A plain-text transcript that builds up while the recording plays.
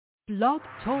Blog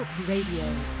Talk Radio.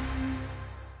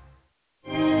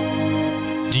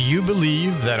 Do you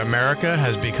believe that America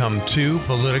has become too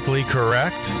politically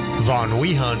correct? Von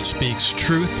Wehunt speaks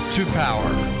truth to power.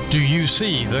 Do you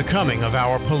see the coming of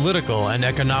our political and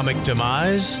economic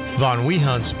demise? Von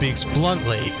Wehunt speaks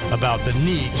bluntly about the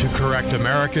need to correct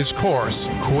America's course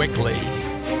quickly.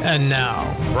 And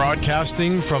now,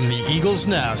 broadcasting from the Eagle's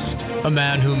Nest, a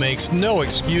man who makes no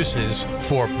excuses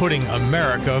for putting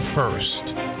America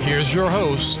first. Here's your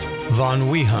host, Von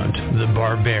Wehunt, the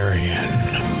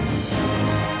Barbarian.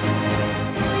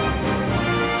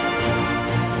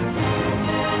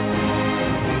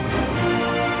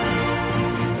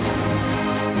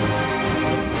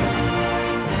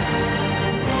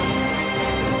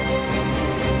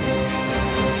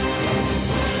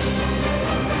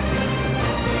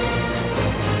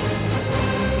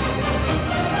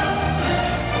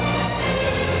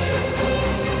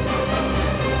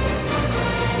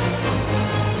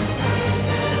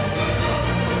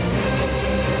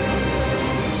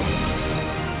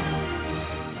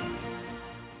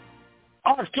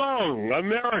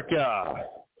 America.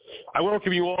 I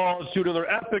welcome you all to another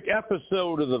epic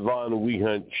episode of the Von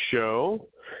Wehunt Show,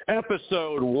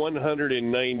 episode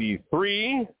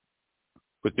 193,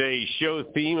 with a show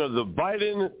theme of the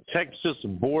Biden-Texas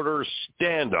border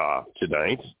standoff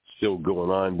tonight. Still going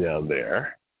on down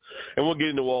there. And we'll get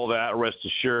into all that, rest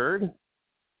assured.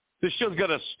 This show's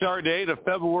got a star date of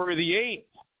February the 8th,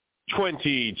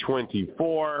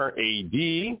 2024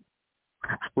 AD.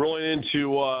 Rolling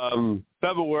into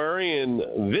February and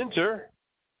winter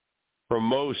for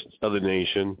most of the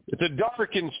nation. It's a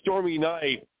dark and stormy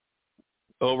night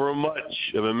over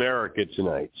much of America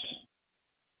tonight.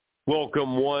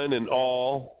 Welcome one and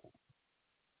all.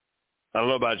 I don't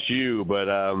know about you, but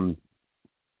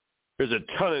there's a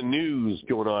ton of news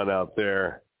going on out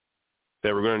there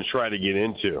that we're going to try to get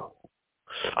into.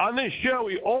 On this show,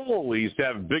 we always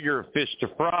have bigger fish to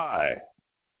fry.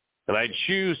 And I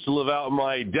choose to live out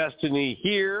my destiny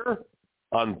here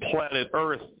on planet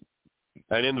Earth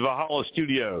and in Valhalla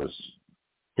Studios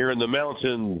here in the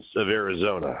mountains of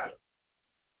Arizona.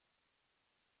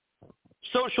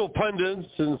 Social pundits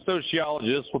and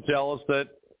sociologists will tell us that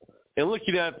in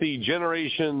looking at the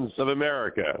generations of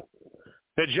America,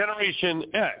 that Generation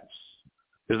X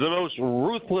is the most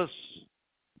ruthless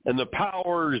and the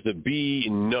powers that be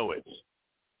know it.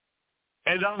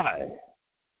 And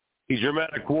He's your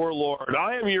dramatic warlord.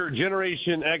 I am your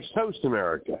Generation X host,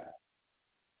 America.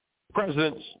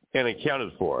 Present and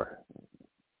accounted for.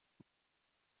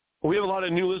 We have a lot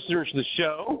of new listeners to the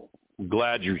show. I'm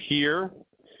glad you're here.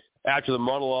 After the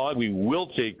monologue, we will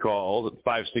take calls at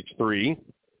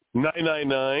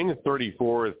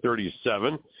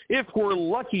 563-999-3437. If we're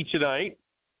lucky tonight,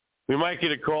 we might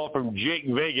get a call from Jake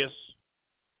Vegas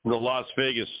from the Las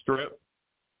Vegas Strip.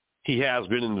 He has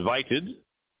been invited.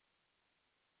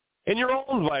 And you're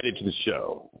all invited to the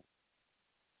show.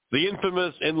 The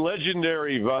infamous and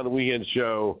legendary Von Wehunt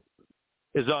Show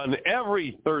is on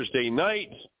every Thursday night,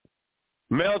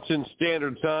 Mountain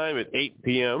Standard Time at 8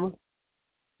 p.m.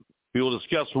 We will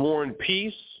discuss war and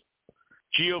peace,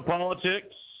 geopolitics,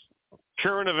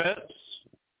 current events,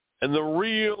 and the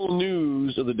real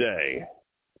news of the day.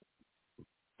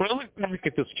 When I look back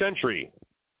at this country,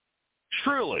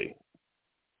 truly,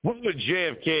 what would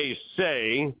JFK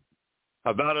say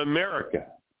about America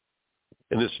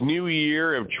in this new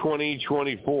year of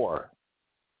 2024?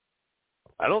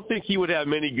 I don't think he would have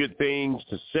many good things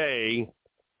to say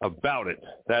about it,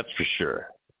 that's for sure.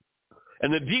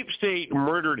 And the deep state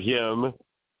murdered him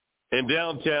in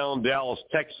downtown Dallas,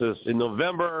 Texas in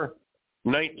November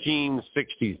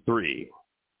 1963.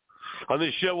 On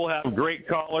this show, we'll have great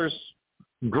callers,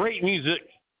 great music,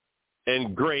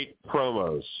 and great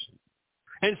promos.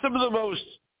 And some of the most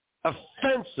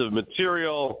offensive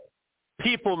material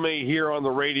people may hear on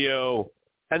the radio,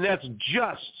 and that's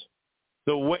just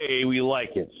the way we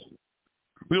like it.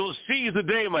 We will seize the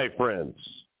day, my friends.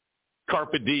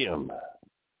 Carpe diem.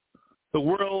 The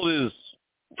world is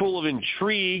full of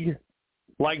intrigue,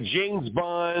 like James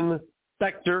Bond,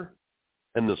 Spectre,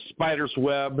 and the spider's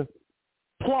web.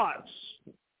 Plots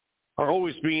are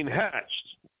always being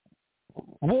hatched.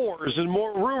 Wars and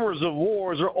more rumors of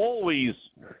wars are always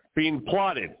being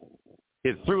plotted.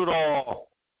 Yet through it all,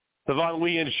 the Von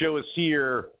Wehunt Show is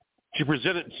here to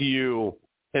present it to you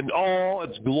in all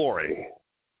its glory.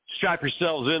 Strap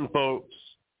yourselves in, folks.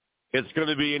 It's going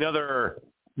to be another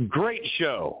great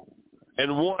show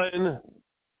and one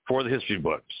for the history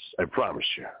books, I promise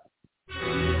you.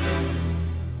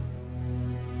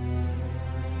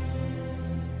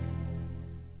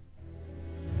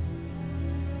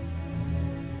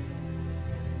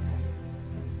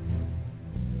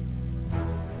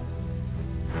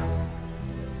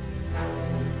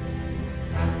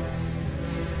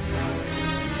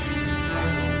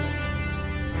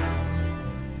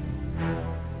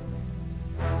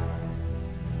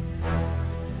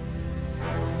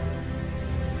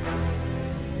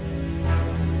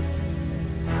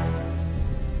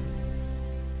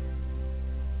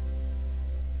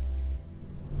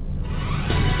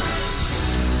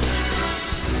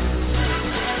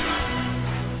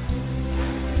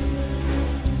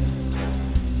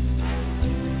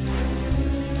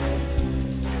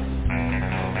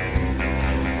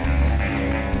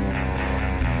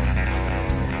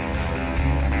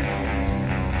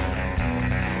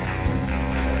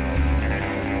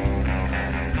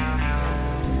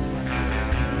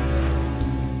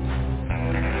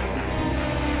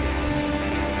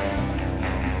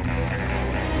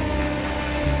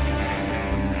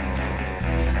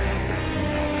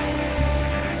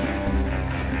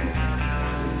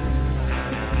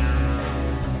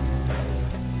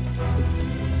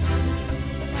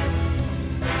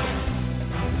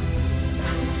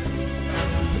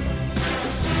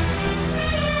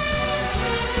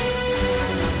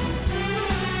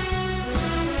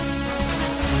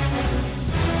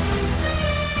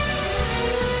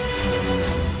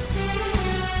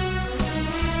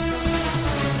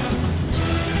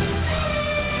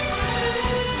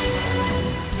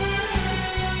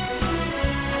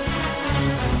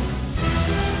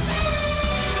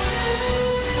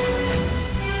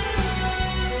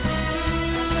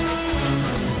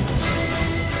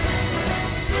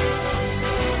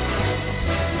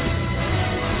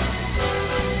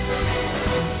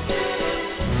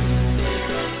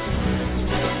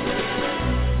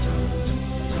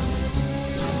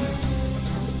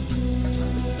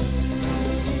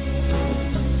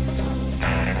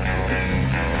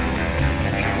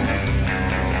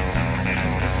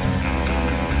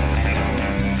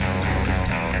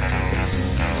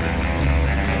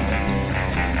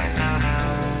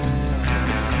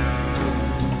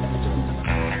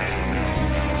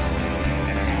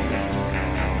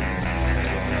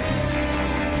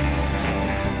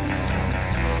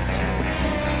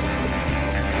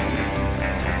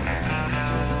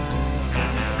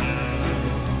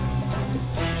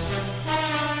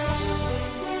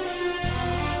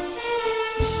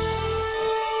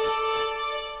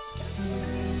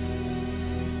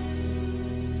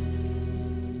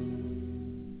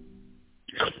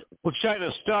 Well,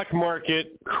 China's stock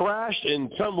market crashed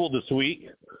and tumbled this week.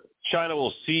 China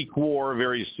will seek war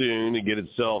very soon to get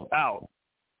itself out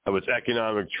of its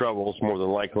economic troubles, more than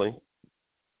likely.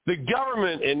 The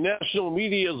government and national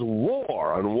media's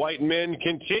war on white men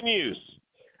continues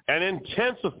and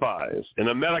intensifies in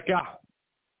Amerika.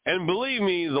 And believe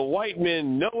me, the white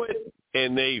men know it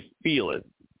and they feel it.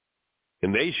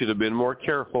 And they should have been more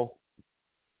careful.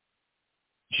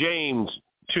 James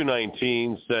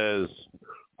 2:19 says,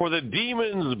 "For the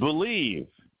demons believe,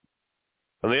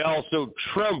 and they also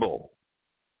tremble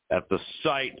at the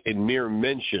sight and mere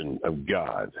mention of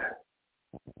God."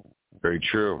 Very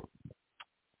true.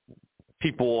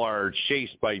 People are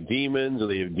chased by demons, or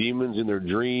they have demons in their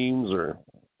dreams, or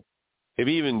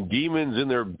maybe even demons in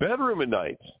their bedroom at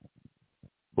night.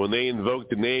 When they invoke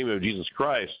the name of Jesus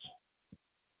Christ,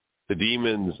 the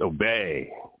demons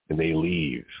obey and they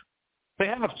leave. They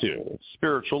have to. It's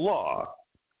spiritual law.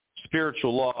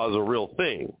 Spiritual law is a real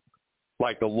thing,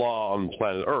 like the law on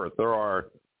planet Earth.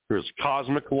 There's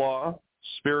cosmic law,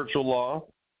 spiritual law.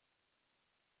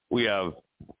 We have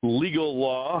legal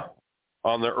law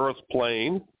on the earth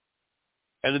plane.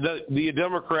 And the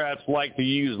Democrats like to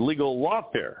use legal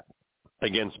lawfare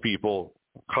against people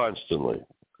constantly.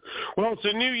 Well, it's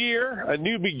a new year, a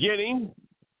new beginning,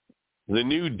 the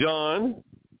new dawn.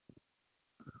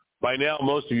 By now,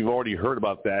 most of you have already heard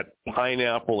about that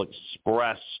Pineapple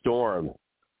Express storm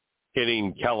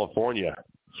hitting California.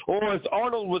 Or as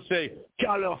Arnold would say,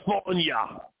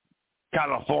 California.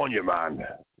 California, man.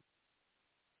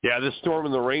 Yeah, this storm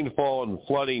and the rainfall and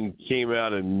flooding came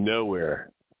out of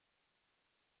nowhere.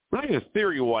 I have a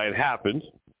theory why it happened.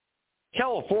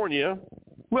 California,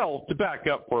 well, to back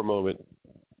up for a moment,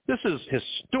 this is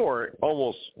historic,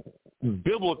 almost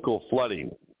biblical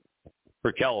flooding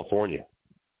for California.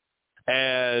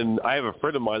 And I have a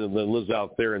friend of mine that lives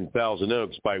out there in Thousand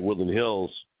Oaks by Woodland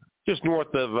Hills, just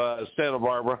north of Santa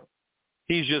Barbara.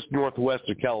 He's just northwest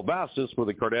of Calabasas, where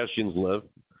the Kardashians live.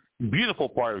 Beautiful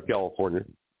part of California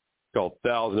called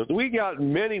Thousand Oaks. We got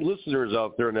many listeners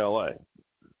out there in L.A.,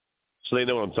 so they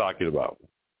know what I'm talking about.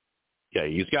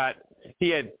 Okay, he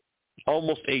had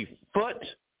almost a foot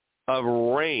of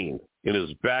rain in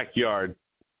his backyard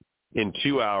in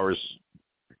 2 hours.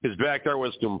 His backyard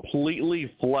was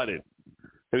completely flooded.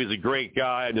 He's a great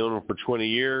guy. I've known him for 20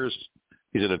 years.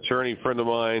 He's an attorney friend of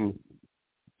mine.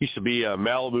 He used to be a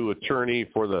Malibu attorney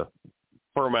for the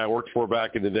firm I worked for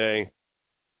back in the day.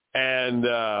 And,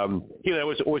 I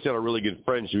always had a really good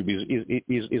friendship.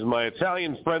 He's my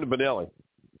Italian friend, Benelli.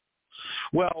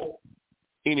 Well,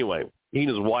 anyway, he and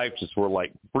his wife just were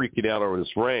like freaking out over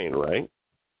this rain, right?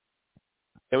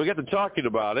 And we got to talking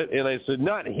about it, and I said,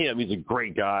 not him. He's a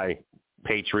great guy,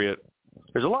 patriot.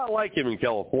 There's a lot like him in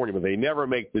California, but they never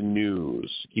make the news.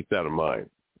 Keep that in mind.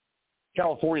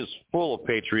 California's full of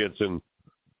patriots and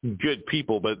good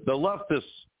people, but the leftists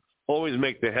always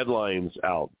make the headlines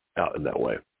out in that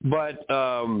way. But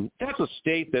that's a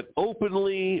state that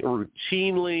openly,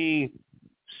 routinely,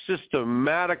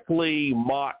 systematically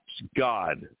mocks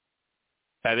God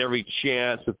at every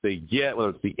chance that they get,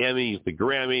 whether it's the Emmys, the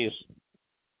Grammys,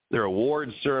 their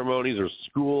award ceremonies, their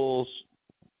schools,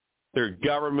 their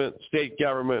government, state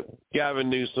government, Gavin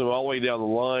Newsom, all the way down the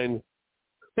line.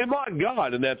 They mock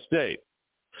God in that state.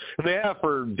 And they have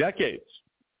for decades.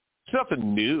 It's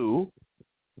nothing new.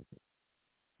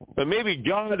 But maybe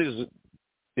God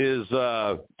is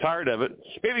tired of it.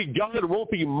 Maybe God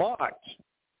won't be mocked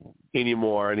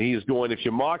anymore. And he's going, if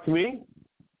you mock me,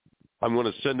 I'm going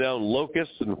to send down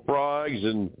locusts and frogs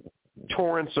and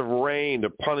torrents of rain to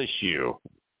punish you.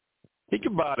 Think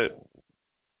about it.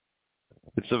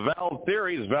 It's a valid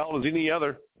theory, as valid as any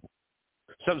other.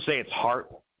 Some say it's HAARP.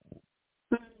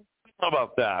 How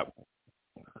about that?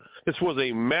 This was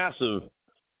a massive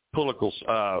political,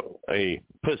 a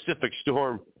Pacific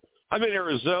storm. I'm in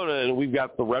Arizona, and we've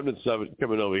got the remnants of it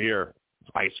coming over here.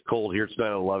 It's ice cold here tonight.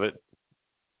 I love it.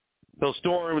 Those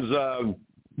storms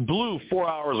blew 4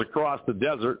 hours across the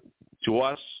desert to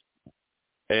us,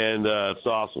 and it's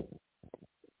awesome.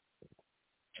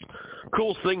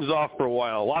 Cools things off for a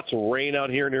while. Lots of rain out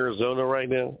here in Arizona right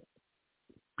now.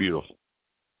 Beautiful.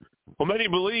 Well, many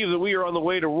believe that we are on the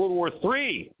way to World War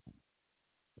III.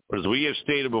 But as we have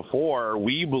stated before,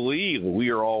 we believe that we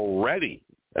are already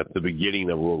at the beginning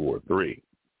of World War III.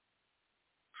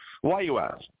 Why, you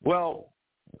ask? Well,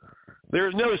 there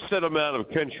is no set amount of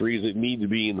countries that need to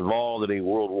be involved in a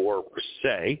world war per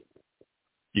se.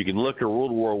 You can look at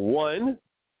World War I,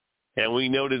 and we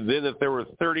noted then that there were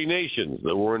 30 nations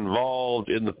that were involved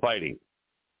in the fighting,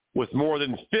 with more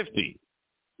than 50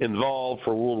 involved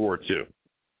for World War II.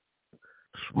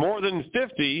 More than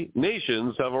 50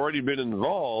 nations have already been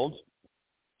involved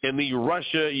in the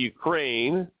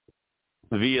Russia-Ukraine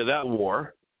via that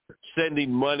war,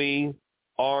 sending money,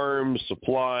 arms,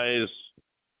 supplies,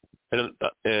 and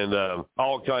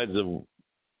all kinds of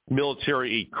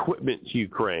military equipment to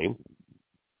Ukraine,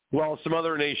 while some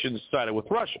other nations sided with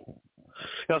Russia.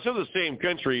 Now, some of the same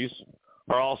countries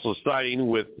are also siding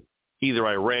with either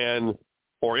Iran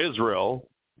or Israel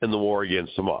in the war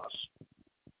against Hamas.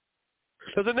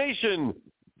 Does a nation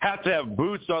have to have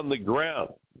boots on the ground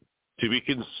to be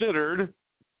considered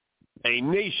a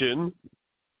nation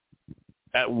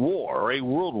at war or a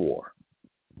world war?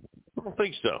 I don't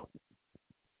think so.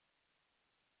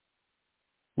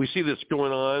 We see this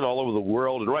going on all over the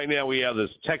world, and right now we have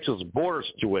this Texas border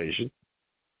situation.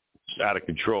 It's out of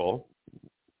control.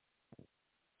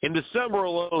 In December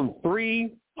alone,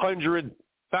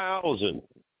 300,000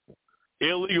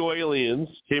 illegal aliens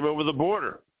came over the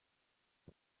border.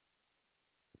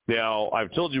 Now,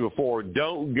 I've told you before,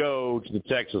 don't go to the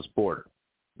Texas border.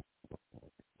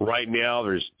 Right now,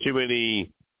 there's too many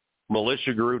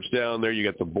militia groups down there. You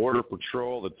got the Border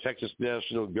Patrol, the Texas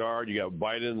National Guard. You got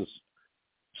Biden's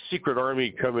secret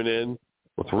army coming in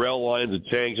with rail lines and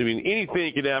tanks. I mean,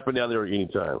 anything can happen down there at any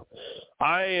time.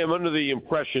 I am under the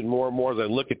impression more and more as I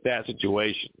look at that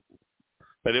situation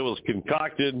that it was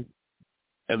concocted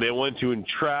and they wanted to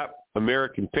entrap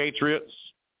American patriots.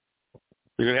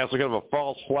 They're going to have some kind of a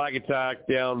false flag attack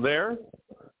down there,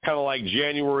 kind of like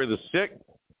January the 6th.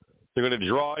 They're going to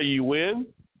draw you in,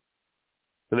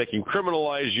 and they can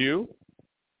criminalize you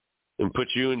and put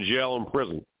you in jail and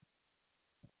prison.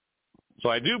 So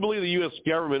I do believe the U.S.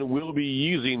 government will be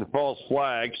using false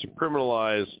flags to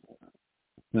criminalize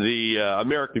the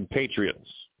American patriots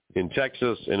in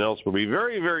Texas and elsewhere. Be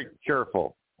very, very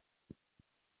careful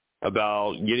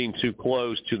about getting too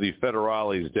close to the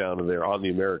federales down there on the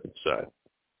American side.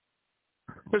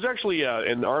 There's actually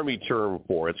an Army term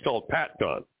for it. It's called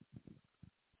PATCON.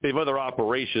 They have other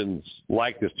operations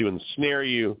like this to ensnare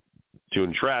you, to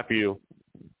entrap you.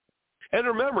 And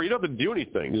remember, you don't have to do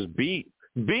anything. Just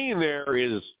being there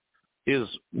is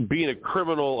being a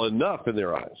criminal enough in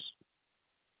their eyes.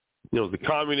 You know, the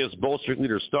communist Bolshevik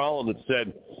leader Stalin that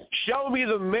said, "Show me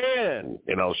the man,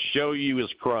 and I'll show you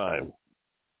his crime.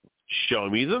 Show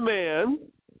me the man,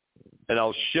 and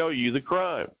I'll show you the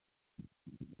crime."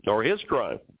 Or his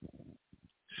crime.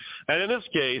 And in this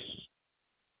case,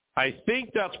 I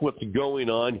think that's what's going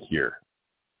on here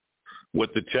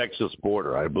with the Texas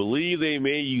border. I believe they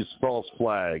may use false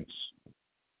flags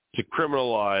to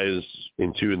criminalize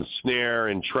and to ensnare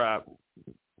and trap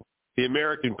the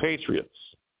American patriots.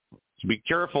 So be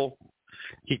careful.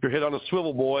 Keep your head on a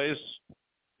swivel, boys.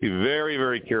 Be very,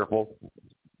 very careful.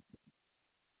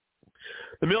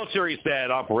 The military's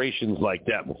had operations like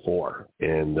that before.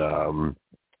 And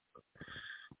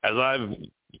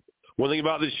one thing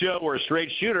about this show, we're a straight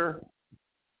shooter,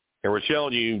 and we're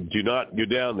telling you, do not go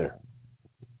down there.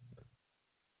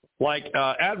 Like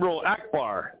Admiral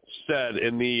Akbar said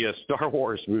in the Star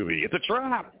Wars movie, it's a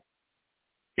trap.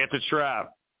 It's a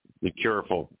trap. Be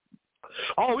careful.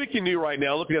 All we can do right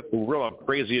now, looking at how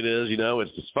crazy it is,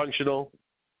 it's dysfunctional.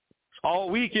 All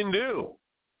we can do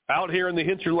out here in the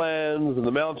hinterlands and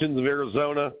the mountains of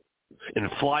Arizona and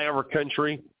flyover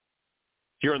country,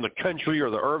 here in the country or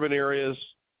the urban areas,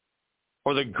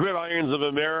 or the gridirons of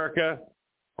America,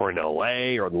 or in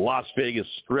L.A., or the Las Vegas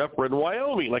Strip, or in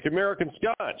Wyoming, like American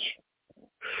Scotch.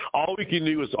 All we can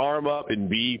do is arm up and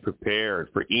be prepared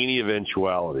for any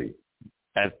eventuality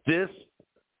at this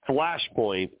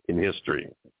flashpoint in history.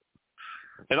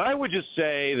 And I would just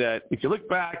say that if you look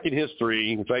back in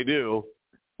history, which I do,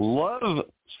 love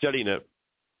studying it,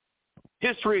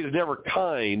 history is never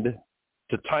kind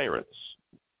to tyrants.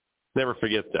 Never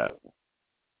forget that.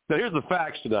 Now, here's the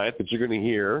facts tonight that you're going to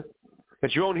hear,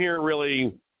 that you won't hear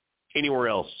really anywhere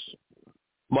else,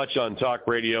 much on talk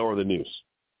radio or the news.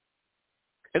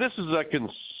 And this is a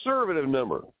conservative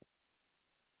number.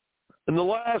 In the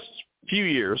last few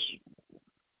years,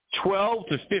 12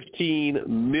 to 15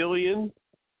 million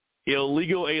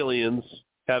illegal aliens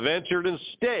have entered and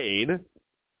stayed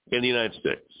in the United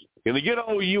States. In the good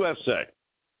old USA,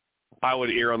 I would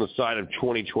err on the side of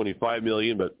 20, 25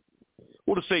 million, but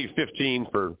we'll just say 15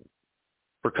 for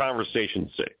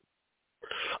conversation's sake.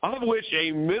 Of which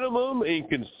a minimum and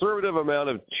conservative amount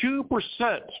of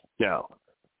 2% now,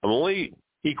 I'm only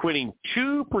equating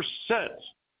 2%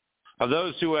 of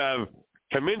those who have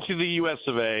come into the U.S.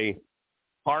 of A.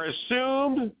 are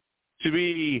assumed to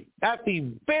be, at the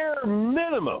bare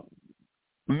minimum,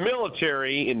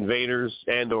 military invaders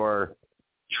and or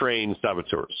trained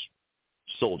saboteurs,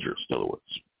 soldiers, in other words.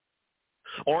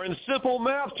 Or in simple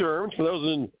math terms, for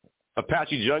those in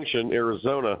Apache Junction,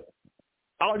 Arizona,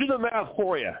 I'll do the math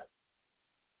for you.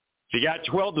 If you got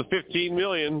 12 to 15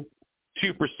 million,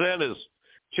 2% is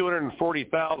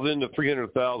 240,000 to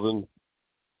 300,000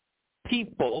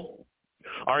 people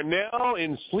are now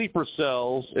in sleeper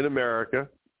cells in America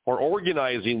or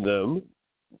organizing them,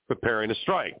 preparing to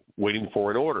strike, waiting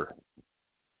for an order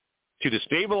to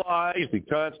destabilize the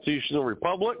constitutional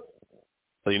republic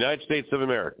of the United States of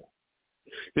America.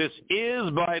 This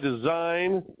is by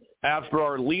design after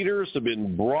our leaders have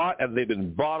been they've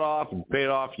been bought off and paid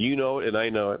off, you know it and I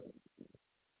know it,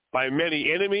 by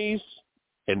many enemies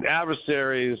and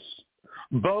adversaries,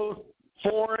 both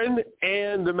foreign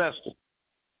and domestic.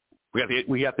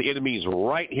 We got the enemies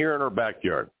right here in our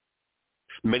backyard.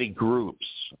 Many groups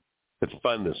that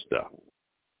fund this stuff.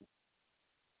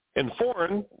 And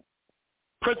foreign,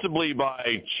 principally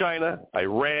by China,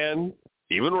 Iran,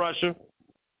 even Russia,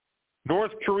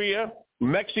 North Korea,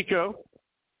 Mexico.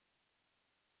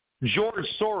 George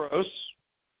Soros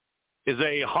is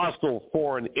a hostile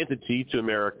foreign entity to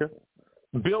America.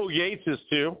 Bill Gates is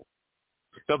too.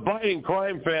 The Biden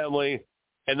crime family,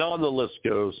 and on the list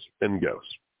goes and goes.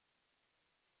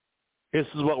 This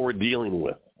is what we're dealing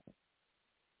with.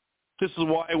 This is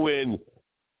why when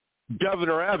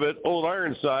Governor Abbott, Old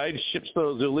Ironside, ships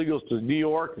those illegals to New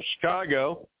York and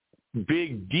Chicago,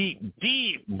 big,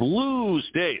 deep blue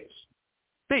states,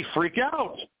 they freak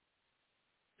out.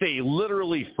 They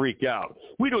literally freak out.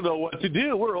 We don't know what to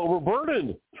do. We're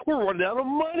overburdened. We're running out of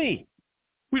money.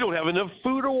 We don't have enough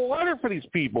food or water for these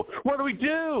people. What do we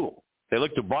do? They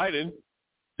look to Biden.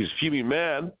 He's fuming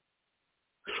mad.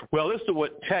 Well, this is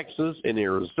what Texas and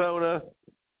Arizona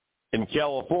and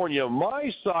California,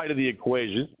 my side of the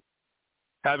equation,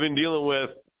 have been dealing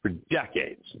with for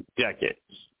decades.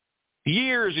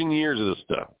 Years and years of this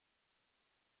stuff.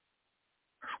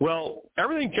 Well,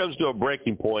 everything comes to a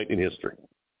breaking point in history.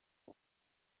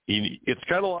 It's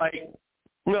kind of like,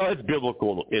 well, it's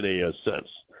biblical in a sense.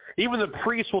 Even the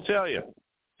priest will tell you,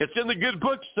 it's in the good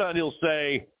book, son. He'll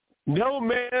say, no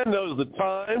man knows the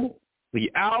time,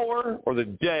 the hour, or the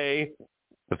day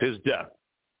of his death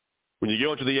when you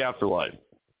go into the afterlife.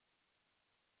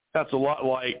 That's a lot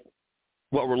like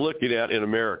what we're looking at in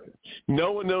America.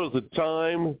 No one knows the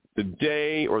time, the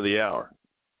day, or the hour.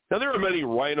 Now, there are many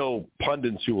rhino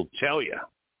pundits who will tell you,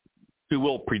 who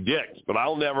will predict, but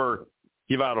I'll never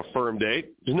give out a firm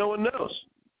date because no one knows.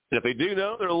 And if they do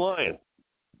know, they're lying.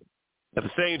 At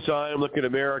the same time, look at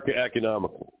America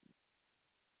economically.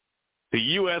 The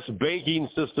U.S. banking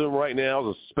system right now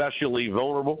is especially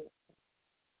vulnerable.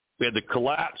 We had the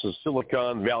collapse of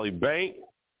Silicon Valley Bank,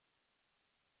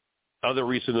 other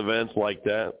recent events like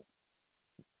that.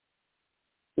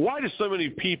 Why do so many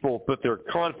people put their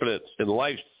confidence in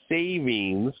life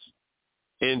savings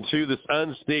into this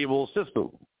unstable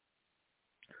system?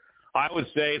 I would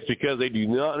say it's because they do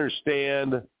not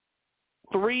understand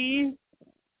three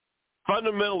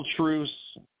fundamental truths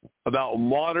about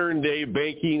modern-day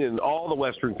banking in all the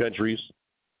Western countries,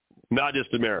 not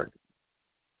just America.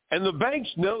 And the banks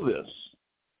know this.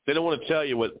 They don't want to tell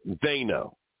you what they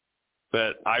know.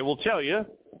 But I will tell you,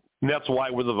 and that's why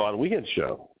we're the Von Wehunt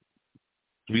Show.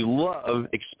 We love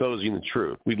exposing the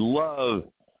truth. We love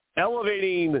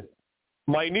elevating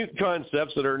minute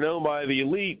concepts that are known by the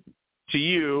elite to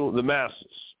you, the masses.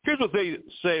 Here's what they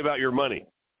say about your money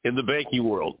in the banking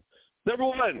world. Number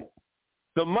one,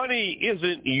 the money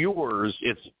isn't yours,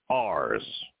 it's ours.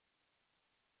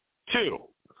 Two,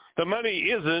 the money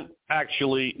isn't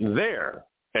actually there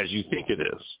as you think it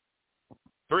is.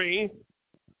 Three,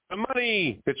 the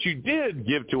money that you did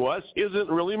give to us isn't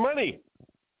really money.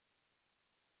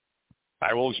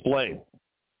 I will explain.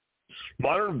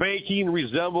 Modern banking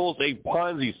resembles a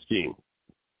Ponzi scheme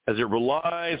as it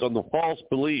relies on the false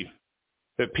belief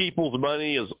that people's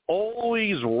money is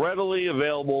always readily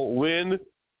available when,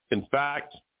 in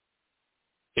fact,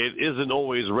 it isn't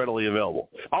always readily available.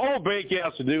 All a bank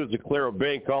has to do is declare a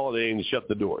bank holiday and shut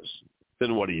the doors.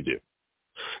 Then what do?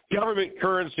 Government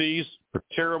currencies are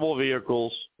terrible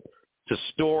vehicles to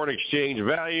store and exchange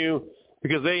value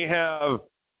because they have,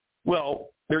 well,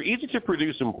 they're easy to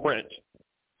produce and print.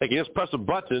 They can just press a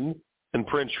button and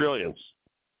print trillions.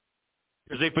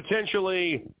 There's a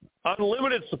potentially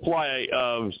unlimited supply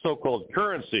of so-called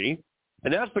currency,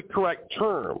 and that's the correct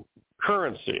term,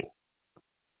 currency.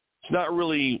 It's not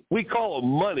really, we call it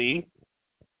money,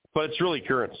 but it's really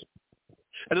currency.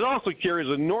 And it also carries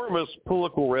enormous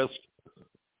political risk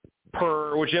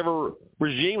per whichever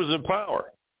regime is in power.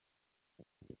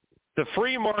 The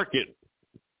free market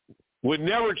would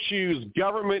never choose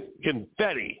government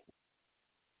confetti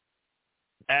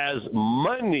as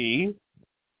money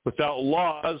without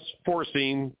laws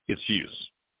forcing its use.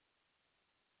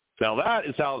 Now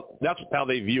that's how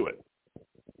they view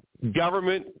it.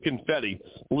 Government confetti,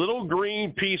 little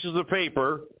green pieces of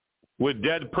paper with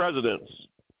dead presidents,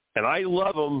 and I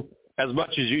love them as much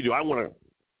as you do.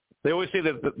 They always say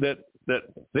that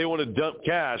they want to dump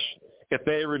cash. If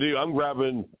they ever do, I'm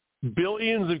grabbing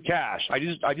billions of cash. I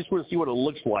just want to see what it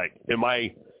looks like in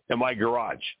my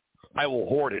garage. I will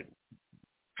hoard it.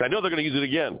 I know they're going to use it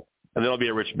again, and then I'll be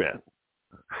a rich man.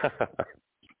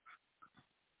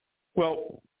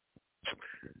 Well,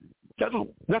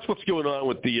 that's what's going on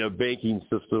with the banking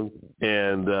system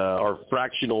and our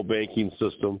fractional banking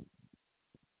system.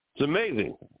 It's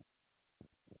amazing.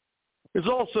 There's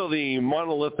also the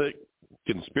monolithic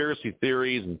conspiracy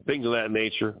theories and things of that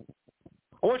nature.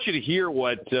 I want you to hear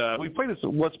what we played this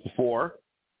once before,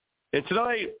 and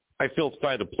tonight I feel it's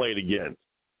time to play it again.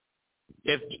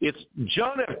 It's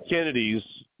John F. Kennedy's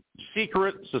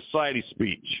secret society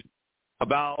speech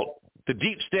about the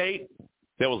deep state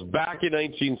that was back in the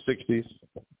 1960s,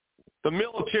 the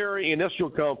military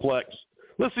industrial complex.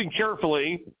 Listen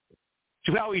carefully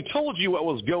to how he told you what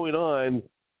was going on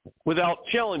without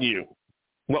telling you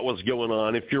what was going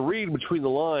on. If you read between the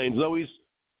lines, though he's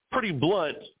pretty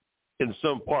blunt in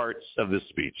some parts of this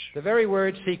speech. The very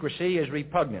word secrecy is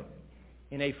repugnant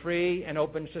in a free and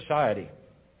open society.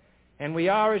 And we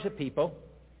are, as a people,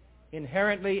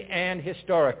 inherently and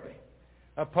historically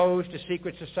opposed to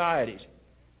secret societies,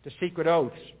 to secret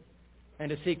oaths, and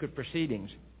to secret proceedings.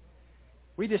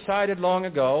 We decided long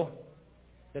ago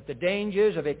that the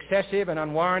dangers of excessive and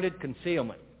unwarranted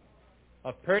concealment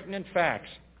of pertinent facts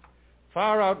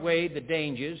far outweighed the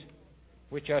dangers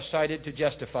which are cited to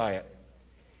justify it.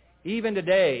 Even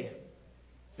today,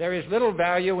 there is little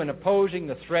value in opposing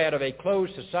the threat of a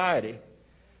closed society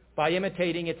by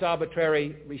imitating its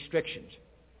arbitrary restrictions.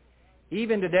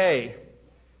 Even today,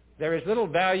 there is little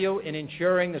value in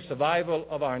ensuring the survival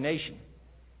of our nation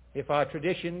if our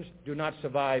traditions do not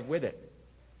survive with it.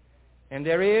 And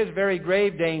there is very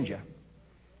grave danger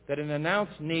that an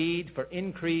announced need for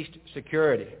increased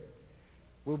security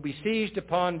will be seized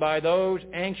upon by those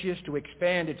anxious to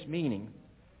expand its meaning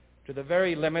to the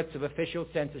very limits of official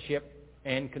censorship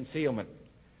and concealment.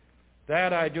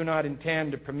 That I do not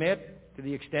intend to permit to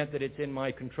the extent that it's in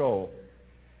my control.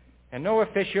 And no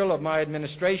official of my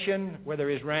administration, whether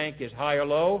his rank is high or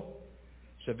low,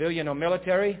 civilian or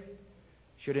military,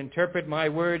 should interpret my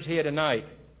words here tonight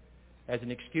as an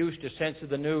excuse to censor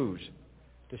the news,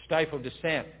 to stifle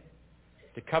dissent,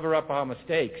 to cover up our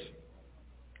mistakes,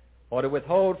 or to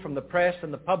withhold from the press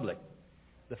and the public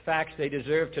the facts they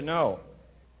deserve to know.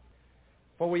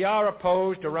 For we are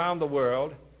opposed around the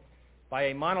world by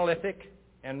a monolithic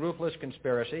and ruthless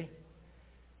conspiracy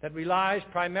that relies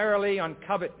primarily on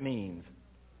covert means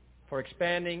for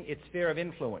expanding its sphere of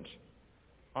influence,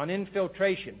 on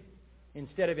infiltration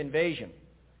instead of invasion,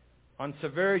 on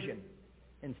subversion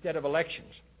instead of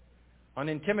elections, on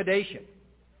intimidation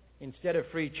instead of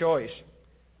free choice,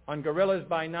 on guerrillas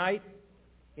by night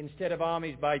instead of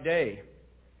armies by day.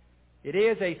 It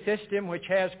is a system which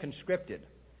has conscripted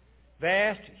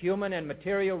vast human and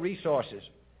material resources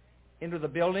into the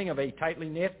building of a tightly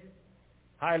knit,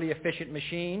 highly efficient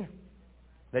machine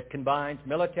that combines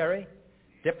military,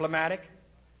 diplomatic,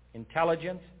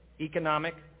 intelligence,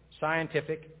 economic,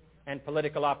 scientific, and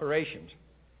political operations.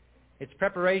 Its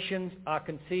preparations are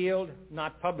concealed,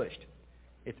 not published.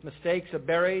 Its mistakes are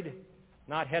buried,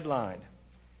 not headlined.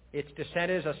 Its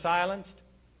dissenters are silenced,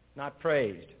 not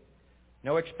praised.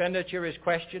 No expenditure is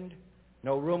questioned,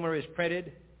 no rumor is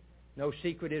printed, no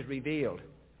secret is revealed.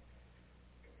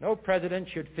 No president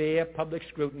should fear public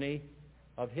scrutiny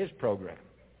of his program,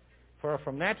 for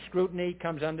from that scrutiny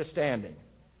comes understanding,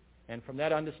 and from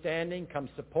that understanding comes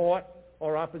support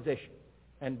or opposition,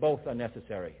 and both are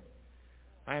necessary.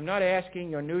 I am not asking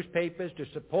your newspapers to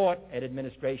support an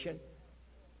administration,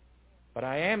 but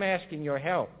I am asking your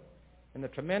help in the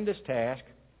tremendous task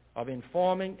of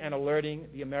informing and alerting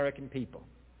the American people,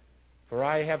 for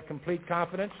I have complete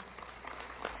confidence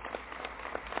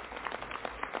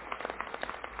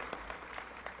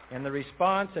in the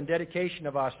response and dedication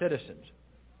of our citizens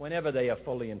whenever they are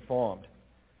fully informed.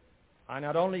 I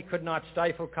not only could not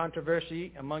stifle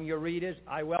controversy among your readers,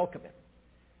 I welcome it.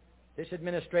 This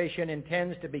administration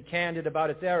intends to be candid about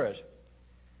its errors,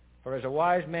 for as a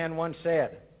wise man once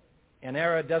said, an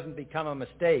error doesn't become a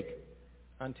mistake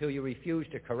until you refuse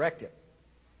to correct it.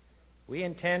 We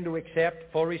intend to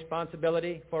accept full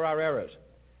responsibility for our errors,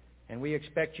 and we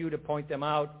expect you to point them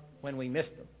out when we miss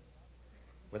them.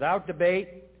 Without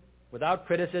debate, without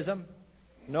criticism,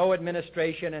 no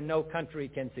administration and no country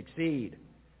can succeed,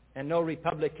 and no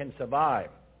republic can survive.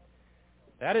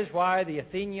 That is why the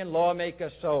Athenian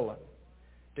lawmaker Solon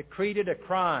decreed it a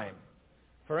crime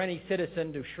for any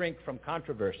citizen to shrink from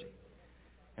controversy.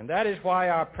 And that is why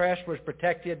our press was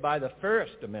protected by the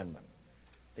First Amendment,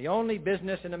 the only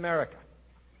business in America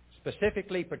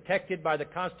specifically protected by the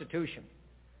Constitution,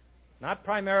 not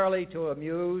primarily to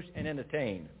amuse and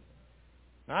entertain,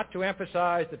 not to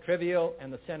emphasize the trivial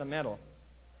and the sentimental,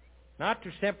 not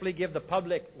to simply give the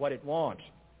public what it wants,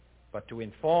 but to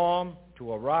inform,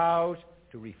 to arouse,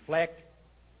 to reflect,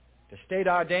 to state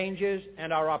our dangers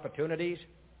and our opportunities,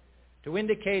 to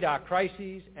indicate our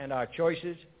crises and our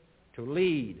choices, to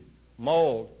lead,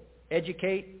 mold,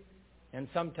 educate, and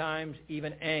sometimes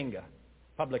even anger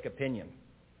public opinion.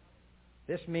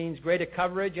 This means greater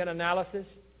coverage and analysis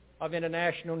of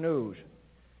international news,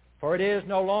 for it is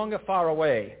no longer far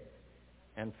away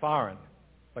and foreign,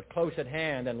 but close at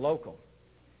hand and local.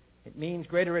 It means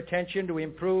greater attention to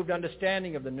improved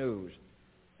understanding of the news,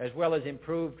 as well as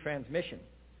improved transmission.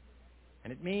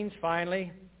 And it means,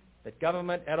 finally, that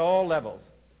government at all levels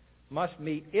must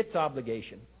meet its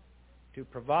obligation to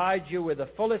provide you with the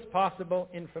fullest possible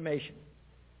information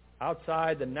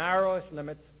outside the narrowest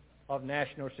limits of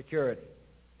national security.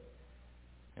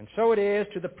 And so it is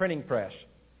to the printing press,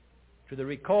 to the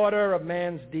recorder of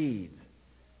man's deeds,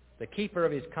 the keeper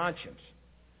of his conscience,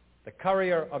 the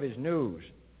courier of his news,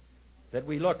 that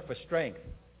we look for strength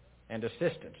and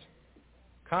assistance,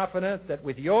 confident that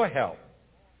with your help,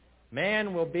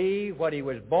 man will be what he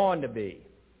was born to be,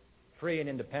 free and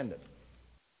independent.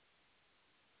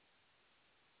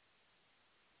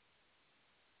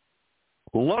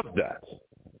 Love that.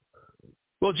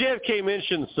 Well, JFK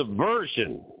mentioned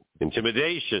subversion,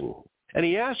 intimidation, and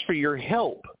he asked for your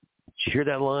help. Did you hear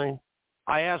that line?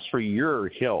 I asked for your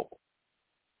help.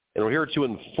 And we're here to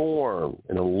inform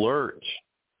and alert,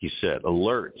 he said.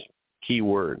 Alert, key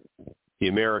word, the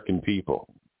American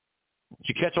people.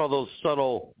 Did you catch all those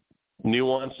subtle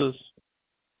nuances?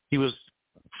 He was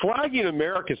flagging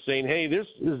America, saying, hey, this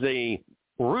is a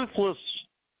ruthless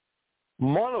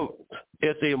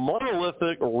it's a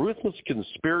monolithic, ruthless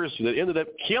conspiracy that ended up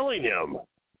killing him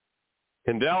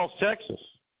in Dallas, Texas.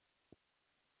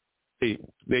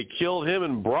 They killed him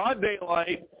in broad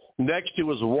daylight next to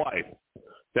his wife.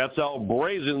 That's how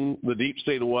brazen the deep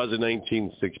state was in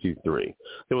 1963.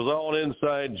 It was all an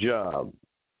inside job.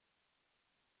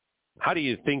 How do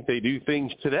you think they do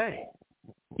things today?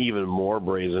 Even more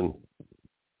brazen.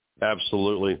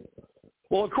 Absolutely.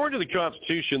 Well, according to the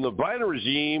Constitution, the Biden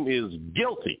regime is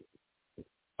guilty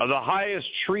of the highest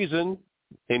treason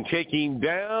in taking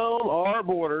down our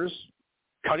borders,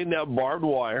 cutting that barbed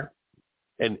wire,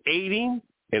 and aiding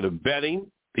and abetting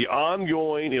the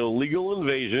ongoing illegal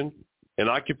invasion and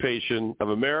occupation of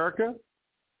America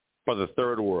by the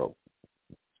third world.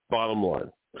 Bottom line.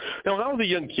 Now, when I was a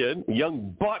young kid, a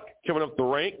young buck coming up the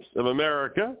ranks of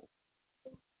America,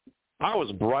 I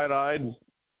was bright-eyed,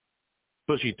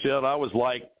 bushy-tailed. I was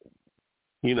like,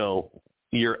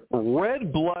 your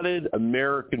red-blooded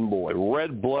American boy,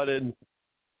 red-blooded,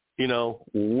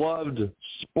 loved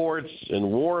sports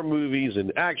and war movies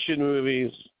and action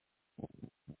movies,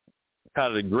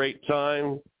 had a great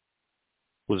time,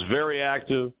 was very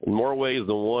active in more ways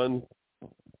than one.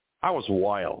 I was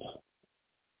wild.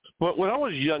 But when I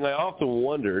was young, I often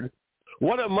wondered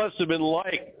what it must have been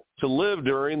like to live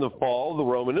during the fall of the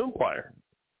Roman Empire.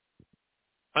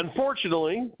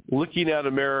 Unfortunately, looking at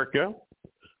America,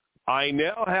 I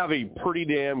now have a pretty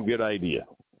damn good idea.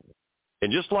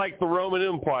 And just like the Roman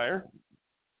Empire,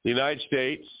 the United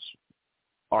States,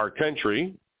 our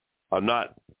country, I'm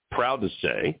not proud to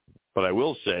say, but I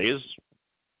will say, is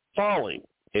falling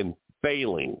and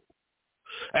failing.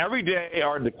 Every day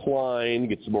our decline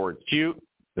gets more acute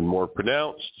and more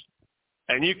pronounced,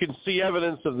 and you can see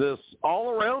evidence of this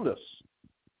all around us.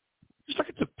 Just look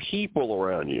at the people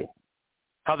around you,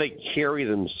 how they carry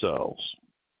themselves.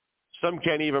 Some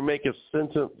can't even make a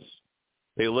sentence.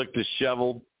 They look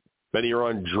disheveled. Many are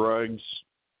on drugs.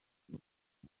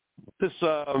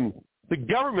 The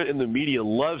government and the media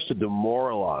loves to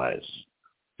demoralize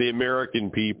the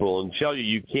American people and tell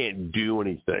you can't do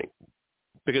anything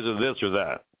because of this or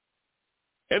that.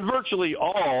 And virtually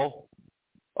all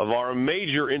of our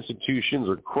major institutions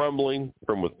are crumbling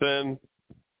from within,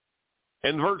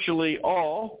 and virtually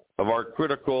all of our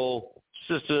critical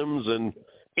systems and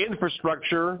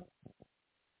infrastructure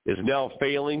is now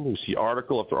failing. We see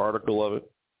article after article of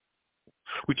it.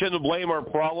 We tend to blame our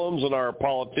problems on our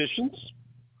politicians,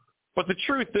 but the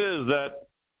truth is that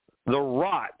the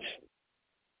rot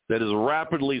that is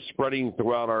rapidly spreading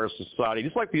throughout our society,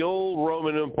 just like the old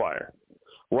Roman Empire,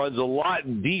 runs a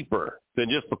lot deeper than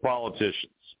just the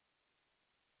politicians.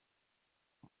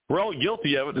 We're all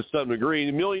guilty of it to some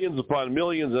degree. Millions upon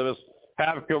millions of us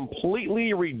have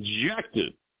completely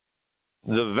rejected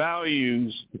the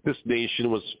values that this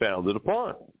nation was founded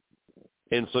upon.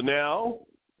 And so now,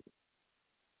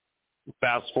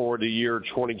 fast forward to year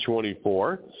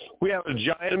 2024, we have a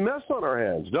giant mess on our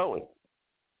hands, don't we?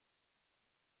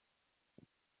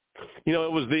 You know,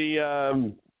 it was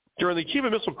during the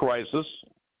Cuban Missile Crisis,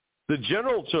 the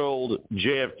general told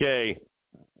JFK,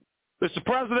 Mr.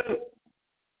 President,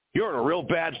 you're in a real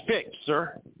bad fix,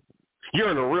 sir.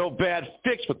 You're in a real bad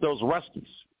fix with those Rusties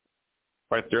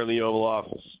right there in the Oval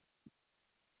Office.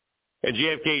 And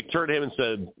JFK turned to him and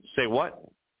said, say what?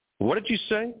 What did you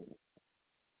say?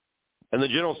 And the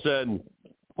general said,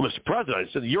 well, Mr. President,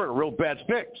 I said, you're in a real bad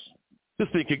fix. This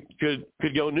thing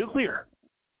could go nuclear.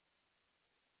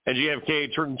 And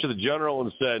JFK turned to the general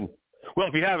and said, well,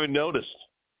 if you haven't noticed,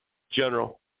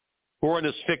 General, we're in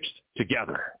this fix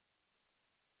together.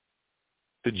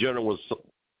 The general was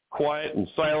quiet and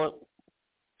silent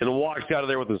and walked out of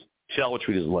there with his tail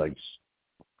between his legs.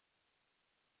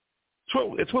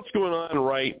 It's what's going on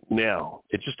right now.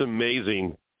 It's just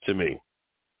amazing to me.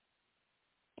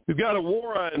 We've got a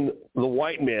war on the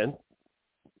white man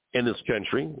in this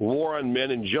country, war on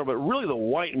men in general, but really the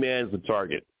white man is the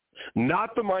target,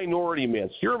 not the minority man.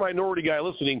 So you're a minority guy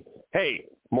listening, hey,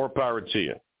 more power to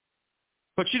you.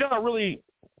 But you're not really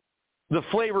the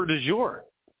flavor du jour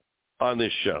on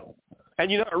this show. And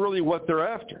you're not really what they're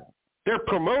after. They're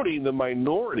promoting the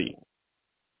minority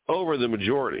over the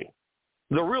majority.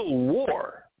 The real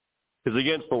war is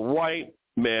against the white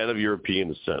man of European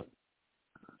descent.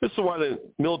 This is why the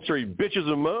military bitches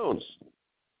and moans.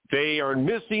 They are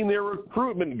missing their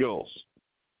recruitment goals.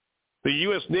 The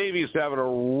U.S. Navy is having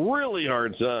a really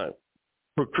hard time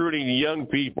recruiting young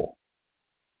people.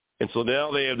 And so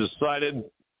now they have decided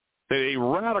that a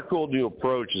radical new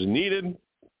approach is needed.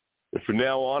 And from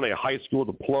now on, a high school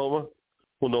diploma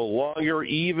will no longer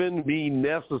even be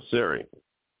necessary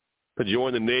to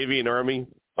join the Navy and Army,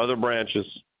 other branches.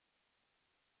 I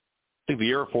think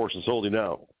the Air Force is holding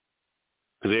out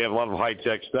because they have a lot of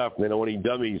high-tech stuff, and they don't want any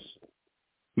dummies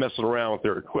messing around with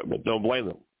their equipment. Don't blame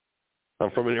them.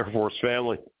 I'm from an Air Force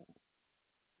family.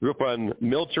 Grew up on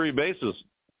military bases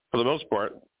for the most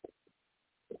part.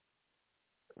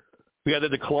 We had the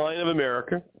decline of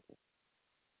America.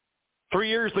 3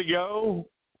 years ago,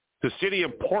 the city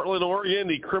of Portland, Oregon,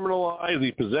 decriminalized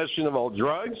the possession of all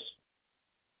drugs.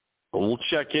 We'll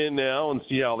check in now and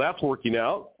see how that's working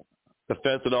out. The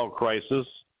fentanyl crisis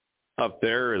up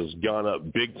there has gone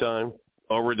up big time,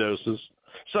 overdoses.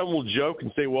 Some will joke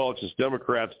and say, well, it's just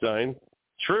Democrats dying.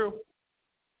 True.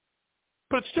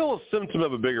 But it's still a symptom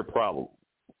of a bigger problem.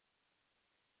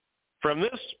 From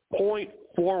this point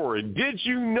forward, did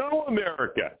you know,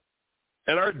 America,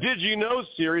 and our Did You Know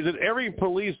series, that every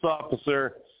police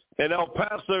officer in El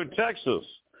Paso, Texas,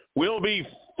 will be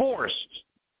forced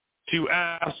to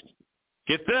ask,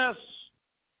 get this,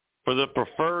 for the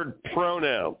preferred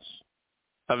pronouns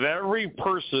of every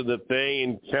person that they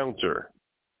encounter.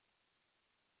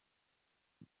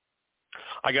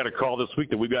 I got a call this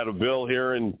week that we've got a bill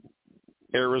here in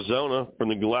Arizona from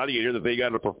the Gladiator that they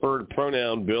got a preferred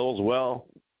pronoun bill as well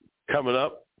coming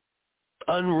up.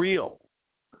 Unreal.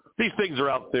 These things are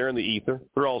out there in the ether.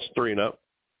 They're all stirring up.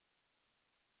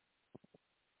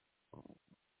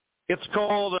 It's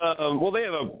called, they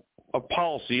have a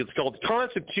policy. It's called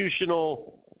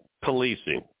constitutional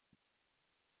policing.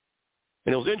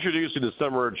 And it was introduced in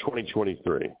December of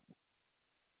 2023.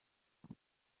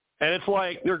 And it's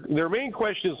like, their main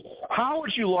question is, how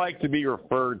would you like to be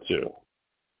referred to?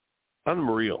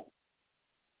 Unreal.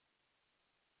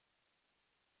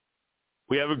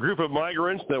 We have a group of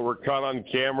migrants that were caught on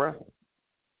camera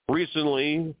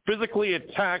recently physically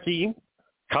attacking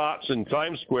cops in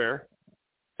Times Square,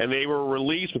 and they were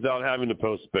released without having to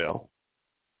post bail.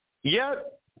 Yet,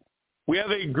 we have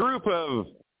a group of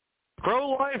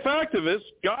pro-life activists,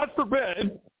 God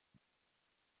forbid,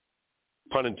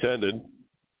 pun intended,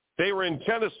 they were in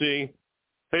Tennessee.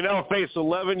 They now face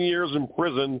 11 years in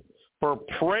prison for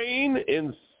praying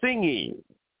and singing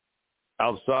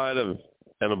outside of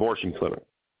an abortion clinic.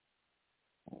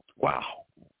 Wow.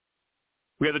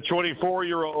 We had a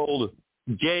 24-year-old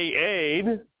gay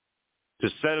aide to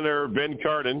Senator Ben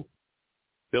Cardin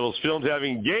that was filmed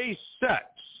having gay sex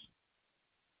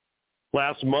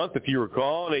last month, if you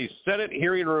recall, in a Senate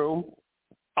hearing room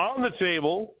on the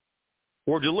table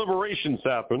where deliberations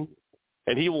happen,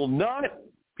 and he will not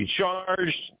be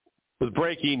charged with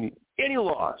breaking any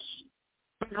laws,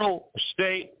 federal,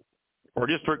 state, or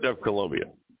District of Columbia.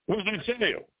 What does that tell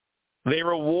you? They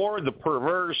reward the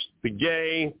perverse, the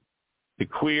gay, the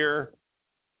queer,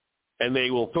 and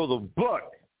they will throw the book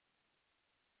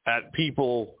at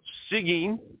people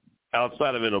singing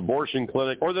outside of an abortion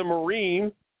clinic, or the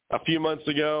Marine a few months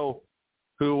ago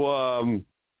who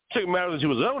took matters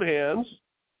into his own hands,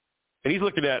 and he's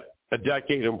looking at a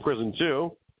decade in prison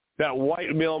too, that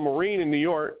white male Marine in New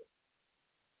York.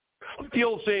 Like the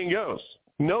old saying goes,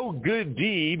 no good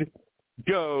deed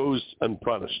goes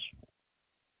unpunished.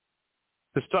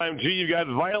 This time, too, you've got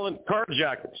violent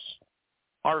carjackers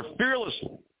are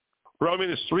fearlessly roaming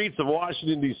the streets of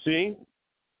Washington, D.C.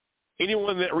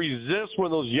 Anyone that resists one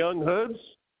of those young hoods,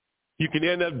 you can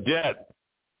end up dead.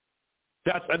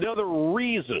 That's another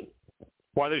reason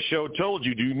why the show told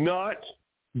you, do not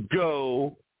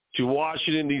go to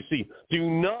Washington, D.C. Do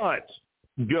not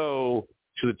go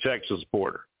to the Texas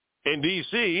border. In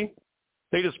D.C.,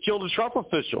 they just killed a Trump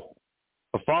official,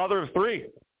 a father of three,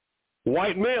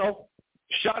 white male,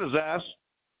 shot his ass.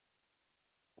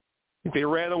 They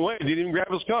ran away. Didn't even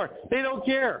grab his car. They don't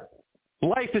care.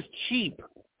 Life is cheap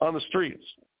on the streets.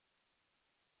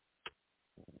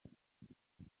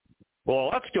 Well,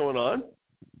 that's going on.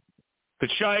 The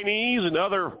Chinese and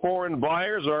other foreign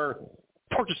buyers are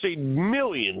purchasing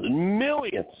millions and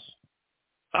millions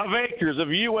of acres of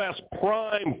U.S.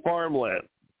 prime farmland.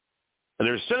 And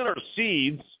they're sending our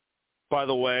seeds, by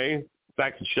the way,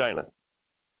 back to China.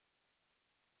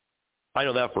 I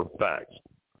know that for a fact.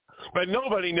 But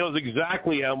nobody knows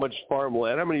exactly how much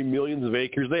farmland, how many millions of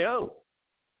acres they own.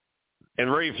 And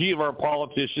very few of our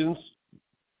politicians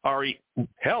are,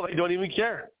 hell, they don't even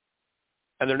care.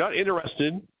 And they're not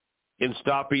interested in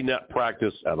stopping that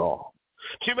practice at all.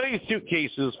 Too many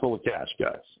suitcases full of cash,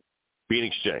 guys, being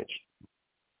exchanged.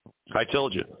 I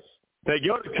told you. They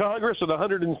go to Congress with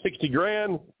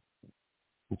 $160,000.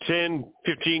 In 10,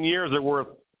 15 years, they're worth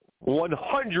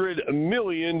 $100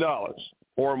 million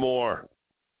or more.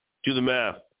 Do the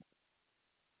math.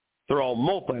 They're all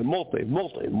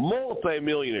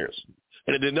multi-millionaires.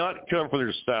 And it did not come from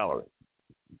their salary.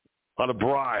 A lot of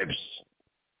bribes.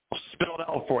 I'll spell it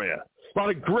out for you. A lot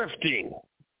of grifting.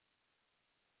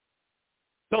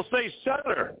 They'll say,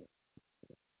 Senator,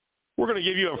 we're going to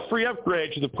give you a free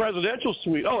upgrade to the presidential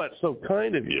suite. Oh, that's so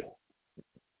kind of you.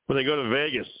 When they go to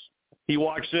Vegas, he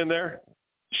walks in there,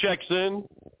 checks in,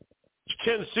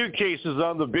 10 suitcases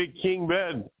on the big king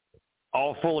bed,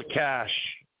 all full of cash.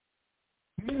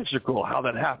 Magical how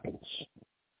that happens.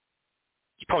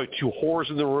 There's probably 2 whores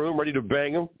in the room ready to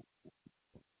bang him.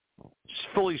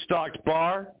 Fully stocked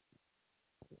bar.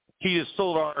 He just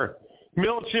sold our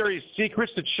military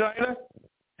secrets to China,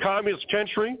 communist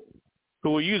country,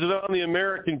 who will use it on the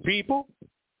American people.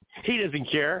 He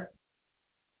doesn't care.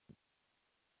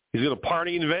 He's going to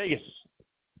party in Vegas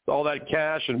with all that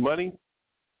cash and money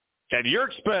at your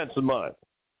expense and mine.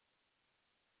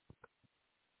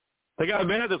 They got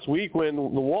mad this week when the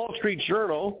Wall Street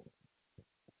Journal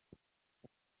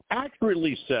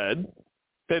accurately said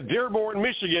that Dearborn,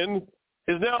 Michigan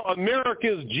is now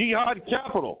America's jihad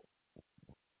capital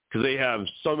because they have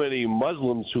so many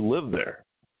Muslims who live there.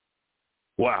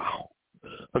 Wow.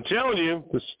 I'm telling you,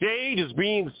 the stage is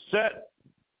being set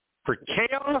for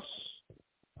chaos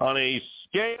on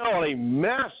a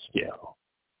mass scale.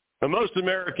 And most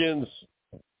Americans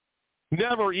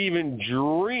never even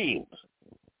dreamed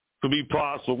could be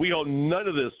possible. We hope none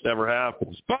of this ever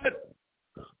happens. But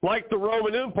like the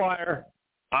Roman Empire,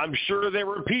 I'm sure there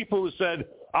were people who said,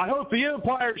 I hope the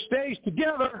empire stays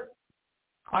together.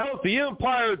 I hope the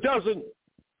empire doesn't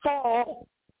fall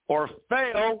or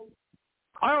fail.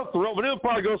 I hope the Roman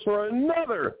Empire goes for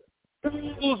another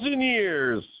 1,000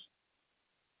 years.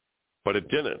 But it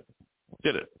didn't,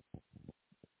 did it?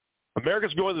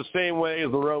 America's going the same way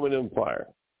as the Roman Empire.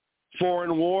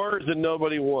 Foreign wars that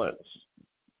nobody wants.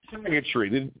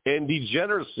 Bigotry and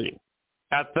degeneracy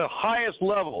at the highest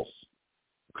levels.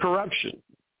 Corruption.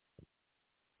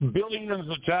 Billions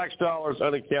of tax dollars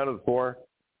unaccounted for.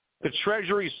 The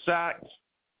Treasury sacked.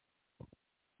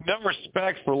 No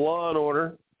respect for law and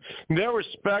order. No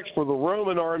respect for the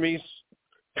Roman armies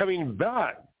coming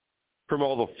back from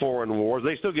all the foreign wars.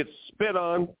 They still get spit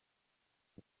on.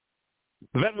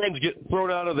 Veterans get thrown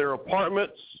out of their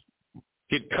apartments,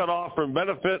 get cut off from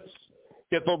benefits,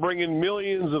 yet they'll bring in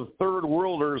millions of third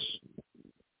worlders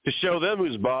to show them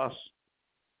who's boss.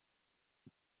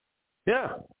 Yeah.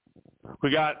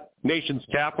 We got nation's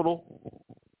capital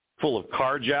full of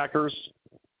carjackers,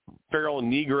 feral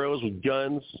Negroes with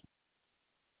guns.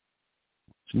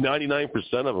 99%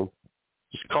 of them.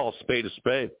 Just call a spade a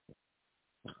spade.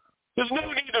 There's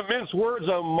no need to mince words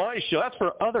on my show. That's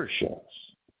for other shows.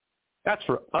 That's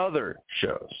for other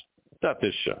shows, not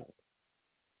this show.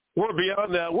 We're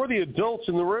beyond that. We're the adults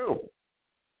in the room.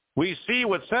 We see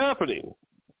what's happening,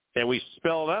 and we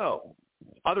spell it out.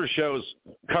 Other shows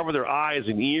cover their eyes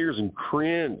and ears and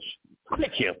cringe. I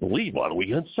can't believe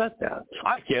Wehunt said that.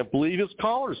 I can't believe his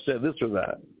caller said this or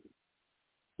that.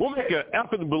 We'll make an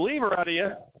effing believer out of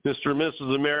you, Mr. and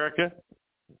Mrs. America.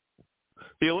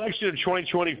 The election of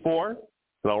 2024,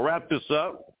 and I'll wrap this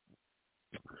up,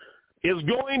 is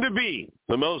going to be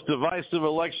the most divisive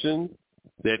election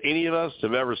that any of us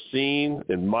have ever seen,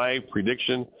 in my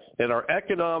prediction. And our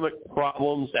economic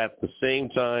problems at the same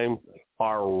time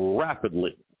are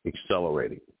rapidly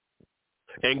accelerating.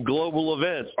 And global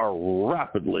events are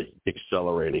rapidly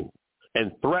accelerating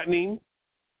and threatening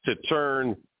to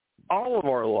turn all of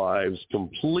our lives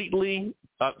completely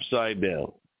upside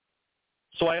down.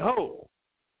 So I hope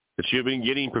that you've been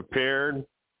getting prepared.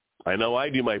 I know I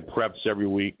do my preps every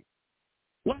week.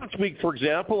 Last week, for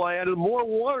example, I added more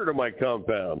water to my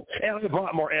compound, and I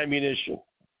bought more ammunition.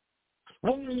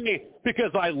 Why?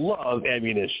 Because I love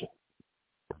ammunition.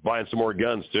 Buying some more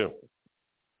guns, too.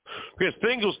 Because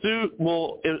things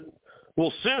will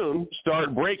soon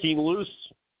start breaking loose,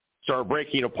 start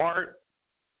breaking apart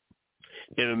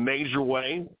in a major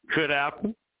way. Could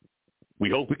happen. We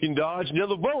hope we can dodge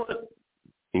another bullet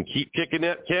and keep kicking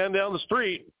that can down the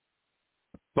street.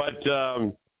 But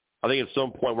I think at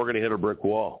some point we're going to hit a brick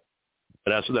wall.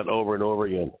 And I've said that over and over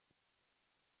again.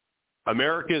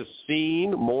 America has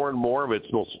seen more and more of its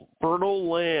most fertile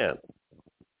land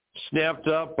snapped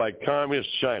up by communist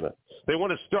China. They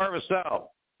want to starve us out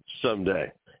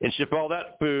someday and ship all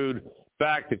that food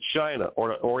back to China,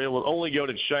 or it will only go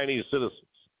to Chinese citizens.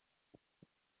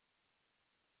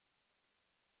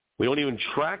 We don't even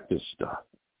track this stuff.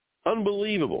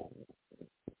 Unbelievable.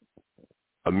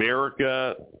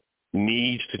 America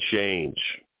needs to change.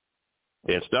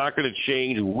 It's not going to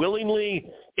change willingly.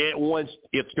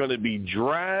 It's going to be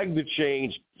dragged to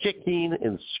change, kicking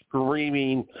and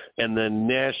screaming and the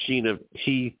gnashing of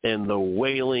teeth and the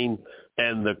wailing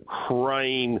and the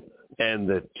crying and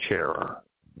the terror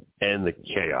and the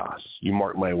chaos. You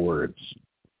mark my words.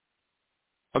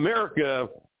 America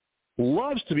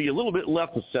loves to be a little bit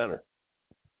left of center.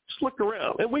 Just look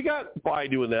around. And we got by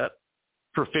doing that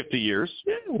for 50 years.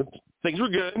 Yeah, things were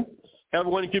good.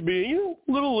 Everyone could be,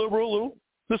 a little liberal, a little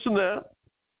this and that.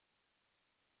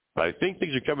 But I think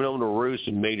things are coming home to roost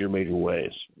in major, major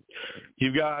ways.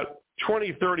 You've got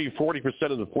 20, 30, 40%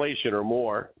 of inflation or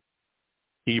more.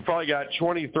 You probably got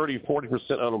 20, 30,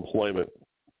 40% unemployment.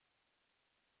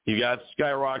 You got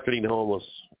skyrocketing homeless.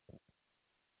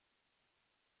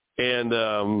 And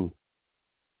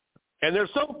they're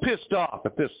so pissed off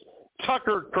at this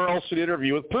Tucker Carlson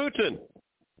interview with Putin.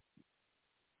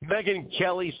 Megyn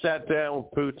Kelly sat down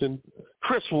with Putin.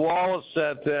 Chris Wallace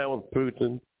sat down with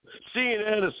Putin.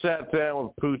 CNN has sat down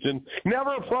with Putin.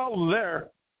 Never a problem there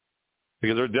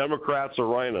because they're Democrats or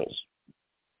rhinos.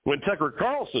 When Tucker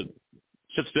Carlson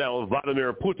sits down with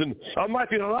Vladimir Putin,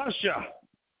 Almighty Russia,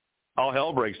 all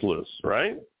hell breaks loose,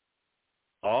 right?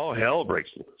 All hell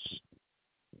breaks loose.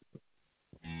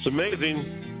 It's amazing.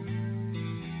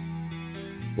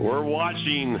 We're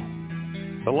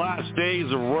watching the last days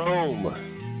of Rome.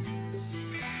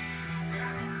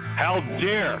 How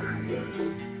dare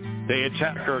they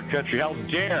attack our country? How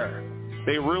dare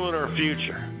they ruin our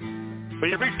future? But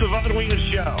you've reached the Von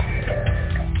Wehunt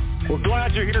Show. We're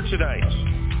glad you're here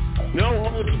tonight. No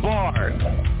holds barred.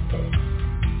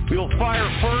 We'll fire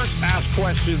first, ask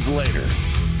questions later.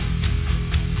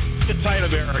 Sit tight,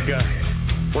 America.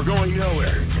 We're going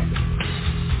nowhere.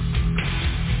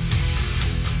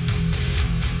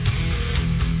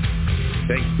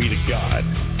 Thanks be to God.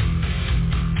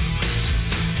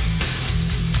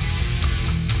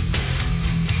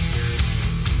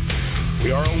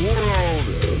 We are a world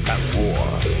at war.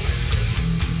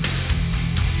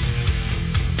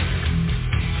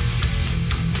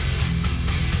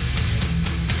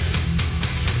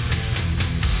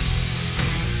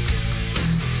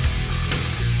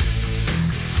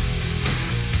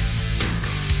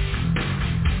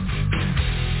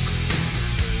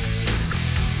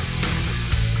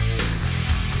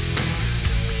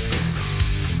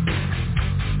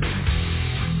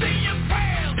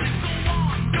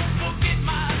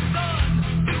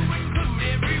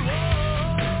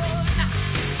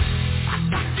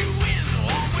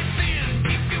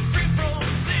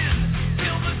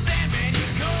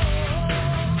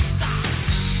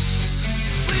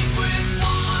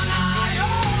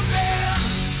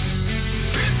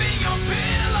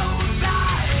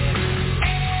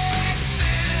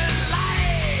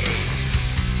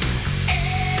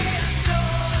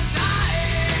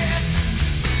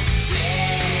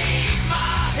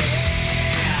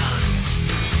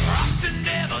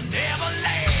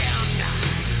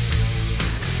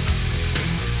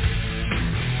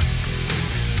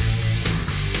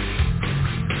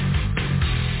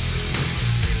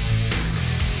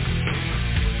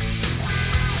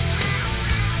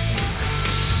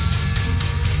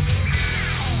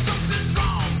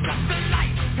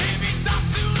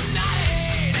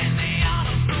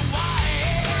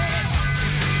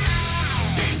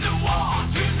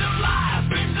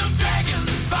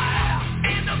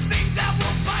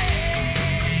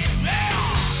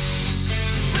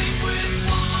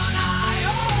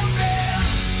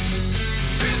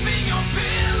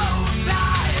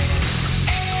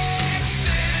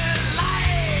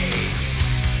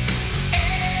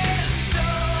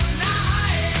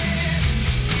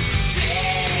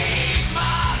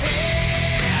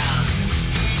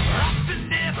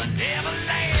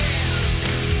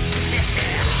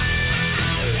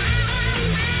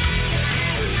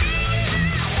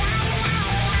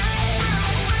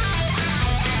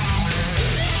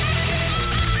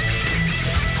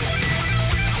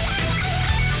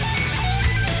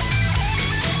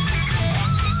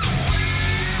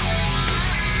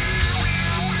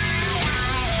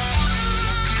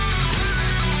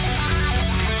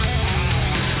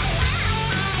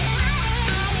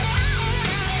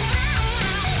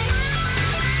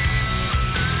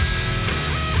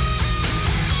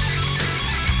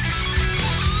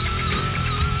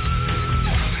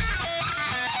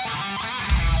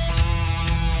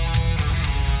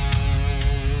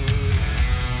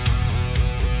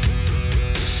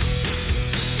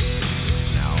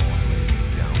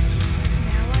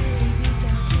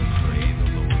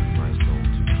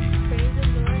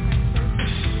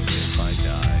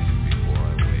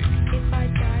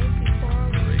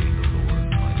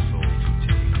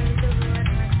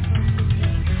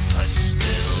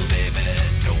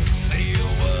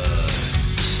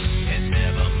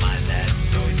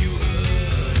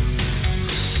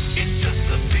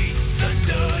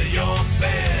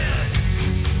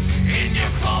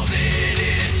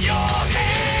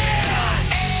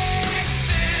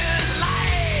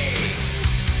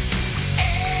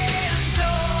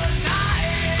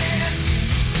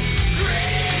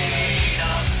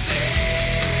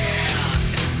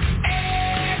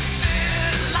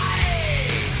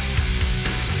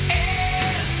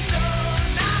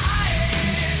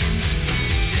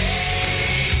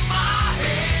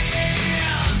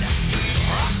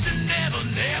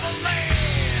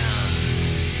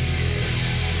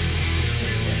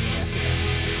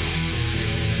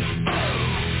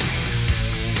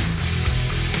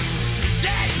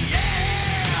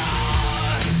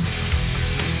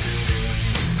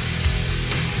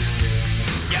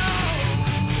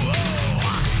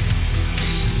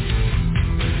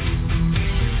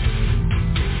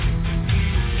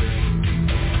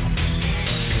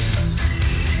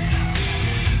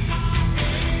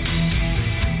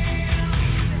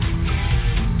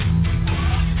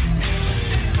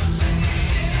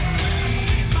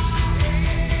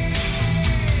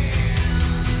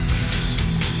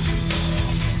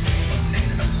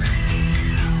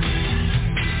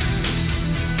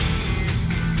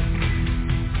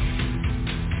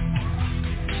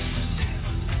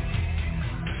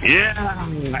 Yeah,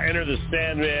 Enter the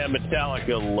Sandman,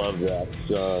 Metallica, love that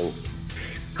song.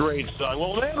 Great song.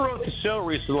 Well, man wrote the show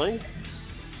recently,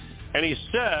 and he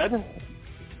said,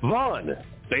 Vaughn,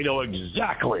 they know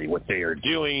exactly what they are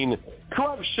doing.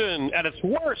 Corruption at its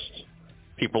worst.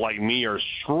 People like me are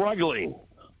struggling.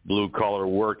 Blue-collar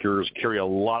workers carry a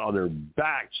lot on their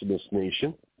backs in this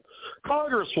nation.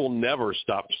 Congress will never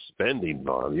stop spending,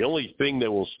 Vaughn. The only thing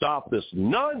that will stop this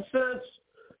nonsense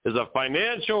is a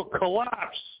financial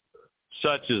collapse,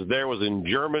 such as there was in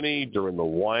Germany during the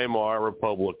Weimar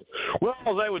Republic. Well,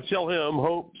 as I would tell him,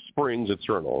 hope springs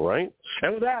eternal, right?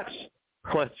 And with that,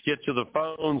 let's get to the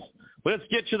phones. Let's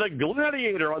get to the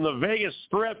Gladiator on the Vegas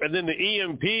Strip and then the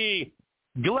EMP.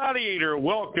 Gladiator,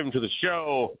 welcome to the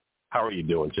show. How are you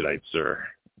doing tonight, sir?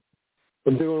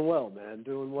 I'm doing well, man.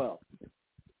 Doing well.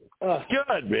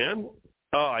 Good, man.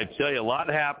 Oh, I tell you, a lot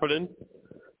happening.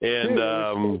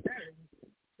 And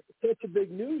such a big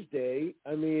news day.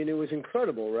 I mean, it was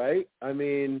incredible, right? I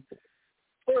mean,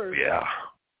 first,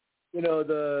 you know,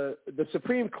 the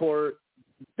Supreme Court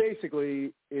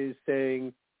basically is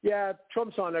saying, yeah,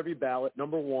 Trump's on every ballot,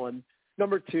 number one.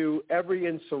 Number two, every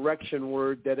insurrection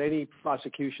word that any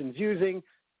prosecution's using,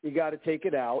 you got to take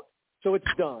it out. So it's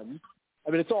done. I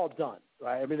mean, it's all done,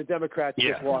 right? I mean, the Democrats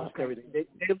just lost everything. They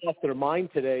lost their mind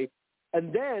today.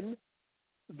 And then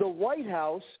the White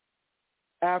House,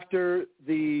 after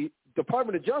the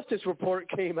Department of Justice report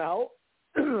came out,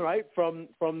 right, from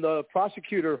the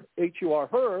prosecutor, H.U.R.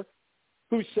 Her,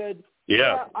 who said,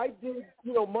 I did,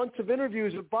 months of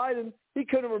interviews with Biden. He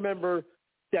couldn't remember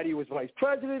that he was vice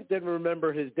president, didn't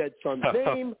remember his dead son's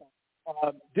name,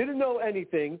 didn't know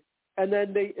anything. And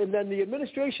then the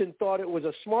administration thought it was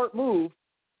a smart move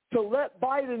to let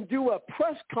Biden do a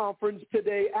press conference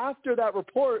today after that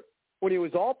report when he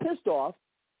was all pissed off,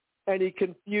 and he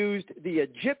confused the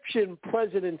Egyptian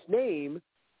president's name,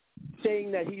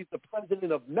 saying that he's the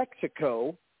president of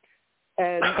Mexico,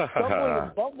 and stumbling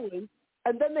and bumbling.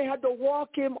 And then they had to walk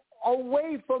him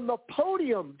away from the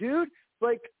podium, dude.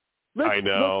 Like, I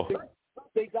know.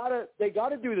 They gotta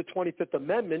do the 25th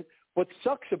Amendment. What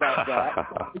sucks about that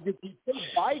is if you take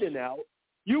Biden out,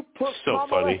 you put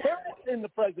Kamala Harris in the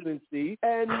presidency,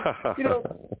 and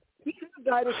he's the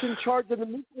guy that's in charge of the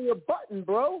nuclear button,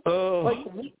 bro.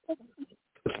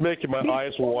 It's making my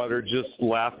eyes water just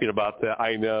laughing about that.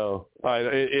 I know.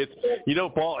 It's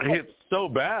Paul, it's so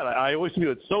bad. I always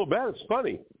feel it's so bad. It's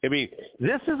funny. I mean,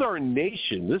 this is our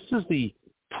nation. This is the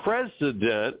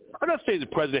president. I'm not saying the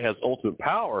president has ultimate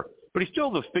power, but he's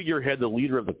still the figurehead, the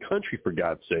leader of the country, for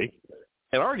God's sake.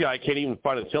 And our guy can't even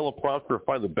find a teleprompter or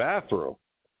find the bathroom.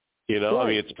 I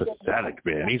mean, it's pathetic,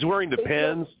 man. He's wearing the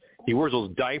pens. He wears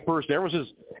those diapers.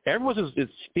 Everyone says it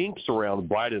stinks around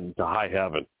Biden to high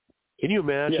heaven. Can you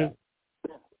imagine?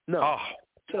 Yeah. No.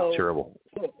 Oh, terrible.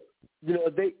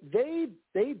 They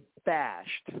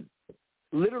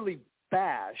literally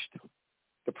bashed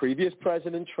the previous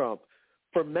President Trump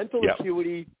for mental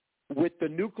acuity with the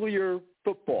nuclear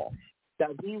football, that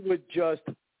he would just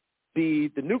be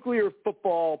the nuclear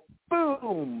football,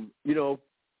 boom,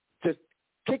 just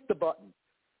kick the button.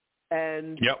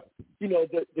 And,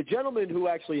 the gentleman who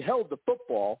actually held the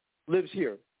football lives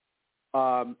here.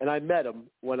 And I met him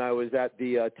when I was at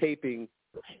the taping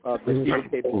of the Stephen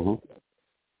taping.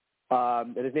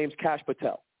 And his name's Kash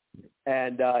Patel.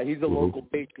 And he's a local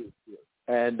patriot here.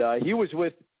 And he was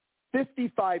with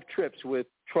 55 trips with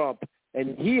Trump,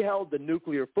 and he held the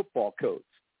nuclear football codes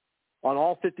on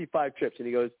all 55 trips. And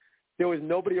he goes, there was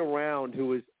nobody around who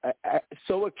was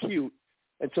so acute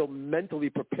and so mentally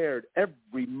prepared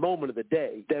every moment of the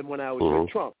day than when I was with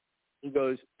Trump. He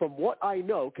goes, from what I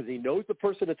know, because he knows the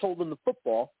person that's holding the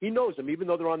football, he knows him, even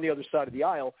though they're on the other side of the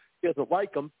aisle. He doesn't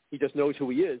like him. He just knows who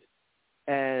he is.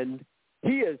 And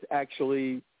he has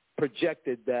actually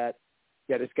projected that,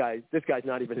 this guy's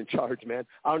not even in charge, man.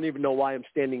 I don't even know why I'm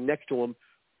standing next to him,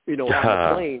 on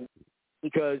the plane,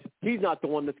 because he's not the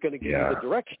one that's going to give you the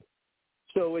direction.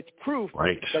 So it's proof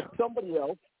that somebody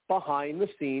else behind the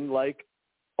scene, like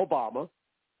Obama,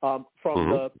 from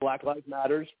the Black Lives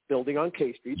Matters building on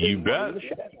K Street. You bet.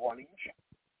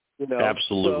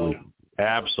 Absolutely. So,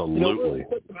 absolutely.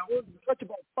 We're such a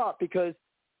bad spot because,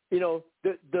 you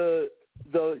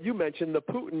mentioned the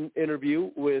Putin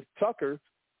interview with Tucker.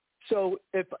 So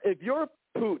if you're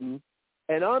Putin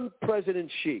and I'm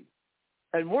President Xi,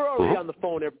 and we're already on the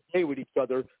phone every day with each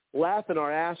other, laughing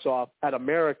our ass off at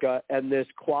America and this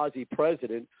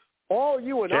quasi-president, all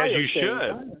you and I are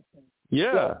saying,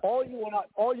 all you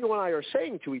and I are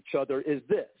saying to each other is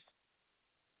this.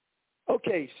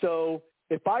 Okay, so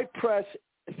if I press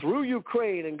through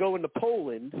Ukraine and go into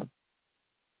Poland,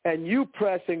 and you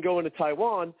press and go into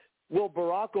Taiwan, will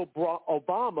Barack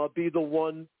Obama be the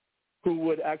one who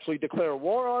would actually declare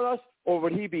war on us, or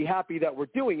would he be happy that we're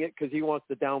doing it because he wants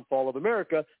the downfall of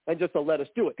America and just to let us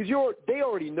do it? Because they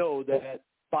already know that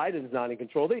Biden's not in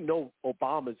control. They know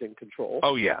Obama's in control.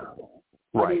 Oh, yeah.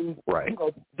 Right, I mean, right. You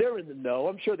know, they're in the know.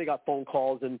 I'm sure they got phone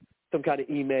calls and some kind of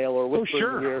email or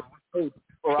whispering here. Hey,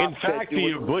 in fact,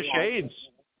 the Bush aides,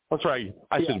 that's right.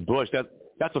 I said Bush.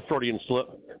 That's a Freudian slip.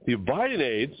 The Biden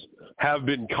aides have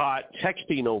been caught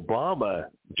texting Obama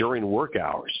during work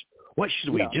hours. What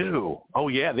should we do? Oh,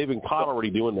 yeah, they've been caught already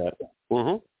doing that.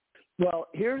 Mm-hmm. Well,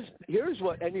 here's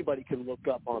what anybody can look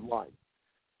up online.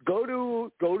 Go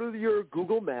to your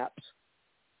Google Maps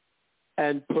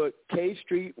and put K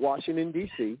Street, Washington,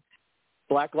 D.C.,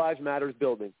 Black Lives Matters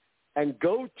building, and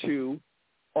go to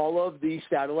all of the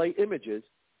satellite images,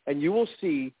 and you will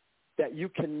see that you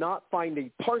cannot find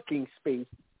a parking space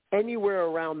anywhere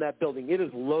around that building. It is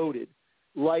loaded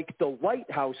like the White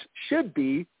House should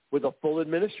be with a full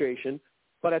administration,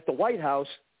 but at the White House,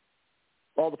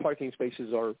 all the parking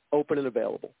spaces are open and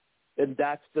available. And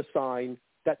that's the sign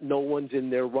that no one's in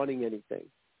there running anything.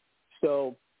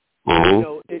 So, you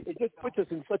know, it just puts us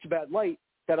in such a bad light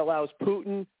that allows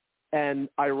Putin and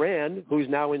Iran, who's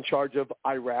now in charge of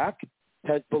Iraq,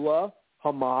 Hezbollah,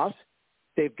 Hamas.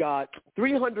 They've got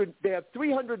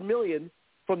 $300 million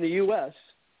from the U.S.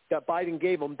 that Biden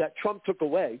gave them that Trump took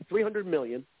away, $300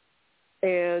 million.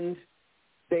 And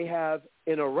they have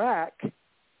in Iraq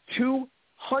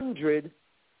 $200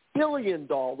 billion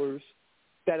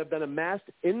that have been amassed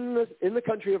in the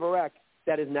country of Iraq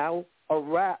that is now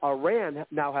Iran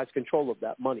now has control of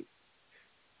that money.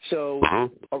 So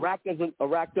Iraq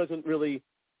doesn't really,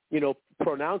 you know,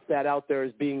 pronounce that out there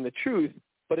as being the truth,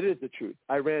 but it is the truth.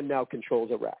 Iran now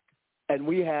controls Iraq. And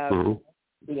we have, you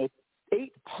know,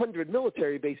 800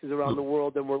 military bases around the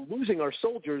world, and we're losing our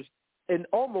soldiers, and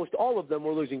almost all of them,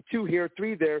 we're losing 2 here,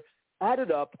 3 there.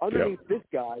 Added up underneath this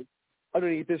guy,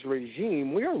 underneath this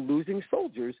regime, we are losing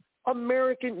soldiers,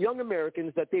 young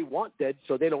Americans that they want dead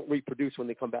so they don't reproduce when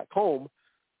they come back home,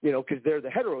 you know, because they're the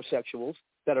heterosexuals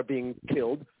that are being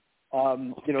killed.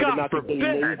 You know, God not forbid.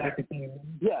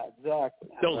 Yeah, exactly.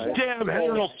 Those damn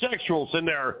heterosexuals and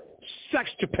their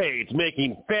sexcapades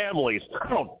making families.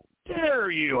 How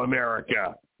dare you,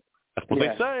 America? That's what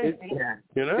they say.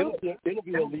 You know? It'll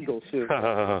be illegal soon.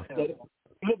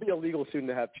 It'll be illegal soon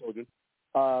to have children.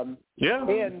 And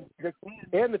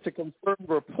it's a confirmed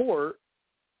report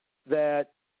that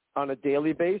on a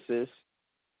daily basis,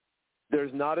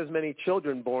 there's not as many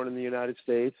children born in the United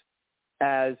States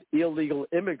as illegal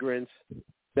immigrants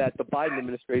that the Biden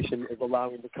administration is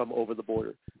allowing to come over the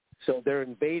border. So they're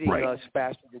invading us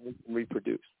faster than we can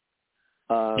reproduce.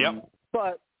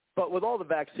 But with all the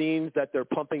vaccines that they're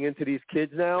pumping into these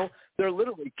kids now, they're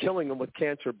literally killing them with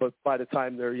cancer, but by the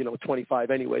time they're,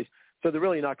 25 anyways. So they're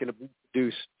really not going to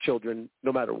produce children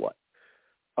no matter what.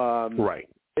 We're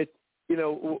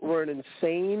an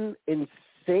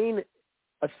insane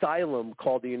asylum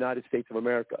called the United States of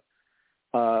America.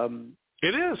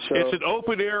 It is. So, it's an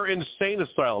open-air insane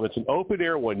asylum. It's an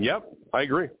open-air one. Yep, I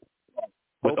agree.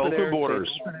 With open borders.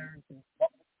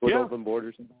 Open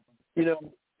borders.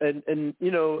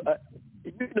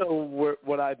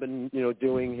 What I've been,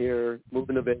 doing here,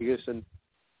 moving to Vegas and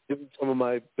doing some of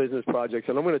my business projects.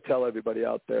 And I'm going to tell everybody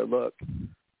out there, look,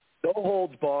 no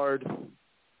holds barred.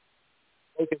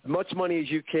 Make as much money as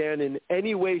you can in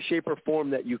any way, shape, or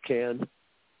form that you can.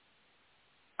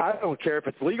 I don't care if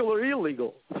it's legal or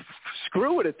illegal.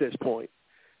 Screw it at this point.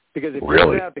 Because if you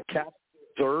don't have the cash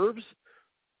reserves,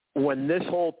 when this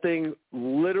whole thing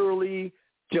literally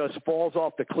just falls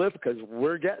off the cliff, because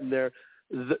we're getting there,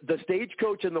 the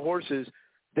stagecoach and the horses,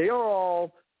 they are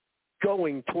all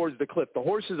going towards the cliff. The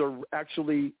horses are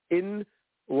actually in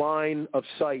line of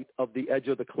sight of the edge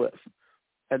of the cliff,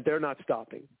 and they're not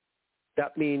stopping.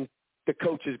 That means the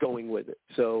coach is going with it.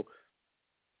 So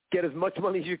get as much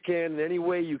money as you can in any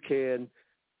way you can.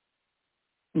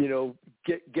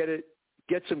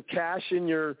 Get some cash in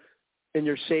your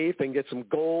safe and get some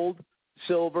gold,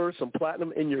 silver, some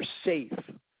platinum in your safe.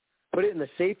 Put it in the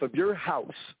safe of your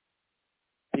house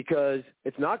because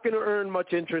it's not going to earn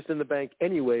much interest in the bank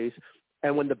anyways.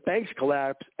 And when the banks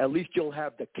collapse, at least you'll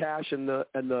have the cash and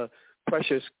the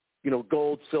precious,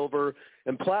 gold, silver,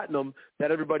 and platinum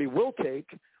that everybody will take.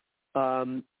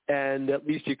 And at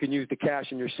least you can use the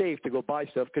cash in your safe to go buy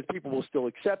stuff because people will still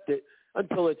accept it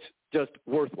until it's just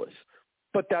worthless.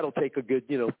 But that'll take a good,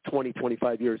 20,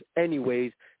 25 years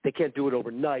anyways. They can't do it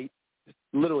overnight. It's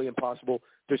literally impossible.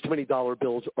 There's too many dollar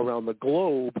bills around the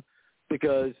globe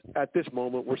because at this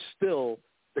moment we're still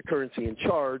the currency in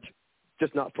charge,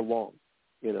 just not for long,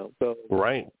 So,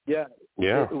 right. Yeah.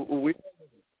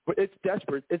 It's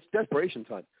desperate. It's desperation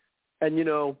time. And, you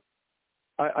know,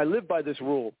 I live by this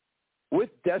rule. With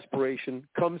desperation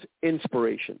comes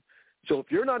inspiration. So if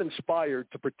you're not inspired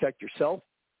to protect yourself,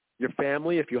 your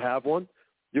family, if you have one,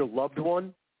 your loved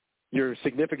one, your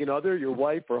significant other, your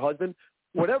wife or husband,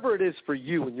 whatever it is for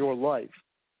you in your life,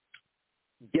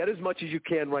 get as much as you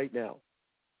can right now.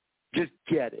 Just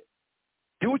get it.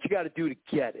 Do what you got to do to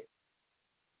get it.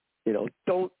 You know,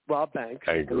 don't rob banks.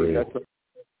 I agree.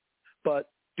 But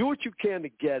do what you can to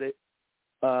get it,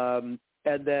 and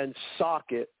then sock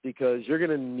it because you're going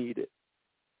to need it.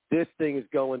 This thing is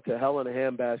going to hell in a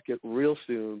handbasket real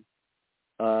soon.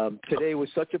 Today was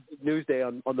such a big news day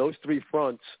on those three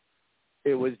fronts.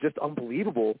 It was just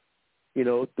unbelievable. You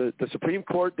know, the Supreme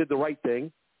Court did the right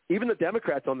thing. Even the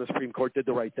Democrats on the Supreme Court did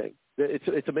the right thing.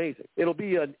 It's amazing. It'll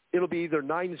be either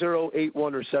 9-0, 8-1,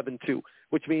 or 7-2,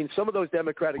 which means some of those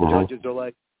Democratic judges are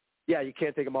like, yeah, you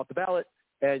can't take him off the ballot,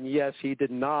 and yes, he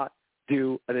did not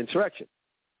do an insurrection.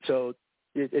 So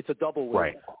it's a double win.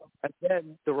 Right. And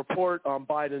then the report on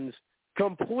Biden's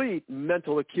complete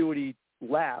mental acuity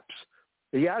lapse.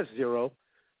 He has zero,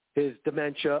 his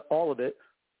dementia, all of it,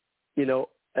 you know,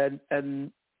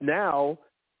 and now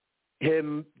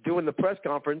him doing the press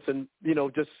conference and, you know,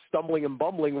 just stumbling and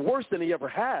bumbling worse than he ever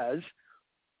has,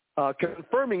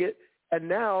 confirming it. And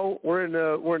now we're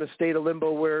in a state of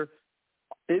limbo where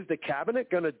is the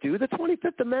cabinet going to do the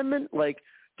 25th Amendment? Like,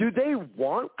 do they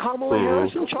want Kamala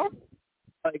Harris in charge?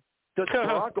 Like, does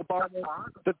Barack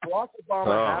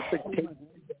Obama have to take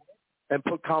and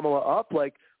put Kamala up?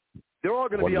 Like, they're all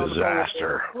going to be on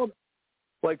disaster. The phone.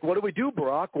 Like, what do we do,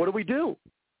 Barack? What do we do?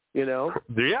 You know?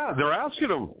 Yeah, they're asking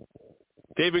him.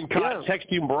 They've been caught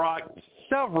texting Barack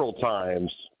several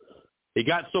times. It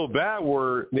got so bad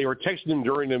where they were texting him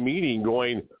during the meeting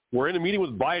going, we're in a meeting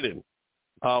with Biden.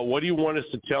 What do you want us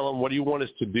to tell him? What do you want us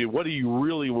to do? What do you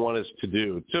really want us to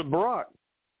do? To Barack.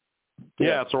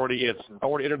 Yeah, it's already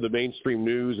entered the mainstream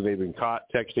news, and they've been caught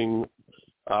texting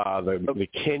the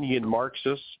Kenyan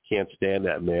Marxists. Can't stand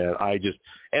that, man. I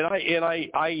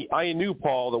knew,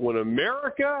 Paul, that when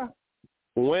America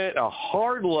went a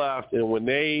hard left and when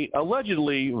they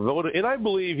allegedly voted, and I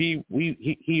believe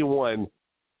he won.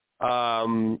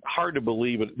 Hard to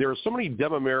believe it. There are so many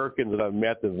dumb Americans that I've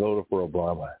met that voted for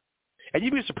Obama, and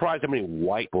you'd be surprised how many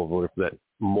white people voted for that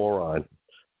moron.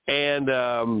 And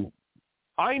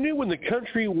I knew when the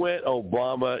country went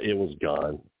Obama, it was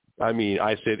gone. I mean,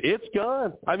 I said, it's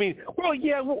gone. I mean,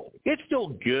 it's still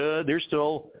good. There's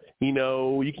still, you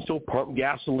know, you can still pump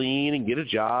gasoline and get a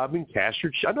job and cash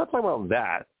your check. I'm not talking about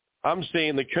that. I'm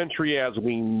saying the country as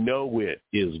we know it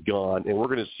is gone, and we're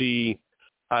going to see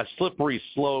a slippery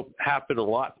slope happen a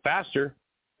lot faster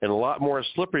and a lot more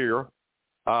slipperier.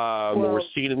 We're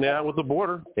seeing it now with the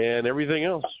border and everything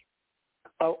else.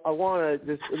 I want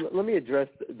to let me address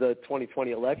the 2020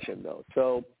 election, though.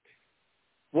 So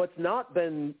what's not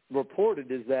been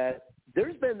reported is that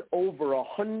there's been over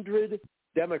 100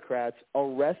 Democrats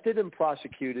arrested and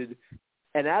prosecuted,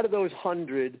 and out of those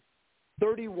 100,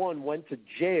 31 went to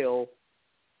jail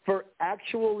for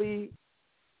actually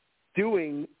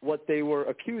doing what they were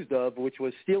accused of, which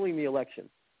was stealing the election.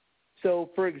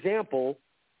 So, for example,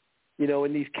 you know,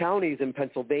 in these counties in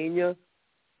Pennsylvania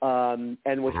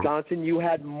and Wisconsin, you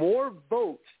had more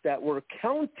votes that were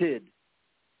counted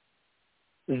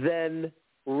than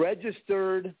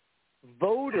registered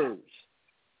voters.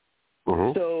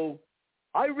 So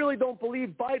I really don't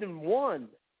believe Biden won.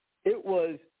 It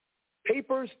was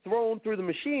papers thrown through the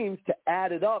machines to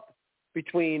add it up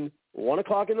between 1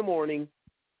 o'clock in the morning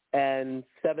and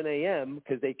 7 a.m.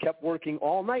 because they kept working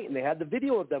all night, and they had the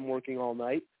video of them working all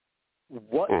night.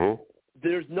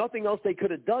 There's nothing else they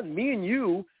could have done. Me and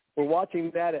you were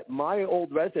watching that at my old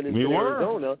residence in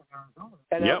Arizona,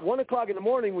 and at 1 o'clock in the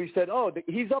morning we said,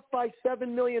 he's up by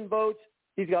 7 million votes.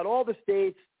 He's got all the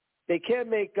states. They can't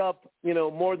make up, you know,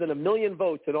 more than 1 million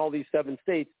votes in all these 7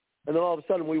 states. And then all of a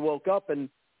sudden we woke up and,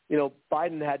 you know,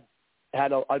 Biden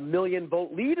had a 1 million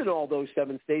vote lead in all those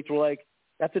 7 states. We're like,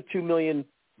 that's a 2 million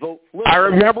vote flip. I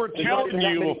remember telling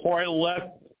you before I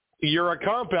left your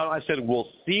compound, I said, we'll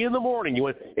see you in the morning. You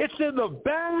went, it's in the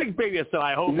bag, baby. I said,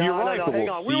 I hope you're right, but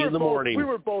we'll see you in the morning. We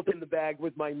were both in the bag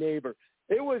with my neighbor.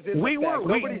 It was in the bag.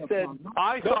 Nobody said.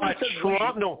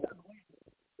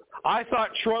 I thought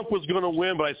Trump was going to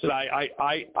win, but I said I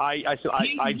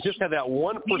just had that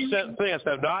 1% thing. I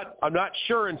said I'm not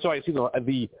sure until I see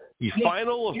the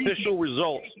final official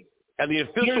results, and the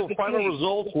official final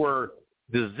results were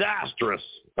disastrous,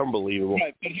 unbelievable.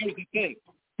 Right, but here's the thing: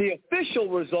 the official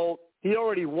result, he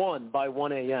already won by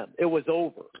 1 a.m. It was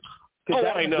over.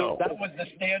 I know. That was the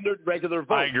standard regular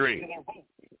vote. I agree.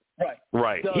 Right.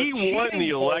 Right. He won the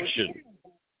election.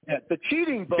 Yeah, the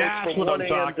cheating votes That's from what 1 I'm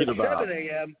a.m. talking to about. 7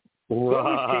 a.m.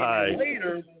 Right. Those came in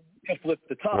later to flip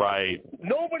the top. Right.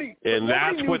 Nobody. And nobody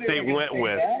that's knew what they they were went gonna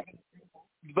with. that,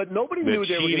 but nobody The knew they were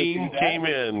going to do cheating that. came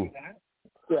in.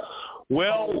 Yeah.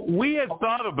 Well, we had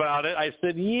thought about it. I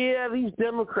said, yeah, these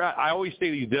Democrats, I always say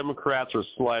these Democrats are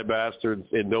sly bastards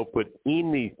and don't put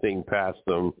anything past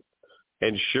them.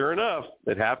 And sure enough,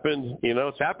 it happened,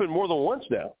 it's happened more than once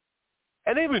now.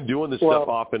 And they've been doing this stuff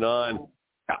off and on.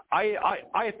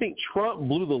 I think Trump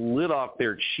blew the lid off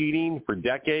their cheating for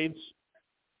decades,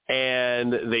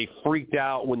 and they freaked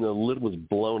out when the lid was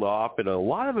blown off. And a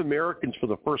lot of Americans, for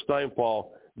the first time,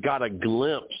 Paul, got a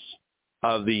glimpse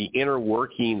of the inner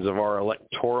workings of our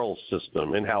electoral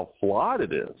system and how flawed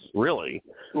it is, really.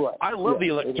 Right. I love the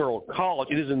Electoral College.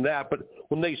 It isn't that, but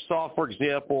when they saw, for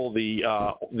example,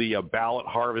 the ballot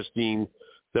harvesting,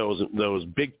 those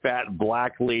big fat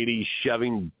black ladies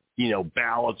shoving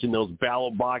ballots in those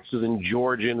ballot boxes in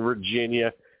Georgia and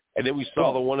Virginia, and then we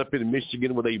saw the one up in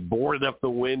Michigan where they boarded up the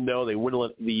window. They wouldn't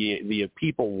let the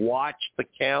people watch the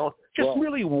count. Just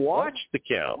really watch the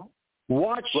count.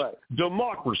 Watch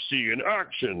democracy in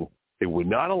action. They would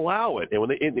not allow it. And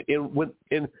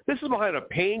this is behind a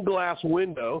pane glass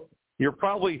window. You're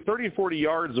probably 30, 40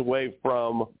 yards away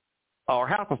from, or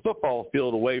half a football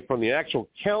field away from the actual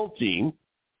counting.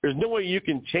 There's no way you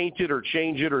can taint it or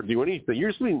change it or do anything.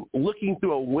 You're just looking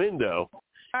through a window.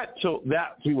 That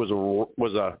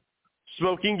was a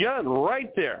smoking gun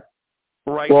right there.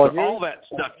 Right. Well, all that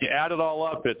stuff, you add it all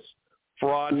up, it's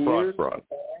fraud.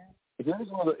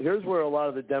 Here's where a lot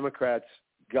of the Democrats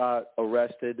got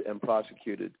arrested and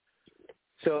prosecuted.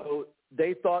 So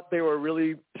they thought they were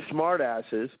really smart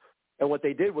asses, and what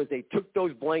they did was they took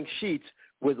those blank sheets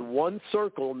with one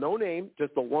circle, no name,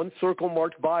 just the one circle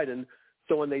marked Biden.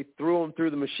 So when they threw them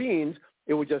through the machines,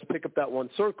 it would just pick up that one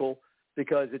circle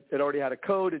because it already had a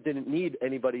code. It didn't need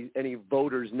any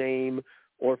voter's name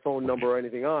or phone number or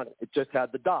anything on it. It just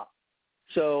had the dot.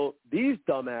 So these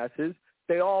dumbasses,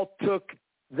 they all took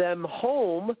them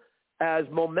home as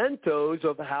mementos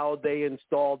of how they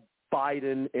installed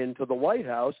Biden into the White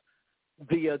House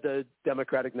via the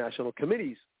Democratic National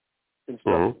Committee's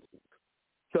instructions. Mm-hmm.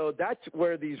 So that's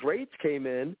where these raids came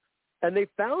in, and they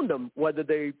found them, whether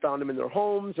they found them in their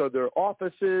homes or their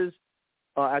offices,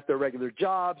 at their regular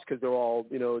jobs, because they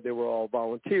were all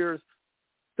volunteers.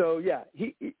 So yeah,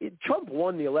 Trump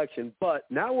won the election, but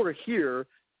now we're here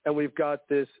and we've got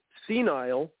this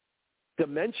senile,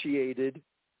 dementiated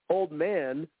old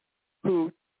man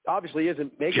who obviously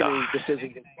isn't making any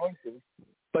decisions and choices,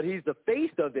 but he's the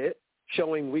face of it,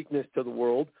 showing weakness to the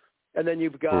world. And then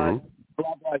you've got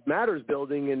Black Lives Matters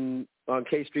building on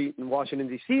K Street in Washington,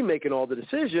 D.C., making all the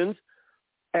decisions.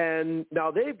 And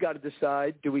now they've got to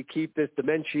decide, do we keep this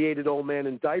dementiated old man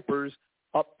in diapers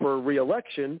up for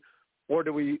re-election, or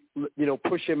do we,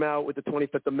 push him out with the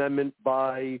 25th Amendment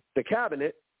by the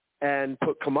cabinet and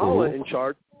put Kamala in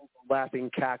charge, laughing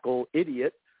cackle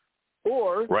idiot?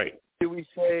 Or do we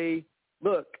say,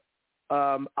 look,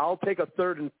 I'll take a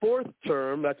third and fourth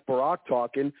term, that's Barack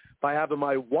talking, by having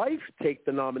my wife take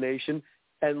the nomination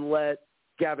and let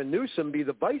Gavin Newsom be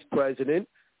the vice president,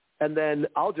 and then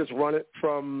I'll just run it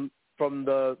from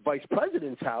the vice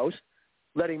president's house,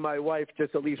 letting my wife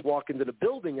just at least walk into the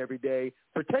building every day,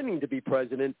 pretending to be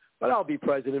president, but I'll be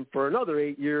president for another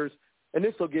 8 years, and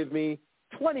this will give me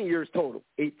 20 years total,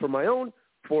 8 for my own,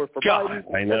 4 for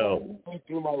Biden. I know.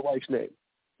 Through my wife's name.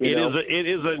 It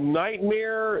is a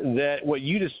nightmare. That what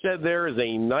you just said there is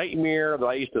a nightmare that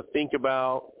I used to think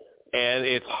about, and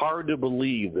it's hard to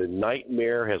believe the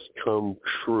nightmare has come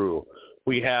true.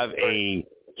 We have a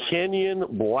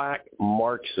Kenyan black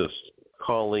Marxist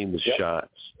calling the shots.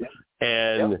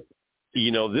 And,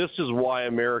 this is why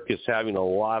America is having a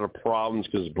lot of problems,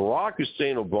 because Barack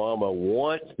Hussein Obama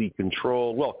wants the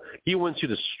control. Well, he wants to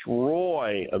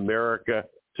destroy America,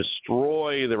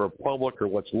 destroy the republic or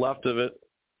what's left of it.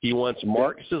 He wants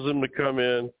Marxism to come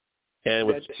in,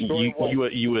 and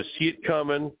you will see it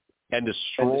coming, and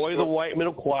destroy the white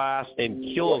middle class and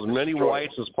kill as many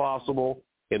whites as possible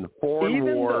in foreign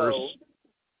wars.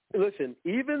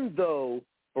 Even though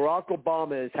Barack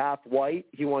Obama is half white,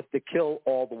 he wants to kill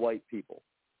all the white people.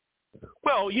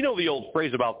 Well, the old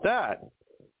phrase about that.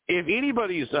 If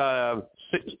anybody's,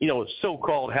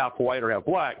 so-called half white or half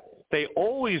black, they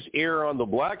always err on the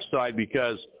black side,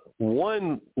 because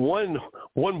one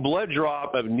blood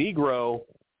drop of Negro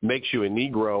makes you a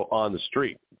Negro on the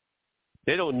street.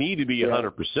 They don't need to be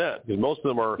 100%, because most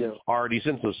of them are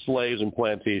descendants of slaves and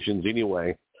plantations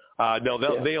anyway.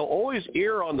 They'll always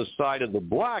err on the side of the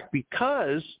black,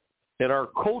 because in our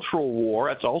cultural war,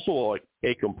 that's also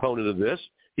a component of this,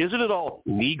 Isn't it all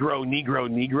Negro, Negro,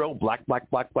 Negro, black, black,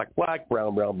 black, black, black,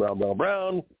 brown, brown, brown, brown,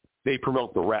 brown? They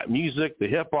promote the rap music, the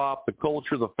hip-hop, the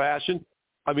culture, the fashion.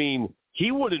 I mean,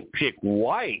 he wouldn't pick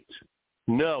white.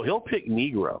 No, he'll pick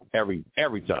Negro every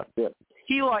time. Yeah.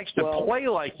 He likes to play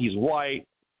like he's white,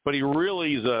 but he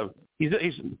really is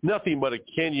he's nothing but a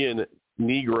Kenyan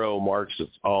Negro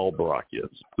Marxist, all Barack is,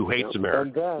 who hates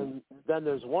America. And then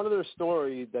there's one other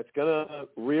story that's going to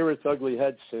rear its ugly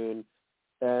head soon,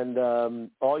 and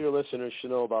all your listeners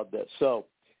should know about this. So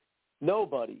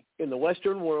nobody in the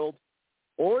Western world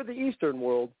or the Eastern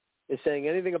world is saying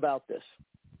anything about this.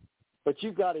 But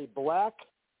you've got a black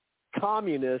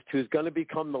communist who's going to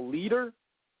become the leader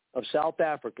of South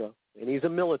Africa, and he's a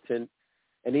militant,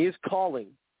 and he is calling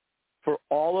for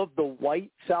all of the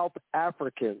white South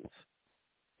Africans,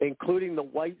 including the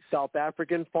white South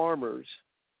African farmers,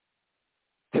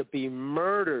 to be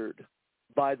murdered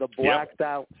by the black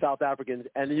South Africans.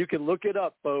 And you can look it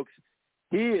up, folks.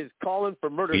 He is calling for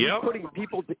murder. He's putting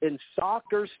people in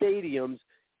soccer stadiums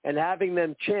and having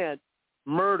them chant,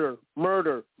 murder,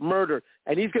 murder, murder.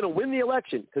 And he's going to win the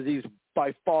election because he's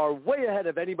by far way ahead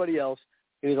of anybody else.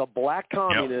 He's a black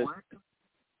communist,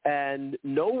 and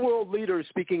no world leader is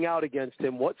speaking out against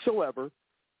him whatsoever.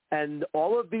 And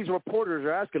all of these reporters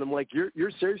are asking him, like,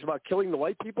 you're serious about killing the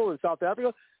white people in South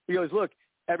Africa? He goes, look,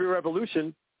 every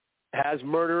revolution has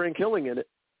murder and killing in it.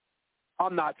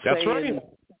 I'm not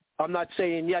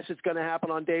saying yes, it's going to happen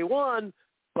on day one,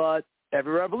 but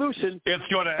every revolution, it's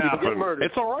going to happen.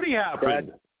 It's already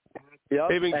happened.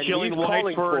 They've been killing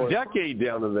whites for a decade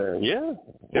down in there. Yeah,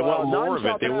 they want more of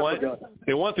it.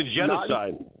 They want the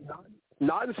genocide.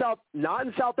 Not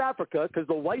in South Africa, because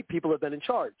the white people have been in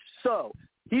charge. So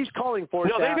he's calling for it.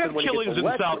 No, they've had killings in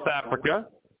South Africa.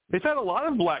 They've had a lot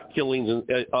of black killings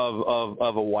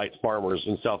of white farmers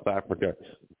in South Africa.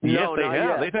 Yes, they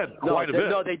have. They've had quite a bit.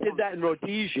 No, they did that in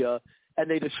Rhodesia, and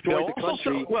they destroyed the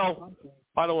country. Well,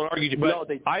 I don't want to argue, but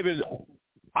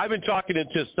I've been talking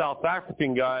to South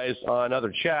African guys on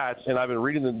other chats, and I've been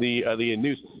reading the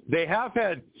news. They have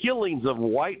had killings of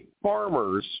white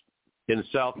farmers in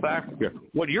South Africa.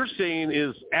 What you're saying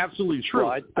is absolutely true.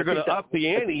 Well, They're going to up the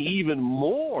ante even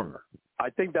more. I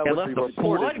think that was the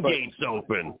floodgates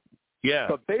open. Yeah.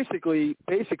 But basically,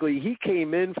 he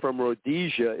came in from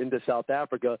Rhodesia into South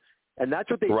Africa, and that's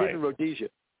what they did in Rhodesia.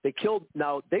 They killed.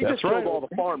 Now they just killed all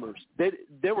the farmers.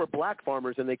 They were black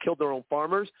farmers, and they killed their own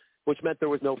farmers, which meant there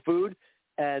was no food,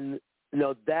 and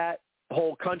that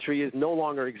whole country is no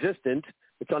longer existent.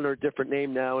 It's under a different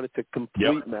name now, and it's a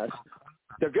complete mess.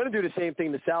 They're going to do the same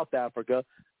thing to South Africa.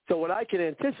 So what I can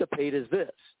anticipate is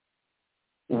this.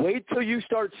 Wait till you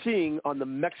start seeing on the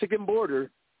Mexican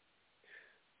border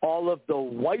all of the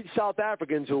white South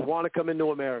Africans who want to come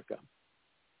into America.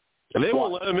 And they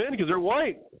won't let them in because they're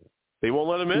white. They won't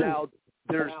let them in. Now,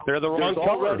 they're the wrong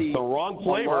color, the wrong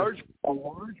flavor.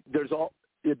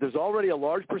 There's already a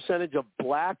large percentage of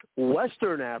black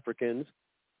Western Africans,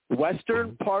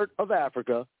 Western part of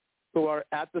Africa, who are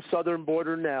at the southern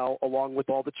border now, along with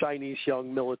all the Chinese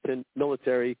young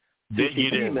military they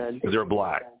get in men. Because they're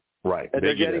black. Right. And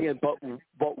they're getting in.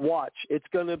 But watch. It's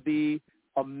going to be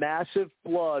a massive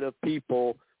flood of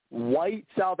people, white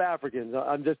South Africans.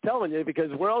 I'm just telling you, because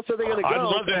where else are they going to go? I'd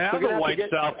love to have the white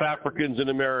South Africans in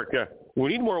America. We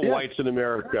need more whites in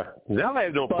America. That I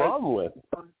have no problem with.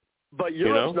 But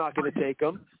Europe's not going to take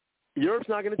them. Europe's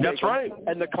not going to take them. That's right.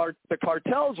 And the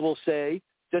cartels will say,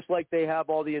 just like they have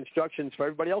all the instructions for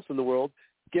everybody else in the world,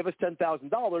 give us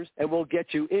 $10,000 and we'll get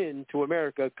you into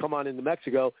America. Come on into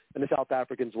Mexico, and the South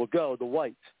Africans will go, the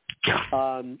whites.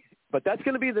 But that's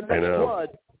going to be the next flood.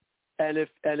 And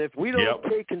if we don't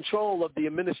take control of the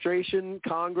administration,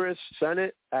 Congress,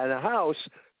 Senate, and the House,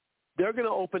 they're going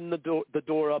to open the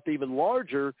door up even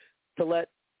larger to let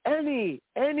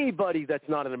anybody that's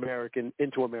not an American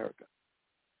into America.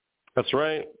 That's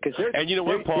right. And you know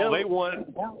what, Paul? They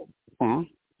want.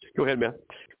 Go ahead, man.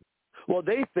 Well,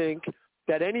 they think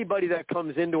that anybody that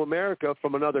comes into America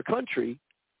from another country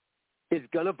is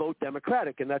going to vote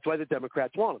Democratic, and that's why the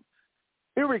Democrats want them.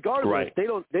 Irregardless,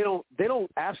 they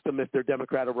don't ask them if they're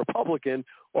Democrat or Republican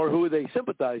or who they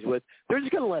sympathize with. They're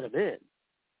just going to let them in.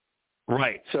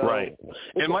 Right.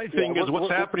 And my thing is,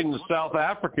 what's happening in South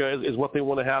Africa is what they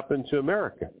want to happen to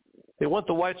America. They want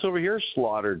the whites over here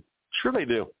slaughtered. Sure they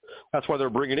do. That's why they're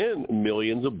bringing in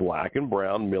millions of black and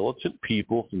brown militant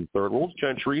people from third world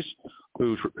countries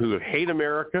who hate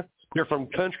America. They're from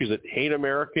countries that hate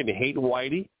America and hate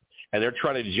whitey, and they're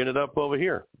trying to gin it up over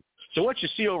here. So what you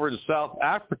see over in South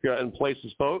Africa and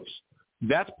places, folks,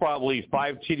 that's probably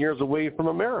 5-10 years away from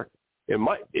America.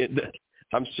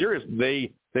 I'm serious.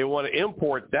 They want to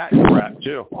import that crap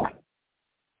too.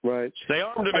 Right. Stay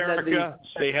armed, America.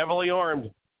 Stay heavily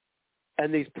armed.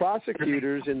 And these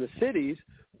prosecutors in the cities,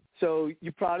 so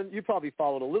you probably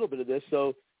followed a little bit of this.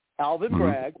 So Alvin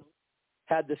Bragg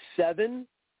had the 7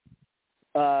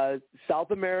 South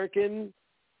American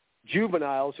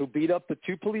juveniles who beat up the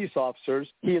 2 police officers.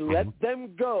 He let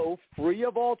them go free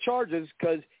of all charges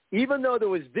because even though there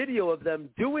was video of them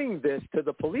doing this to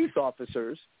the police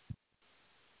officers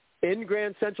in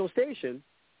Grand Central Station,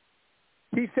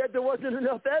 he said there wasn't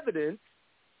enough evidence.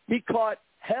 He caught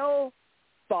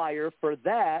hellfire for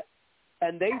that,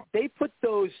 and they put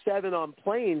those 7 on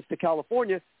planes to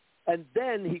California, and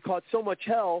then he caught so much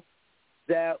hell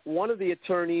that one of the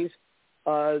attorneys,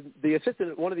 one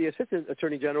of the assistant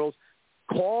attorney generals,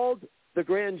 called the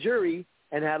grand jury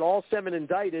and had all 7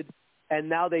 indicted, and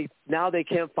now they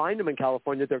can't find them in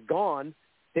California. They're gone.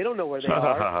 They don't know where they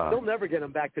are. They'll never get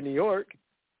them back to New York.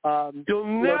 You'll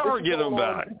never get them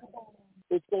back.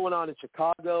 It's going on in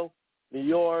Chicago, New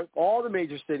York, all the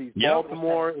major cities,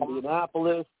 Baltimore,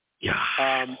 Indianapolis.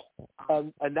 And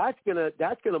that's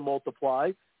gonna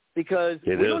multiply because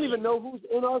we don't even know who's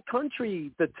in our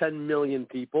country, the 10 million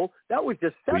people. That was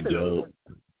just 7 million.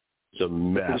 It's a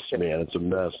mess, man. It's a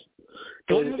mess.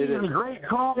 It is a great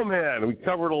call, man. We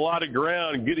covered a lot of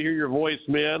ground. Good to hear your voice,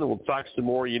 man. We'll talk some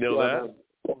more. You know that.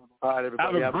 Man. All right,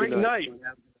 everybody. Have a great night.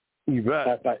 You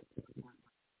bet. Bye.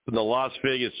 From the Las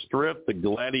Vegas Strip, the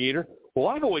Gladiator. Well,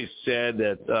 I've always said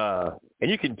that,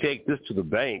 and you can take this to the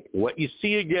bank, what you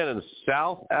see again in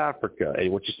South Africa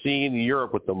and what you see in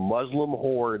Europe with the Muslim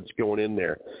hordes going in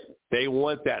there, they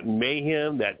want that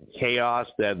mayhem, that chaos,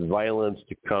 that violence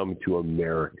to come to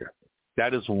America.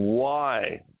 That is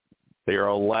why they are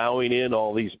allowing in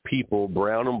all these people,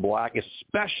 brown and black,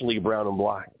 especially brown and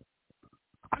black.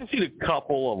 I've seen a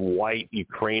couple of white,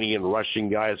 Ukrainian, Russian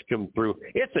guys come through.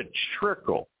 It's a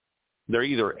trickle. They're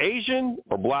either Asian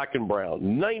or black and brown,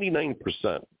 99%.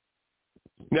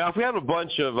 Now, if we have a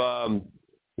bunch of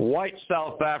white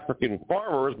South African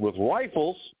farmers with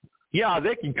rifles, yeah,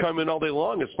 they can come in all day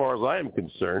long as far as I am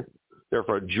concerned. They're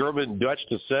for German, Dutch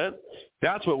descent.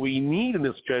 That's what we need in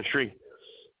this country.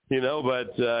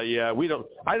 But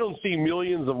I don't see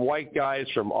millions of white guys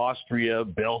from Austria,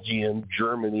 Belgium,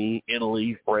 Germany,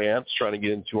 Italy, France trying to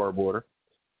get into our border.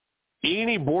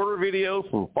 Any border video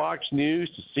from Fox News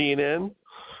to CNN,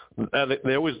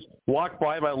 they always walk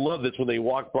by him. I love this when they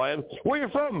walk by him. Where are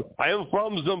you from? I am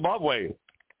from Zimbabwe.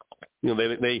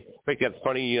 They make that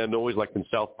funny noise like in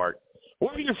South Park.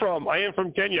 Where are you from? I am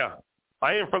from Kenya.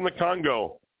 I am from the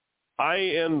Congo. I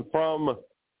am from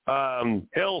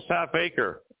Hell's Half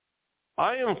Acre.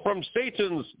 I am from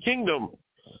Satan's kingdom.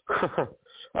 I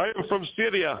am from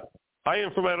Syria. I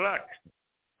am from Iraq.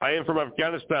 I am from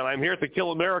Afghanistan. I'm here to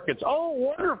kill Americans. Oh,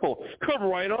 wonderful. Come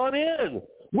right on in.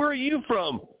 Where are you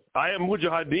from? I am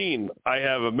Mujahideen. I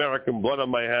have American blood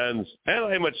on my hands, and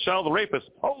I am a child rapist.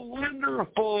 Oh,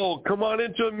 wonderful. Come on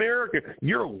into America.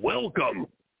 You're welcome.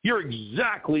 You're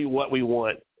exactly what we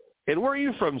want. And where are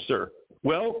you from, sir?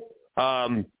 Well,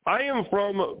 I am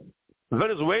from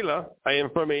Venezuela. I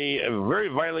am from a very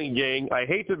violent gang. I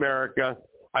hate America.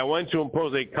 I want to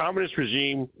impose a communist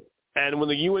regime. And when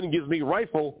the UN gives me a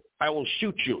rifle, I will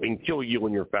shoot you and kill you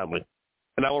and your family.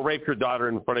 And I will rape your daughter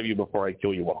in front of you before I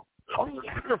kill you all. Oh,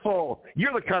 wonderful.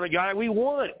 You're the kind of guy we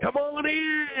want. Come on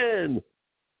in.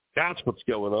 That's what's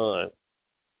going on.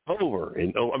 Over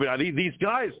and over. I mean, these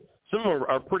guys, some of them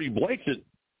are pretty blatant.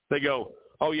 They go,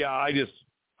 oh, yeah,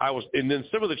 I was, and then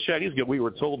some of the Chinese go, we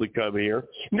were told to come here.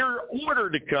 And they're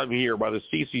ordered to come here by the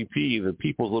CCP, the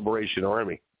People's Liberation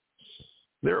Army.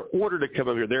 They're ordered to come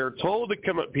up here. They're told to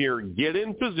come up here, get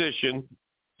in position,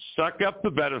 suck up the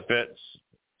benefits.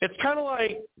 It's kind of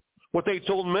like what they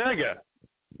told MAGA,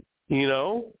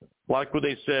 like what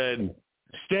they said,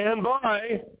 stand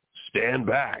by, stand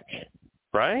back,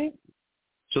 right?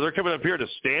 So they're coming up here to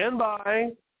stand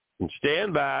by and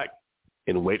stand back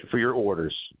and wait for your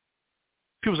orders.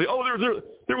 People say, oh,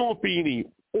 there won't be any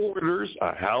orders.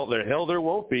 How the hell there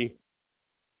won't be?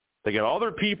 They got all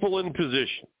their people in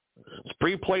position. It's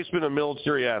pre-placement of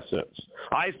military assets.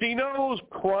 I see those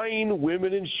crying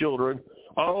women and children.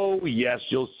 Oh, yes,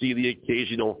 you'll see the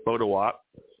occasional photo op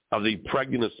of the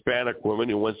pregnant Hispanic woman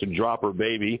who wants to drop her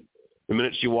baby the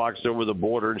minute she walks over the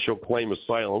border and she'll claim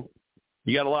asylum.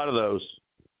 You got a lot of those.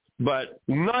 But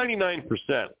 99%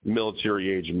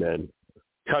 military-age men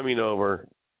coming over,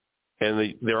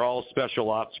 and they're all special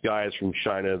ops guys from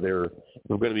China. They're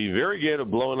going to be very good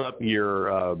at blowing up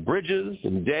your bridges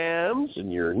and dams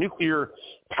and your nuclear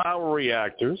power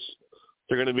reactors.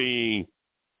 They're going to be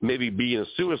maybe being a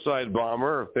suicide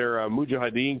bomber if they're a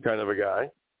Mujahideen kind of a guy.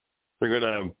 They're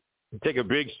going to take a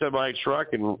big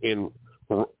semi-truck and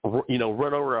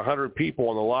run over 100 people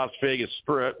on the Las Vegas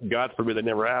Strip. God forbid that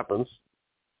never happens.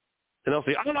 And they'll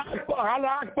say, Allah Akbar,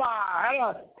 Allah Akbar,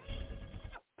 Allah.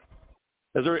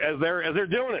 As they're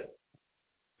doing it.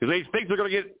 Because they think they're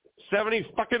going to get 70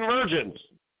 fucking virgins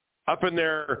up in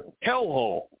their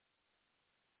hellhole.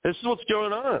 This is what's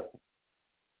going on.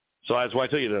 So that's why I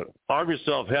tell you to arm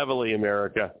yourself heavily,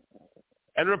 America.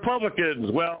 And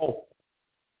Republicans, well,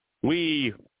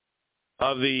 we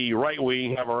of the right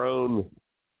wing have our own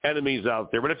enemies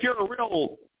out there. But if you're a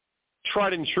real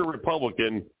tried and true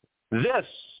Republican, this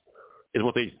is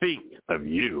what they think of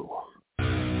you.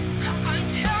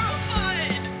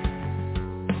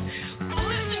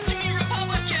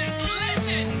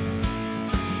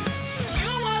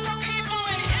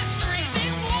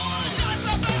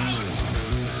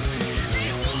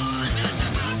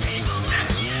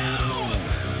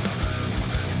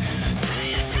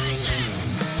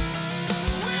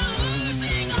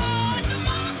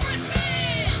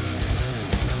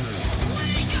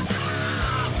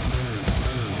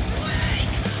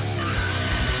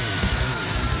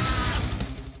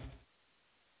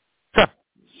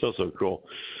 So cool.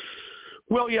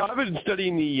 Well, yeah, I've been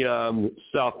studying the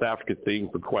South Africa thing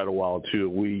for quite a while,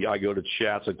 too. I go to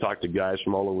chats. I talk to guys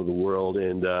from all over the world.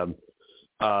 And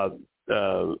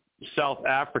South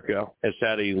Africa has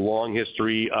had a long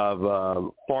history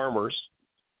of farmers.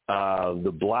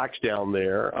 The blacks down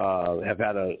there have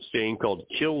had a saying called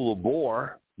kill the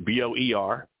boer,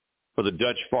 B-O-E-R, for the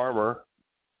Dutch farmer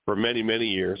for many, many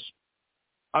years.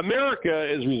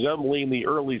 America is resembling the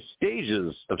early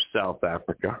stages of South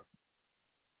Africa.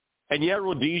 And yet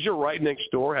Rhodesia, right next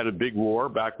door, had a big war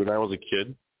back when I was a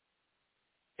kid.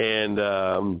 And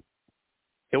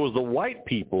it was the white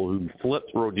people who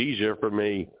flipped Rhodesia from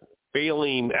a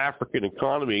failing African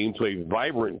economy into a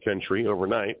vibrant country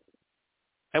overnight.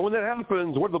 And when that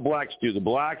happens, what do the blacks do? The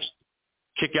blacks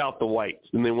kick out the whites,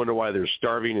 and they wonder why they're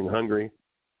starving and hungry.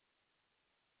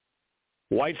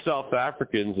 White South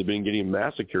Africans have been getting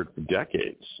massacred for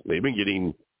decades. They've been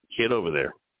getting hit over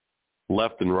there,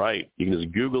 left and right. You can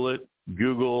just Google it,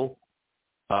 Google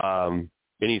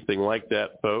anything like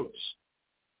that, folks.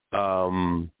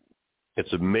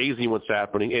 It's amazing what's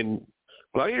happening. And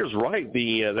Gladiator's right.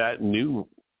 That new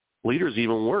leader's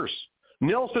even worse.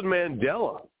 Nelson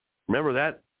Mandela, remember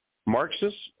that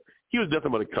Marxist? He was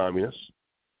nothing but a communist.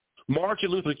 Martin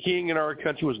Luther King in our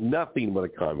country was nothing but a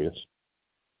communist.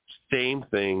 Same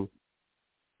thing.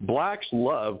 Blacks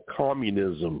love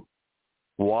communism.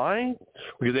 Why?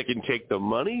 Because they can take the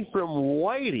money from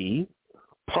Whitey,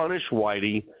 punish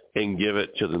Whitey, and give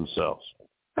it to themselves.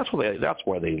 That's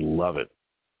why they love it.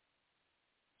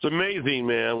 It's amazing,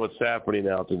 man, what's happening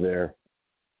out there.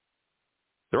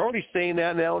 They're already saying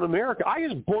that now in America. I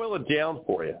just boil it down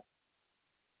for you.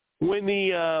 When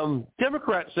the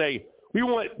Democrats say, we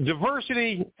want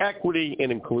diversity, equity,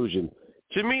 and inclusion,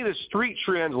 to me, the street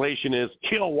translation is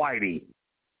kill Whitey.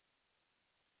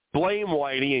 Blame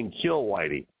Whitey and kill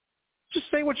Whitey. Just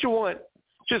say what you want.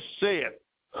 Just say it.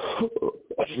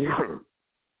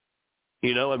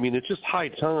 It's just high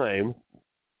time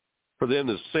for them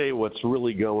to say what's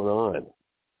really going on.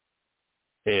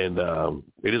 And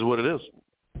it is what it is.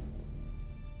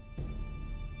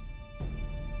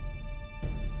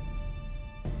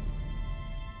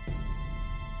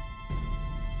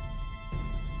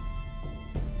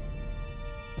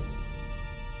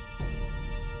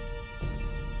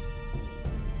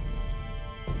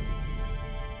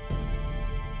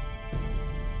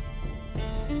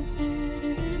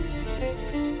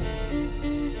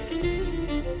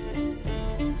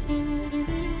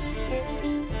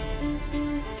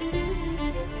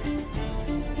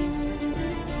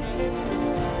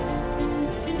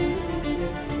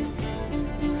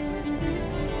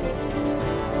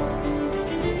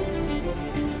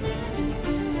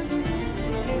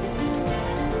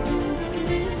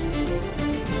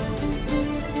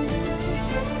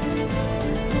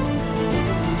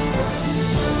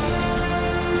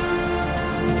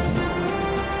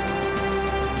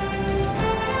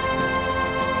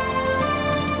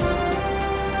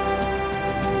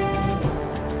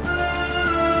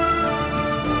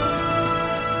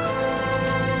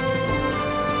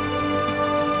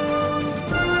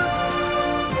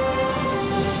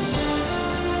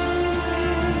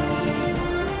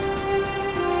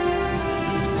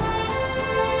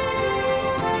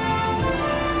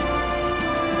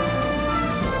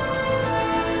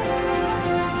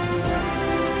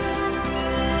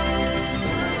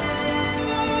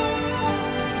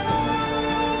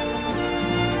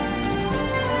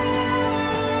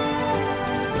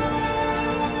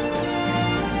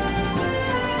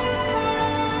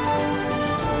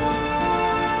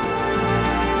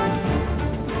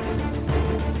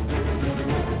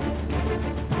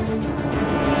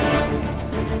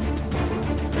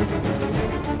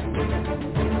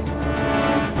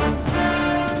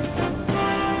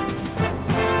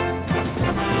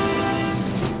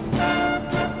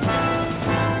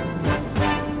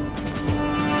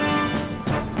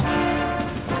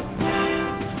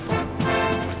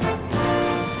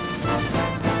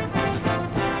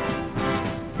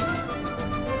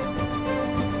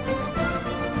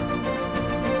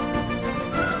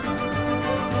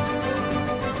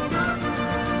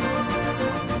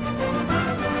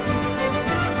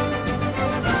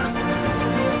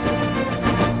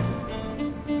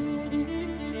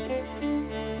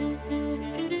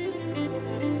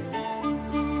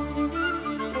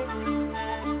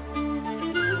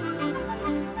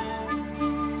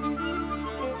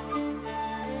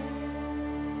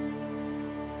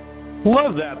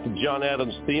 Love that, the John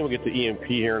Adams theme. We'll get to EMP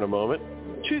here in a moment.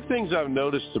 Two things I've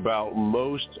noticed about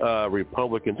most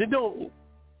Republicans. Don't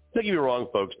get me wrong,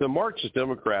 folks. The Marxist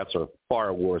Democrats are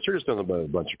far worse. They're just nothing but a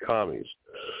bunch of commies.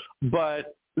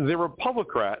 But the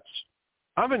Republicans,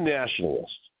 I'm a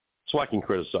nationalist, so I can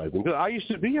criticize them. Because I used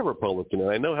to be a Republican, and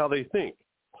I know how they think.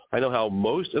 I know how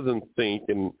most of them think,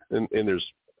 and there's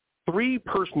three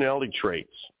personality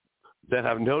traits that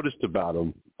I've noticed about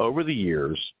them over the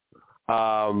years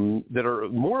that are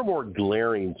more and more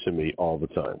glaring to me all the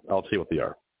time. I'll tell you what they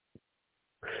are.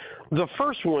 The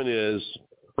first one is,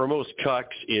 for most cucks,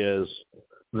 is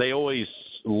they always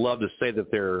love to say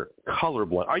that they're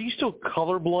colorblind. Are you still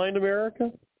colorblind,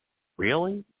 America?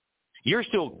 Really? You're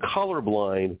still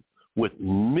colorblind with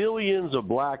millions of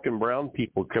black and brown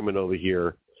people coming over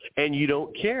here, and you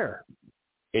don't care.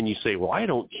 And you say, well, I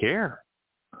don't care,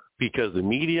 because the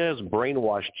media has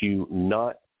brainwashed you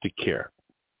not to care.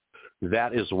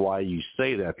 That is why you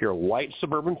say that. If you're a white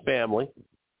suburban family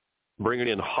bringing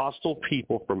in hostile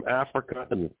people from Africa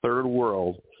and the third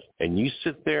world, and you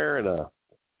sit there in a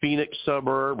Phoenix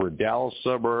suburb or Dallas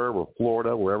suburb or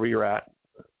Florida, wherever you're at,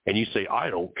 and you say,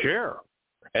 I don't care.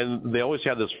 And they always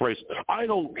have this phrase, I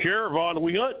don't care, Von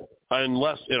Wehunt,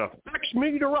 unless it affects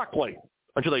me directly,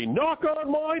 until they knock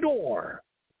on my door.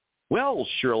 Well,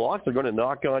 Sherlock, they're going to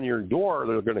knock on your door.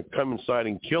 They're going to come inside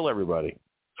and kill everybody.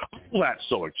 Well, that's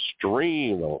so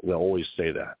extreme. They'll always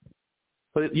say that.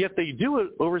 But yet they do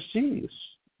it overseas.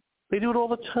 They do it all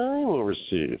the time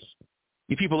overseas.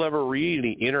 You people ever read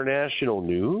any international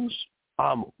news?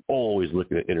 I'm always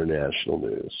looking at international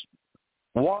news.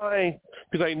 Why?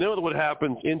 Because I know that what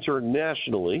happens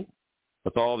internationally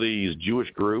with all these Jewish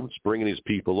groups bringing these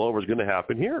people over is going to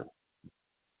happen here.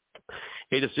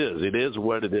 It just is. It is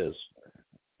what it is.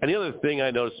 And the other thing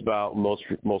I notice about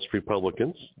most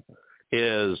Republicans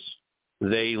is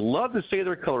they love to say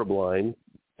they're colorblind.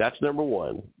 That's number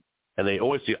one. And they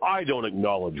always say, I don't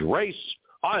acknowledge race.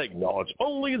 I acknowledge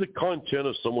only the content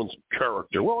of someone's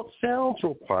character. Well, it sounds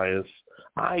real pious.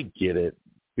 I get it.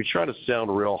 You're trying to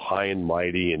sound real high and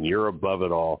mighty, and you're above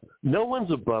it all. No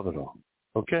one's above it all,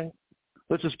 okay?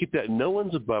 Let's just get that. No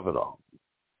one's above it all.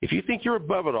 If you think you're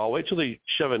above it all, wait till they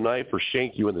shove a knife or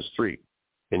shank you in the street,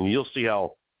 and you'll see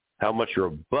how much you're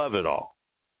above it all.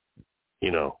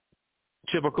 You know,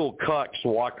 typical cucks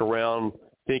walk around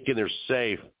thinking they're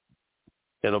safe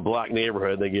in a black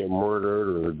neighborhood. They get murdered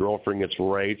or their girlfriend gets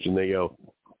raped, and they go,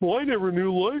 well, I never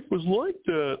knew life was like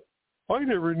that. I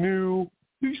never knew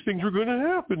these things were going to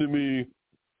happen to me.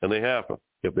 And they happen.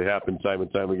 If they happen time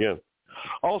and time again.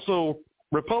 Also,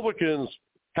 Republicans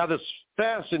have this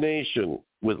fascination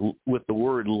with the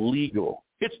word legal.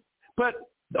 But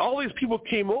all these people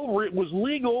came over. It was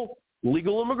legal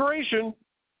immigration.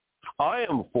 I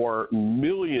am for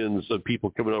millions of people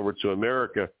coming over to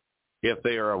America if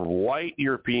they are of white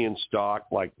European stock,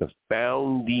 like the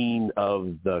founding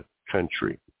of the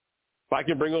country. If I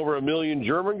can bring over 1 million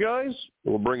German guys,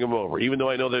 we'll bring them over. Even though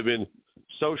I know they've been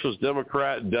socialist,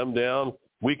 Democrat, dumbed down,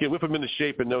 we can whip them into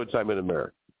shape in no time in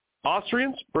America.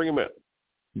 Austrians, bring them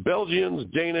in. Belgians,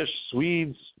 Danish,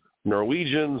 Swedes,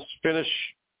 Norwegians, Finnish,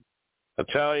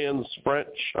 Italians, French,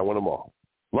 I want them all.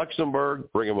 Luxembourg,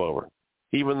 bring them over.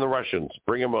 Even the Russians,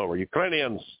 bring them over.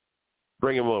 Ukrainians,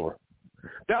 bring them over.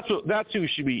 That is who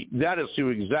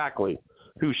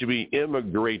should be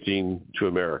immigrating to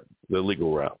America, the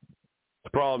legal route.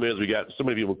 The problem is we got so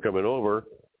many people coming over.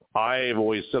 I've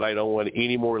always said I don't want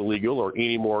any more legal or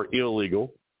any more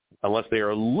illegal unless they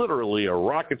are literally a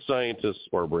rocket scientist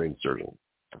or a brain surgeon.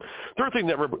 Third thing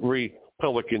that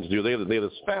Republicans do, they have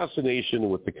this fascination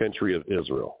with the country of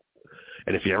Israel.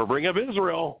 And if you ever bring up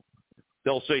Israel,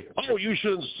 they'll say, oh, you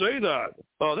shouldn't say that.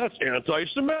 Oh, that's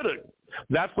anti-Semitic.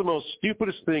 That's the most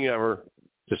stupidest thing ever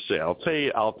to say.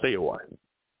 I'll tell you why.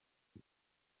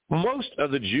 Most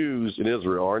of the Jews in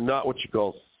Israel are not what you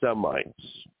call Semites,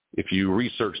 if you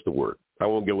research the word. I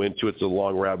won't go into it. It's a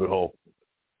long rabbit hole.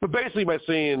 But basically by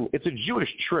saying it's a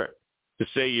Jewish trick to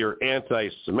say you're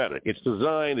anti-Semitic. It's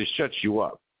designed to shut you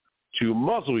up, to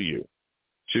muzzle you,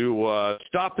 to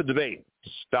stop the debate.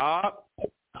 Stop.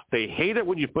 They hate it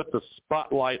when you put the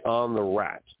spotlight on the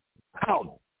rat.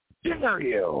 How dare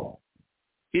you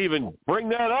even bring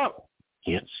that up?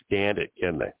 Can't stand it,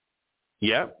 can they?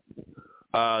 Yeah.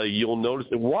 You'll notice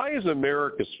that why is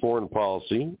America's foreign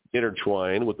policy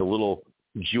intertwined with the little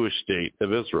Jewish state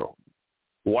of Israel?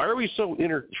 Why are we so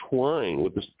intertwined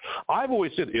with this? I've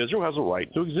always said Israel has a right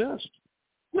to exist.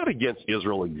 I'm not against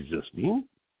Israel existing.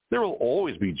 There will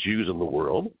always be Jews in the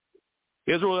world.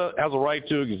 Israel has a right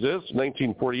to exist.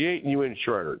 1948, UN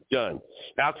Charter. Done.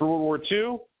 After World War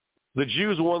II, the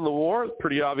Jews won the war.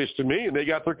 Pretty obvious to me, and they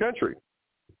got their country.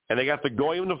 and they got the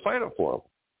goyim to fight it for them.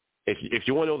 If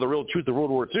you want to know the real truth of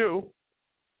World War II,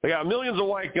 they got millions of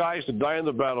white guys to die on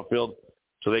the battlefield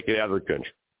so they could have their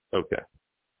country. Okay.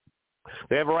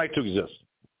 They have a right to exist.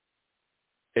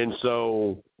 And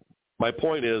so my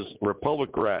point is,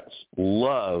 Republicans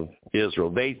love Israel.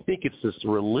 They think it's this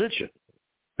religion.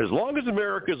 As long as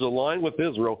America is aligned with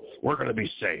Israel, we're going to be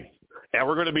safe. And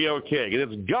we're going to be okay. And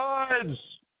it's God's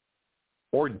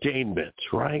ordainment,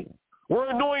 right? We're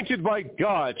anointed by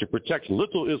God to protect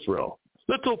little Israel,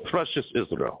 little precious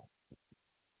Israel.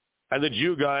 And the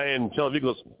Jew guy in Tel Aviv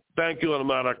goes, thank you,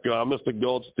 America, Mr.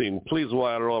 Goldstein. Please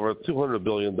wire over $200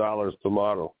 billion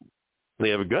tomorrow. And they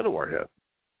have a gun to our head.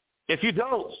 If you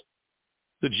don't,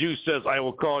 the Jew says, I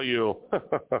will call you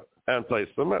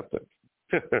anti-Semitic.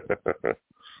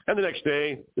 And the next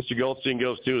day, Mr. Goldstein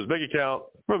goes to his bank account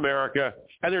from America,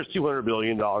 and there's $200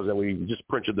 billion that we just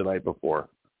printed the night before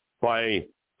by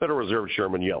Federal Reserve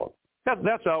Chairman Yellen.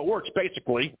 That's how it works,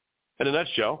 basically. In a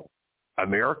nutshell,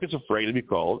 America's afraid to be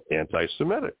called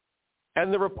anti-Semitic.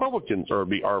 And the Republicans are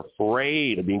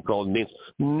afraid of being called names.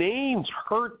 Names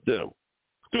hurt them.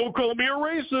 Don't call me a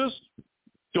racist.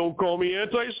 Don't call me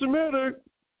anti-Semitic.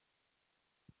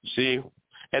 See?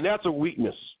 And that's a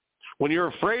weakness. When you're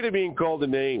afraid of being called a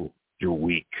name, you're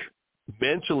weak,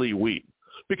 mentally weak,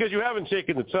 because you haven't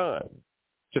taken the time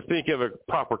to think of a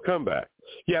proper comeback.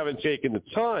 You haven't taken the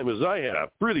time, as I have,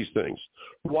 through these things.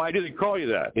 Why did they call you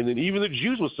that? And then even the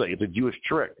Jews will say it's a Jewish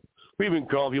trick. We've been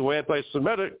calling people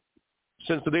anti-Semitic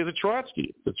since the days of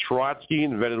Trotsky. The Trotsky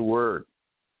invented word.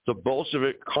 The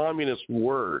Bolshevik communist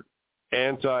word,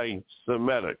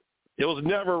 anti-Semitic. It was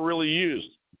never really used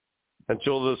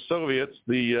until the Soviets,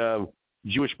 the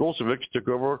Jewish Bolsheviks, took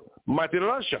over Mighty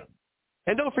Russia.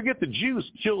 And don't forget, the Jews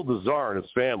killed the Tsar and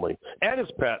his family and his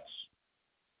pets.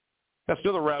 That's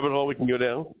another rabbit hole we can go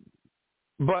down.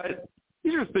 But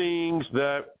these are things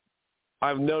that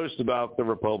I've noticed about the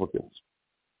Republicans.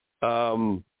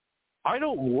 I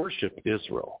don't worship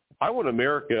Israel. I want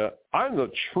America. I'm the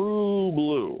true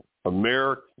blue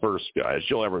America first guy, as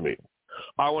you'll ever meet.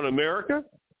 I want America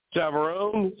to have our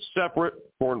own separate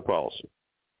foreign policy.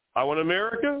 I want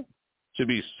America to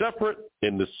be separate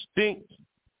and distinct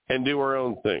and do our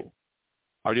own thing.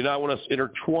 I do not want us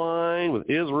intertwined with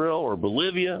Israel or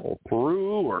Bolivia or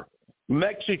Peru or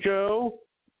Mexico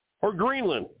or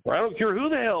Greenland. Or I don't care who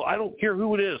the hell. I don't care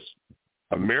who it is.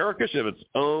 America should have its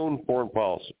own foreign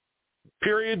policy.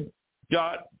 Period.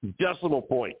 Dot. Decimal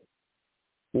point.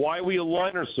 Why we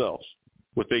align ourselves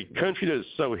with a country that is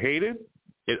so hated,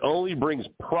 it only brings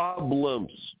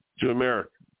problems to America.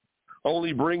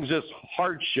 Only brings us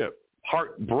hardship,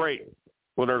 heartbreak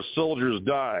when our soldiers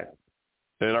die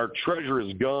and our treasure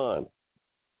is gone.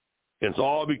 It's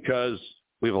all because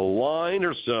we've aligned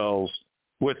ourselves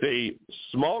with a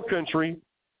small country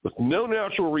with no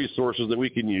natural resources that we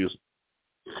can use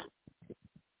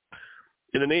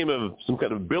in the name of some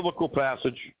kind of biblical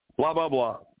passage, blah, blah,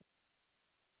 blah.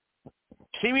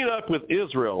 Teaming up with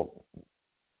Israel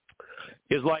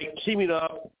is like teaming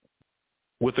up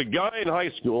with a guy in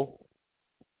high school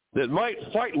that might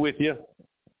fight with you,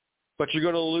 but you're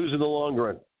going to lose in the long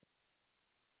run.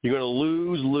 You're going to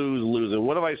lose. And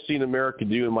what have I seen America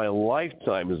do in my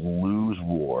lifetime is lose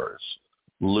wars,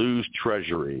 lose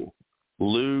treasury,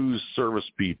 lose service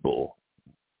people.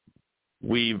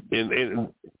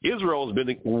 Israel has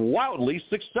been wildly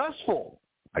successful.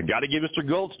 I got to give Mr.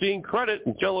 Goldstein credit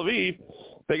in Tel Aviv.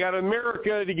 They got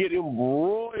America to get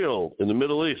embroiled in the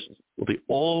Middle East. What they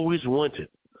always wanted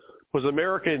was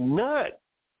America not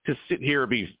to sit here and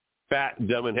be fat,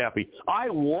 dumb, and happy. I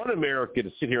want America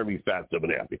to sit here and be fat, dumb,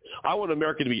 and happy. I want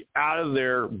America to be out of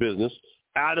their business,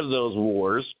 out of those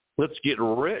wars. Let's get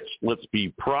rich. Let's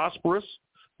be prosperous.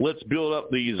 Let's build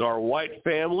up our white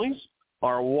families,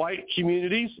 our white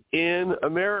communities in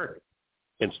America,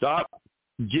 and stop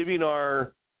giving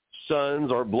our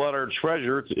sons, our blood, our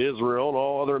treasure to Israel and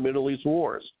all other Middle East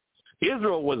wars.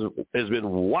 Israel has been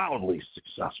wildly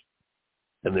successful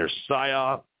in their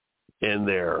psyop and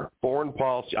their foreign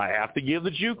policy. I have to give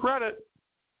the Jew credit.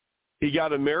 He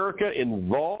got America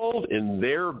involved in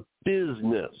their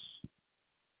business.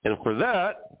 And for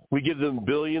that, we give them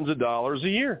billions of dollars a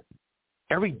year.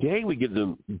 Every day we give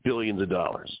them billions of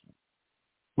dollars.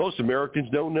 Most Americans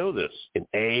don't know this in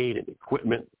aid and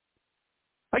equipment.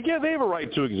 Again, they have a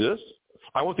right to exist.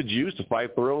 I want the Jews to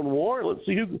fight their own war. Let's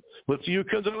see who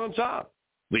comes out on top.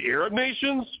 The Arab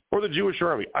nations or the Jewish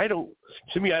army? I don't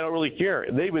really care.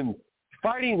 They've been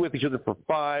fighting with each other for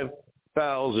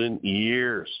 5,000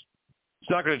 years.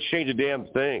 It's not going to change a damn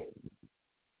thing.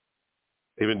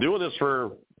 They've been doing this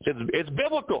it's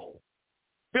biblical.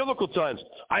 Biblical times.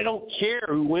 I don't care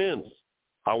who wins.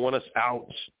 I want us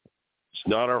out. It's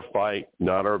not our fight,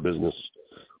 not our business.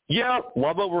 Yeah,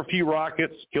 lob over a few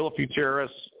rockets, kill a few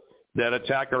terrorists that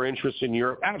attack our interests in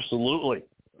Europe. Absolutely.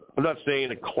 I'm not saying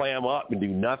to clam up and do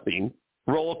nothing,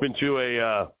 roll up into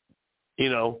a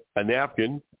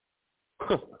napkin.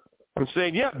 I'm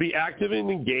saying, yeah, be active and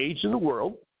engaged in the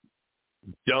world.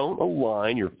 Don't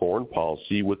align your foreign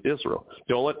policy with Israel.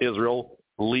 Don't let Israel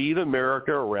lead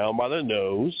America around by the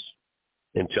nose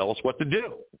and tell us what to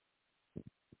do.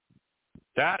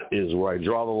 That is where I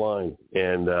draw the line.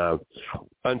 And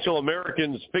until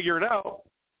Americans figure it out,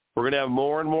 we're going to have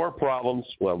more and more problems.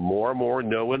 We'll have more and more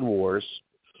no-win wars.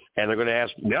 And they're going to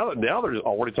ask, now they're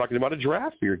already talking about a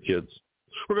draft for your kids.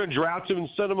 We're going to draft them and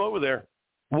send them over there.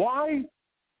 Why?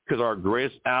 Because our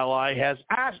greatest ally has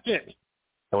asked it.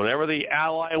 And whenever the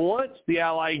ally wants, the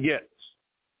ally gets.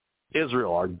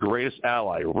 Israel, our greatest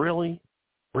ally. Really?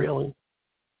 Really?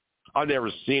 I've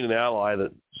never seen an ally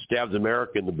that stabs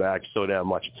America in the back so damn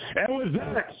much. And with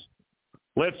that,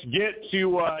 let's get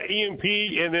to EMP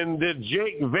and then the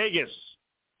Jake Vegas.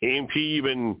 EMP, you've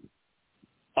been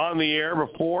on the air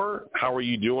before. How are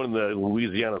you doing in the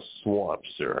Louisiana swamp,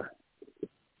 sir?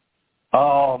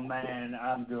 Oh, man,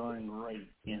 I'm doing great,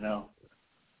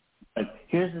 But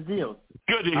here's the deal.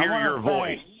 Good to hear your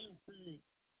voice.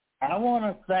 I want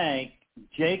to thank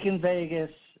Jake in Vegas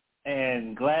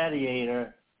and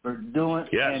Gladiator for doing,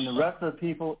 and the rest of the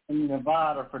people in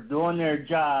Nevada for doing their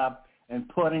job and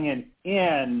putting an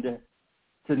end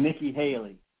to Nikki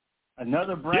Haley,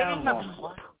 another brown woman.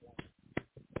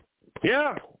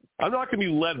 Yeah, I'm not going to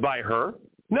be led by her.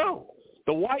 No,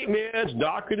 the white man's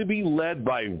not going to be led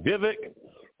by Vivek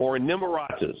or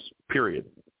Nimaratas, period.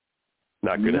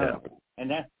 Not going to happen. And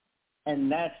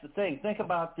that's the thing. Think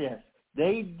about this.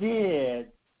 They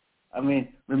did,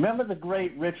 remember the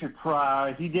great Richard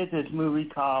Pryor? He did this movie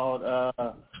called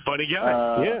Funny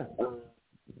Guy,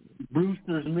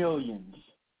 Brewster's Millions.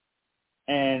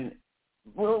 And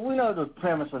well, we know the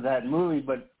premise of that movie,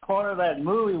 but part of that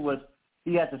movie was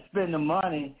he had to spend the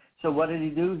money. So what did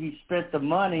he do? He spent the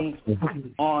money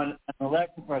on an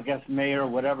election for, I guess, mayor or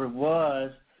whatever it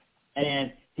was,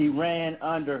 and he ran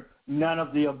under none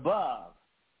of the above.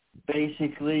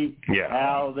 Basically,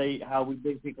 how we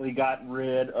basically got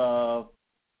rid of,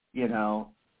 him,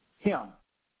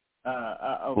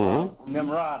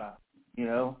 Nimrata,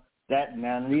 that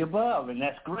none of the above, and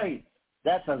that's great.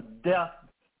 That's a death.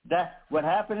 What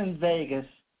happened in Vegas,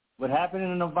 what happened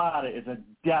in Nevada is a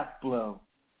death blow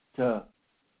to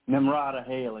Nimrata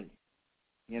Haley.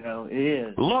 It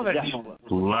is. Love it.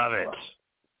 Love it.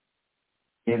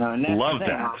 And that's love the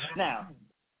thing. that.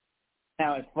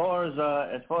 Now, as far as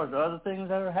the other things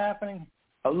that are happening,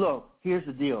 look, here's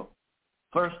the deal.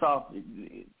 First off,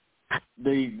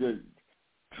 the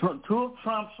two of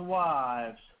Trump's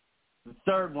wives, the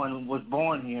third one was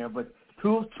born here, but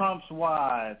two of Trump's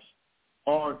wives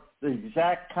are the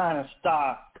exact kind of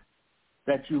stock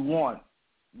that you want.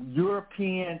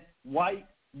 White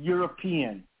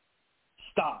European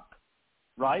stock,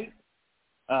 right?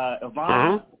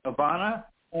 Ivana,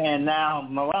 and now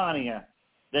Melania.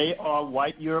 They are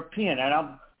white European, and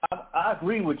I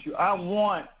agree with you. I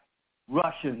want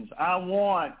Russians. I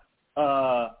want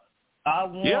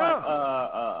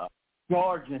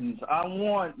Georgians. I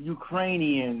want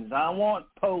Ukrainians. I want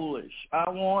Polish. I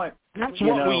want. That's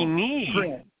what we need.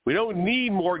 French. We don't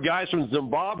need more guys from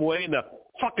Zimbabwe and the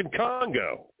fucking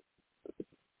Congo.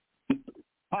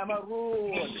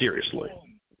 Cameroon. Seriously.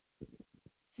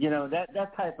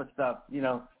 That type of stuff.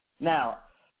 Now.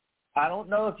 I don't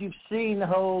know if you've seen the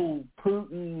whole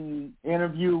Putin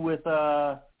interview with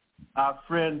our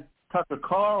friend Tucker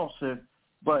Carlson,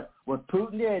 but what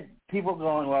Putin did, people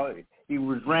going, well, he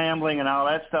was rambling and all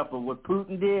that stuff, but what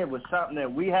Putin did was something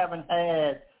that we haven't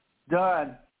had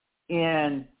done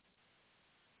in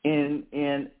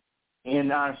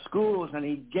our schools, and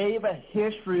he gave a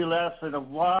history lesson of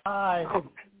why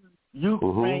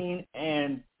Ukraine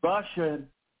and Russia,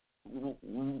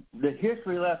 the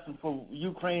history lesson for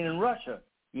Ukraine and Russia,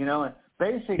 and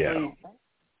basically,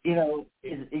 he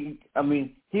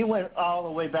went all the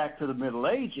way back to the Middle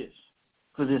Ages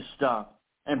for this stuff.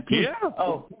 And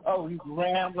people, he's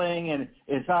rambling and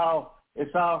it's all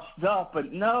stuff,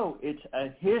 but no, it's a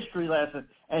history lesson,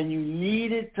 and you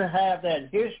needed to have that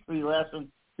history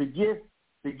lesson to get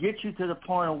you to the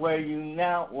point of where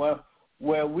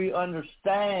we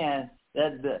understand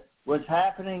that what's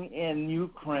happening in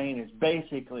Ukraine is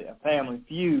basically a family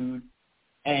feud,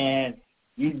 and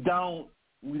we don't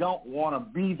want to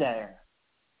be this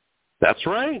That's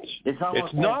right.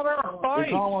 It's not our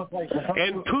fight.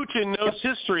 And Putin knows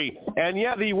history. And,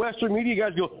 the Western media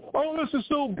guys go, oh, this is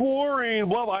so boring.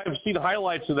 Well, I've seen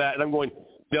highlights of that, and I'm going,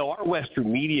 No, our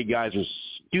Western media guys are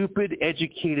stupid,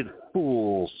 educated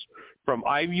fools from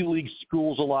Ivy League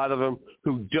schools, a lot of them,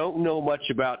 who don't know much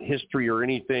about history or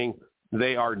anything.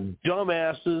 They are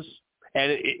dumbasses.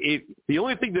 And the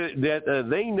only thing that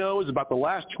they know is about the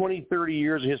last 20, 30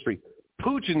 years of history.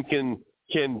 Putin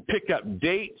can pick up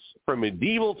dates from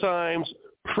medieval times,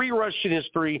 pre-Russian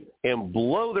history, and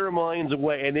blow their minds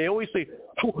away. And they always say,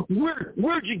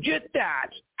 where'd you get that?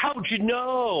 How'd you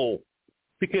know?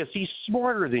 Because he's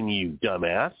smarter than you,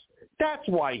 dumbass. That's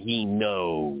why he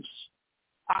knows.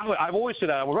 I've always said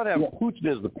we're going to have Putin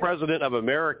as the president of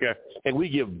America, and we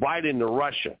give Biden to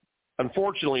Russia.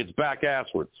 Unfortunately, it's back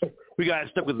asswards. We got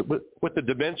stuck with the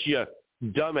dementia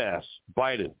dumbass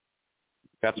Biden.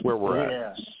 That's where we're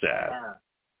at. Sad.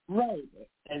 Right.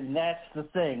 And that's the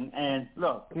thing. And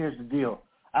look, here's the deal.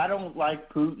 I don't like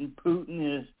Putin.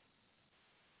 Putin is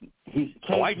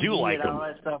I do like him.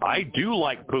 I do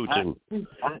like Putin.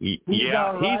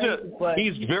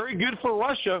 He's very good for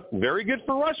Russia. Very good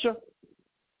for Russia.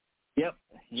 Yep.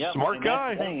 Smart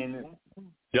guy.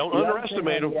 Don't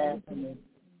underestimate him.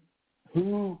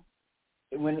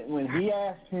 When he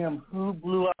asked him who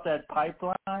blew up that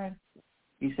pipeline,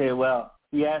 he said, well,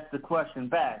 he asked the question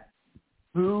back,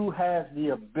 who has the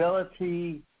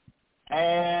ability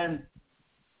and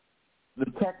the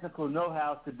technical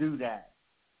know-how to do that?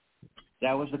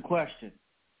 That was the question.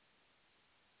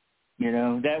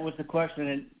 That was the question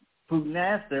that Putin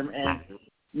asked him, and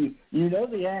you know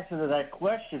the answer to that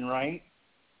question, right?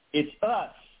 It's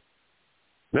us.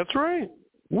 That's right.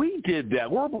 We did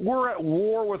that. We're at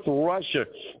war with Russia.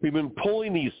 We've been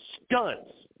pulling these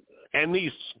stunts, and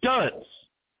these stunts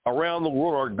around the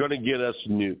world are going to get us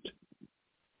nuked.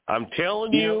 I'm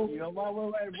telling you,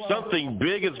 something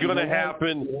big is going to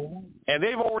happen, and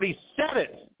they've already said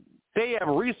it. They have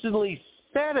recently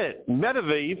said it.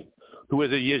 Medvedev, who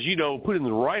is, as you know, Putin's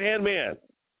right-hand man,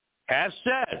 has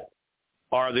said,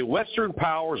 the Western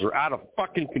powers are out of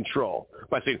fucking control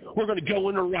by saying, we're going to go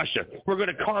into Russia. We're going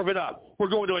to carve it up. We're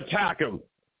going to attack them.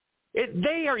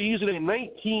 They are using a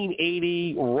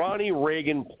 1980 Ronnie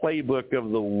Reagan playbook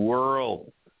of the world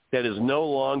that is no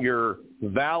longer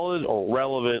valid or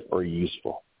relevant or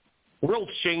useful. The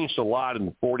world's changed a lot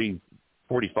in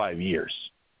 45 years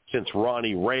since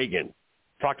Ronnie Reagan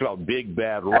talked about big,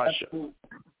 bad Russia.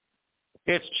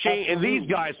 It's changed, and these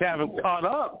guys haven't caught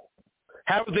up.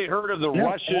 Haven't they heard of the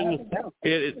Russian?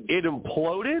 It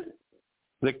imploded.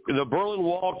 The Berlin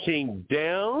Wall came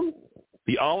down.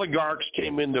 The oligarchs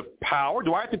came into power.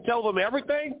 Do I have to tell them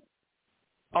everything?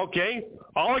 Okay.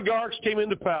 Oligarchs came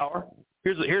into power.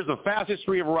 Here's the fast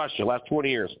history of Russia, last 20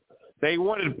 years. They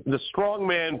wanted the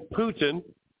strongman Putin,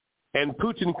 and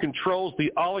Putin controls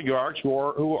the oligarchs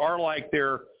who are like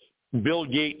their Bill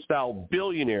Gates-style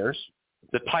billionaires,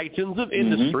 the titans of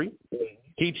industry.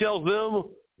 He tells them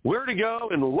where to go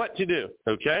and what to do,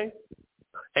 okay?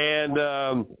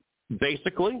 And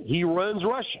basically, he runs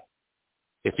Russia.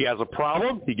 If he has a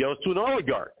problem, he goes to an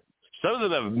oligarch. Some of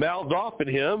them have mouthed off at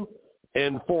him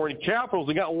in foreign capitals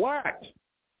and got whacked.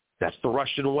 That's the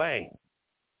Russian way.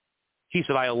 He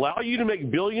said, I allow you to make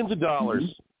billions of dollars.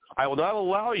 I will not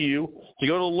allow you to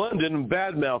go to London and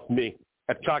badmouth me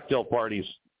at cocktail parties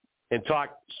and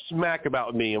talk smack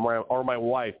about me or my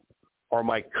wife or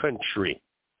my country.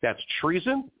 That's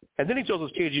treason. And then he tells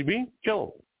us KGB,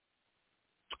 kill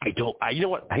him. You know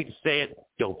what? I hate to say it.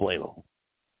 Don't blame him.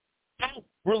 Don't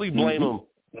really blame him.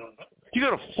 You go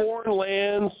to foreign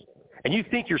lands and you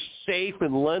think you're safe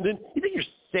in London. You think you're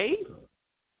safe?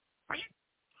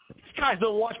 These guys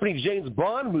don't watch many James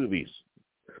Bond movies.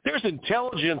 There's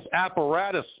intelligence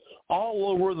apparatus all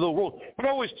over the world. I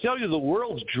always tell you the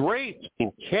world's draped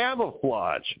in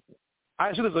camouflage.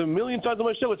 I said this a million times on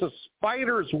my show. It's a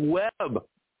spider's web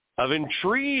of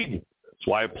intrigue. That's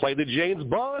why I play the James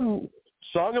Bond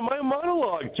song in my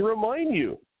monologue to remind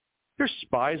you. There's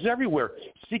spies everywhere.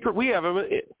 We have them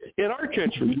in our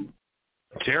country.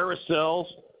 Terrorist cells,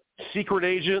 secret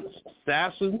agents,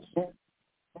 assassins.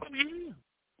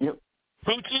 Yep.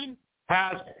 Putin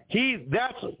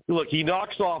he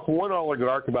knocks off one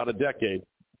oligarch about a decade,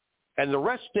 and the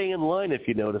rest stay in line if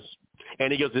you notice.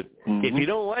 And he goes, if you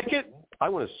don't like it, I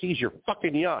want to seize your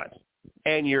fucking yacht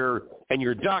and your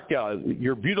Dhaka,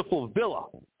 your beautiful villa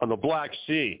on the Black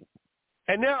Sea.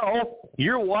 And now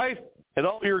your wife and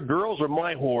all your girls are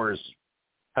my whores.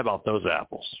 How about those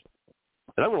apples?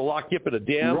 And I'm going to lock you up in a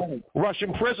damn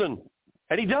Russian prison.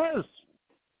 And he does.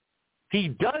 He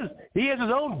does. He has his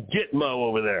own Gitmo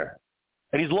over there.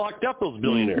 And he's locked up those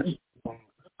billionaires.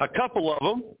 A couple of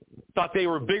them thought they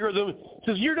were bigger than,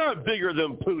 says, you're not bigger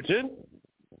than Putin.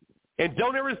 And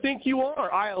don't ever think you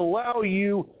are. I allow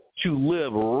you to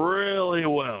live really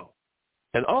well.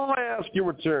 And all I ask in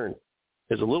return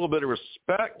is a little bit of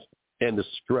respect and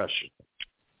discretion.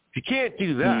 If you can't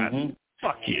do that,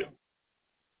 fuck you.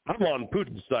 I'm on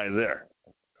Putin's side there.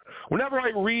 Whenever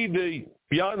I read the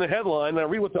beyond the headline, I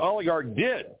read what the oligarch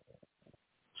did.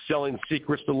 Selling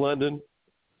secrets to London,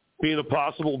 being a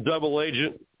possible double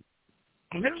agent.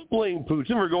 I don't blame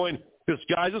Putin for going, this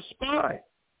guy's a spy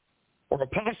or a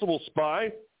possible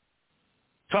spy,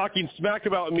 talking smack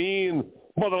about me and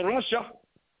Mother Russia.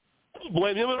 I don't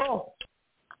blame him at all.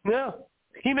 Yeah,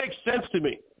 he makes sense to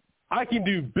me. I can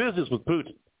do business with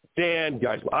Putin. And,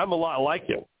 guys, I'm a lot like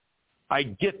him. I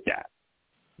get that.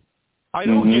 I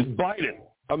don't get Biden.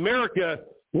 America,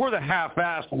 we're the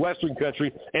half-assed Western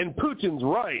country, and Putin's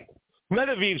right.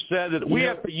 Medvedev said that we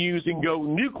have to use and go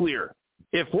nuclear.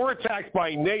 If we're attacked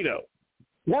by NATO,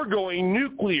 we're going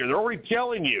nuclear. They're already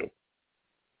telling you.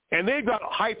 And they've got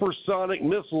hypersonic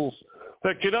missiles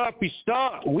that cannot be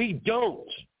stopped. We don't.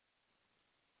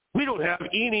 We don't have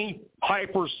any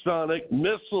hypersonic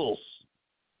missiles.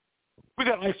 We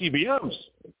got ICBMs.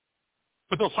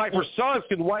 But those hypersonics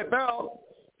can wipe out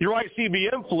your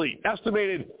ICBM fleet.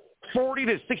 Estimated 40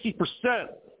 to 60%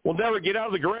 will never get out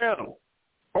of the ground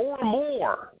or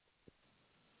more.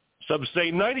 Some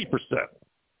say 90%.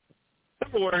 In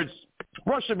other words,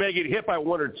 Russia may get hit by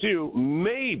one or two,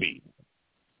 maybe,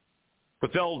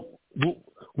 but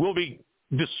will be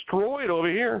destroyed over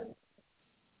here.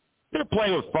 They're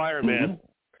playing with fire, man.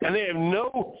 And they have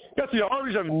that's the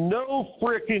armies have no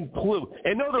freaking clue.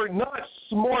 And no, they're not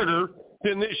smarter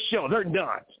than this show. They're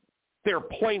not. They're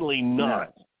plainly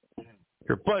not.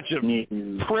 They're a bunch of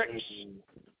pricks.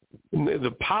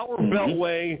 The power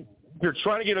beltway, they're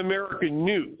trying to get America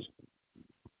nuked.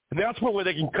 And that's one way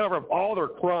they can cover up all their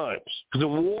crimes. Because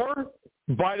in war,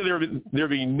 Biden, there'd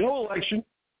be no election.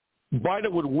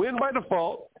 Biden would win by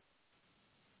default.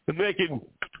 And they can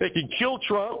kill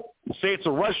Trump and say it's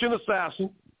a Russian assassin.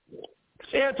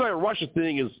 This anti-Russia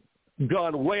thing has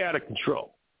gone way out of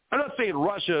control. I'm not saying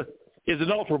Russia is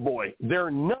an ultra boy.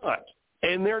 They're not.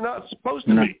 And they're not supposed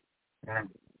to be.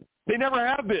 They never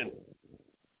have been.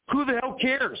 Who the hell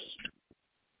cares?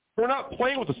 We're not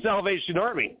playing with the Salvation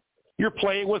Army. You're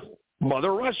playing with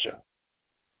Mother Russia.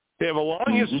 They have a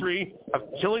long history of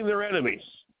killing their enemies.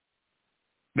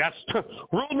 That's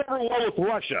rule number one with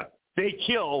Russia. They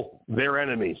kill their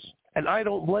enemies. And I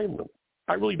don't blame them.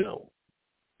 I really don't.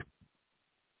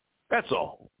 That's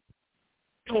all.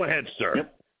 Go ahead, sir.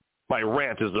 Yep. My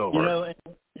rant is over.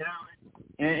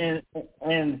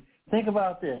 And think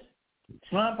about this.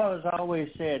 Trump has always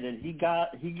said that he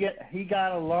got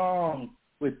along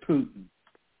with Putin,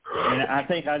 and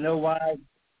I know why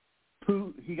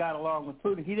he got along with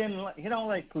Putin. He don't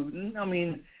like Putin. I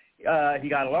mean, he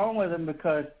got along with him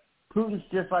because Putin's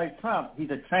just like Trump. He's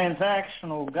a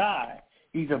transactional guy.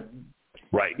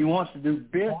 Right. He wants to do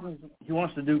business. He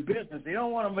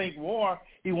don't want to make war.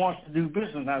 He wants to do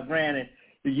business. Now, granted,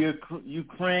 the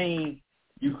Ukraine,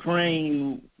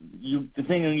 the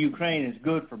thing in Ukraine is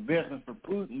good for business for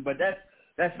Putin, but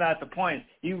that's not the point.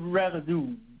 He'd rather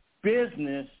do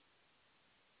business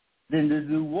than to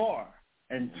do war,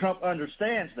 and Trump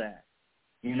understands that,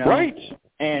 Right.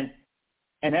 And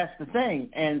that's the thing.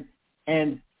 And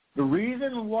the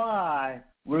reason why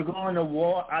we're going to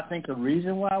war, I think the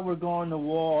reason why we're going to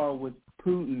war with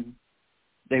Putin,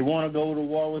 they want to go to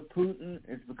war with Putin,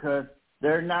 is because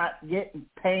they're not getting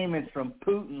payments from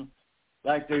Putin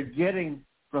like they're getting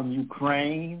from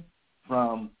Ukraine,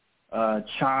 from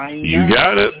China. You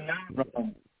got it.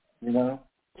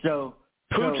 So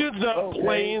Putin's not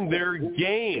playing their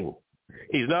game.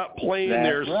 He's not playing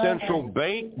their central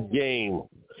bank game.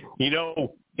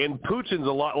 And Putin's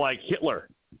a lot like Hitler.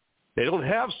 They don't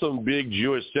have some big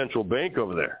Jewish central bank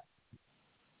over there.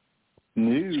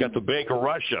 No. He's got the Bank of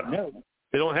Russia. No.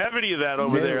 They don't have any of that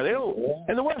over there. They don't,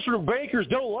 and the Western bankers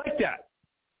don't like that.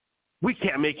 We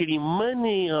can't make any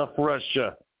money off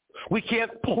Russia. We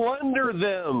can't plunder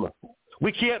them.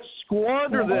 We can't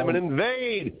squander them and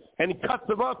invade and cut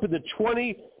them up into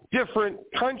 20 different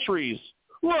countries.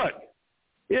 Look,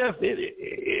 if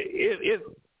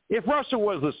Russia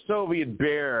was the Soviet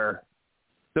bear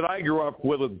that I grew up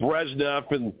with Brezhnev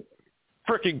and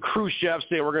frickin' Khrushchev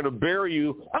saying we're going to bury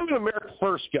you, I'm an America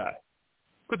First guy.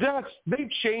 But they've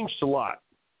changed a lot.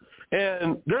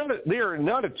 And they are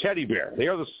not a teddy bear. They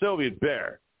are the Soviet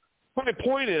bear. My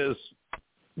point is,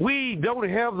 we don't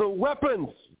have the weapons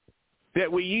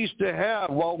that we used to have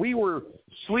while we were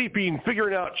sleeping,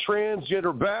 figuring out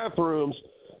transgender bathrooms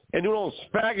and doing all this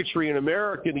faggotry in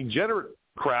American degenerate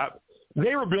crap.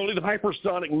 They were building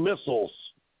hypersonic missiles.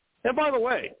 And by the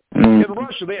way, in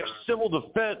Russia, they have civil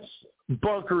defense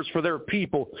bunkers for their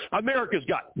people. America's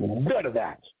got none of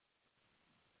that.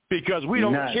 because we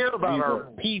don't care about our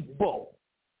people.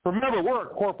 Remember, we're a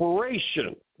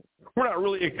corporation. We're not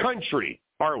really a country,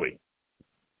 are we?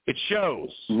 It shows.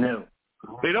 No.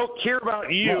 They don't care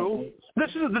about you.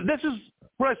 This is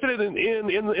what I said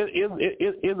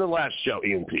in the last show,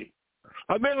 EMP.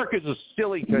 America is a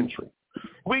silly country.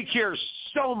 We care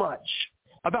so much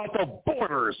about the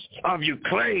borders of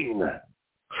Ukraine.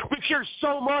 We care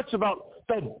so much about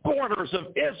the borders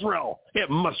of Israel. It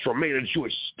must remain a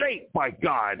Jewish state, by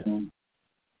God.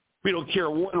 We don't care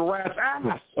one rat's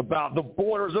ass about the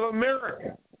borders of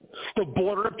America, the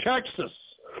border of Texas,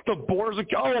 the borders of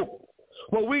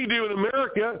what we do in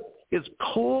America is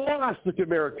classic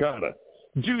Americana.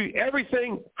 Do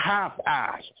everything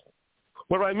half-assed.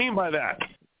 What do I mean by that?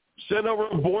 Send over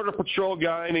a border patrol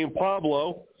guy named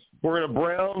Pablo wearing a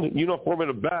brown uniform and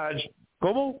a badge.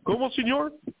 Como,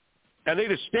 senor? And they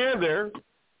just stand there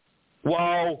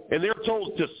and they're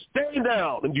told to stand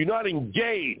down and do not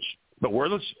engage, but wear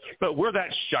that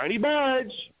shiny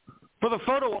badge for the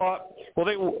photo op. Well,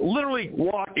 they literally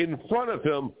walk in front of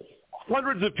him,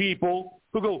 hundreds of people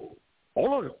who go,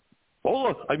 hola,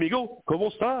 amigo,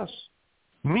 ¿cómo estás?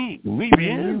 Muy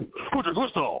bien, mucho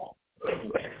gusto.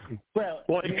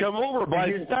 Well, they come over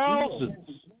by thousands.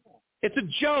 It's a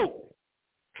joke.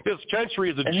 This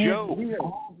country is a joke.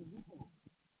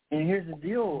 And here's the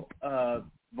deal,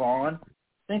 Vaughn.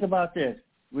 Think about this.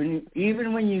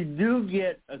 Even when you do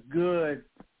get a good,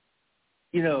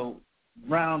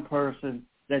 brown person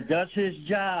that does his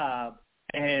job,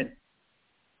 and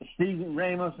Stephen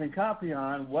Ramos and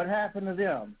Capion, what happened to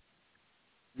them?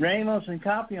 Ramos and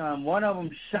Capion, one of them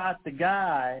shot the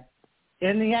guy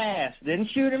in the ass. Didn't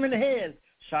shoot him in the head.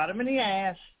 Shot him in the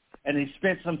ass, and they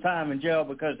spent some time in jail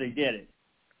because they did it.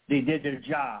 They did their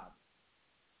job.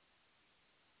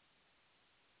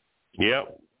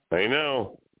 Yep, I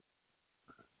know.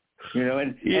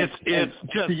 And it's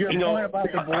just to your point about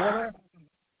the border.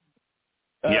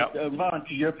 Vaughn,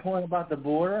 to your point about the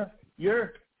border,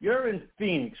 you're in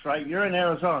Phoenix, right? You're in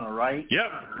Arizona, right?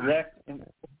 Yep. Correct.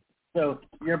 So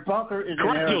your bunker is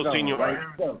Correct, in Arizona, senor. right?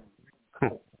 So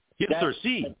yes, sir.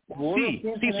 Senor.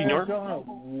 Arizona,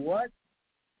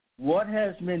 what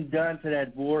has been done to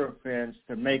that border fence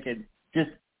to make it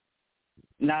just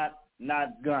not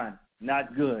good?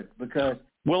 Because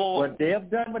what they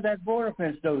have done with that border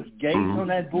fence, those gates on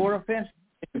that border fence,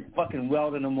 they're fucking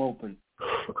welding them open.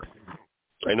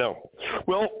 I know.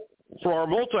 Well, for our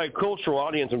multicultural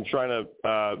audience, I'm trying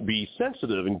to be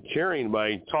sensitive and caring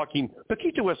by talking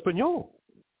poquito español.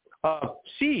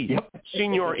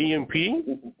 Senor EMP.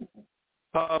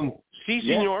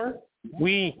 Senor.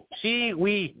 We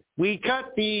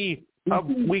cut the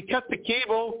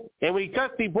cable and we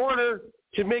cut the border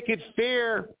to make it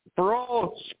fair for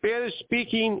all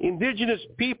Spanish-speaking indigenous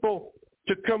people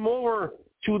to come over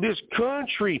to this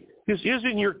country. This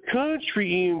isn't your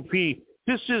country, EMP.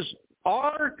 This is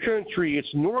our country.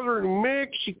 It's northern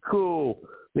Mexico.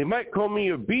 They might call me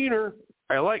a beaner.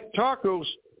 I like tacos,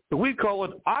 but we call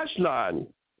it Aztlan.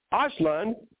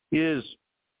 Aztlan is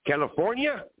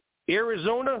California,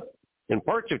 Arizona, and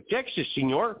parts of Texas,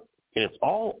 senor, and it's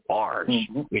all ours.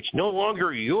 It's no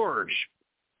longer yours.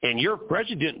 And your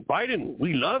President Biden,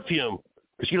 we love him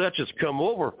because he lets us come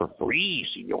over for free,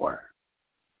 senor.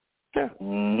 Yeah.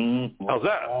 How's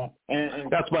that?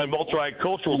 That's my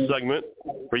multicultural segment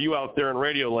for you out there in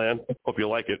Radio Land. Hope you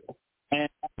like it.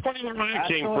 Funny where I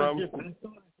came from.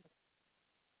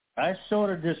 I sort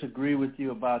of disagree with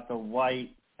you about the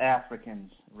white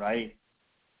Africans, right?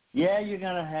 Yeah, you're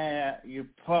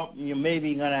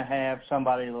maybe gonna have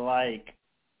somebody like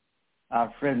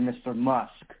our friend Mr.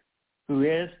 Musk, who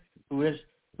is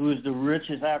the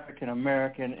richest African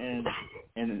American in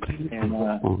the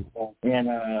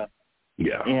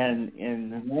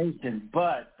nation,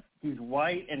 but he's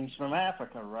white and he's from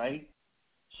Africa, right?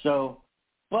 So,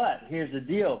 but here's the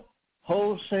deal: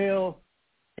 wholesale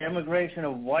immigration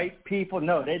of white people.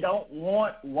 No, they don't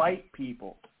want white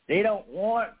people. They don't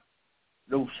want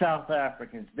the South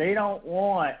Africans. They don't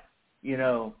want,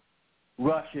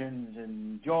 Russians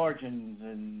and Georgians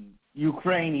and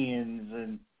Ukrainians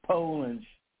and Polish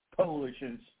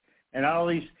and all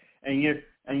these, and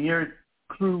your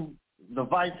crew, the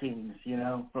Vikings,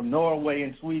 from Norway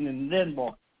and Sweden and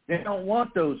Denmark. They don't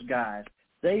want those guys.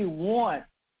 They want,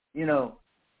 the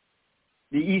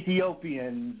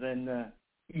Ethiopians and the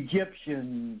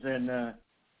Egyptians and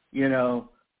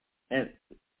and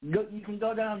you can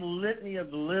go down the litany of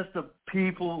the list of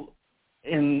people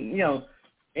in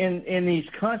these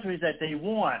countries that they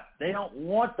want. They don't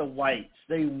want the whites.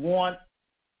 They want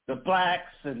the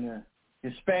blacks and the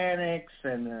Hispanics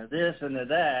and the this and the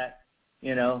that.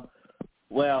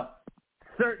 Well,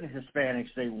 certain Hispanics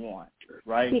they want,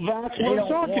 right? Well, that's what I'm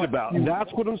talking about.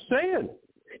 That's what I'm saying.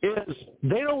 Is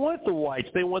they don't want the whites,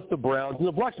 they want the browns and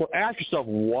the blacks. So ask yourself,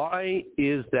 why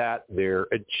is that their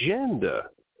agenda?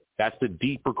 That's the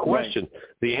deeper question. Right.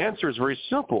 The answer is very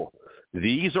simple.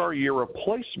 These are your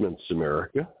replacements,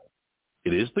 America.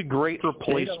 It is the great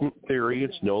replacement theory.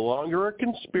 It's no longer a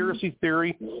conspiracy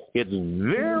theory. It's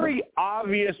very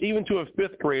obvious, even to a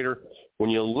fifth grader, when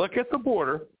you look at the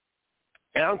border.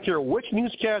 I don't care which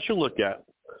newscast you look at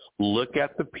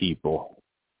the people.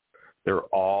 They're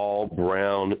all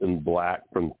brown and black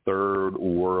from third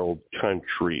world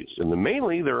countries. And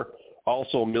mainly they're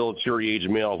also military-age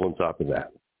males on top of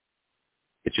that.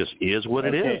 It just is what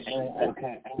it is.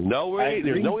 Okay. No way.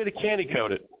 There's no way to candy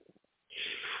coat it.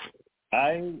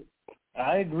 I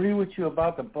agree with you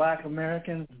about the black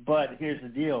Americans, but here's the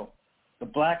deal. The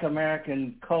black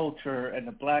American culture and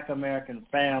the black American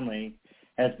family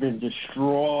has been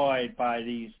destroyed by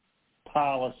these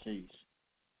policies.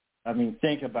 I mean,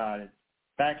 think about it.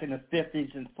 Back in the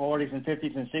 50s and 40s and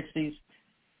 50s and 60s,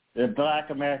 the black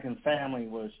American family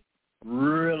was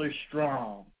really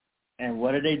strong. And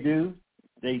what did they do?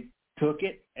 They took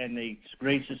it and they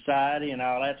Great Society and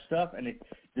all that stuff, and they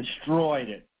destroyed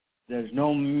it. There's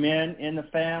no men in the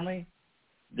family.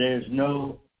 There's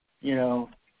no, they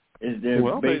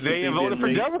voted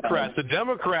for Democrats. The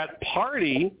Democrat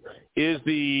Party is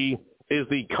the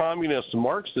communist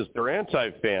Marxist. They're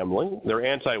anti-family. They're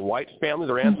anti-white family.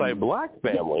 They're anti-black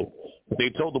family. They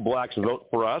told the blacks, vote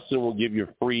for us and we'll give you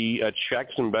free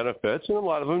checks and benefits, and a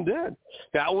lot of them did.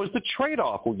 That was the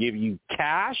trade-off. We'll give you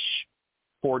cash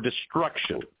for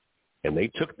destruction. And they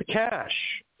took the cash.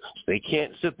 They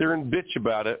can't sit there and bitch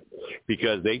about it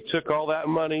because they took all that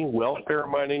money, welfare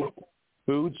money,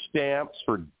 food stamps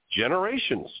for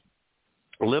generations,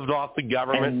 lived off the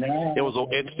government.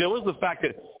 It still is the fact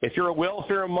that if you're a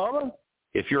welfare mama,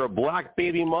 if you're a black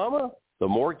baby mama, the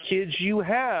more kids you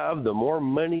have, the more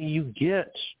money you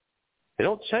get. They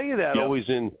don't tell you that always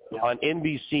on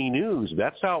NBC News.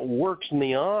 That's how it works in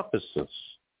the offices.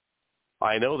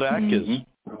 I know that because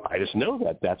I just know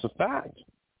that. That's a fact.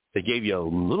 They gave you a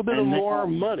little bit more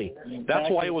money. That's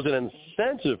why it was an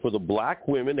incentive for the black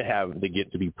women to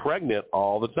get to be pregnant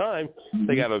all the time.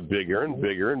 They got a bigger and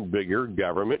bigger and bigger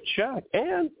government check.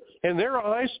 And in their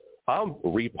eyes, I'm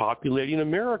repopulating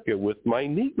America with my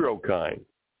Negro kind.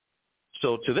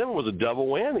 So to them, it was a double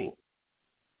whammy.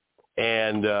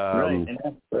 And,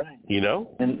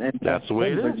 that's the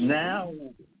way it is.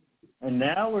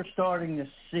 Now we're starting to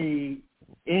see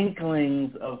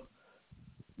inklings of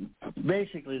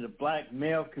basically the black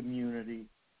male community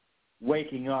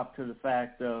waking up to the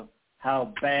fact of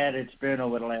how bad it's been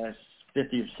over the last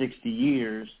 50 or 60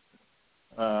 years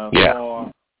for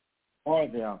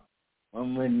them.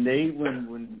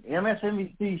 When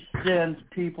MSNBC sends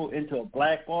people into a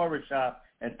black barbershop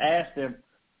and asks them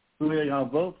who they're going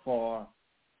to vote for,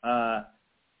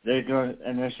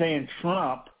 they're saying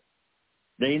Trump.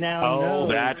 They now know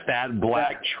that's that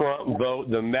black Trump vote.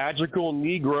 The magical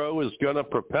Negro is going to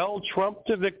propel Trump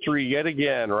to victory yet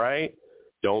again, right?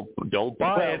 Don't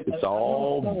buy it. It's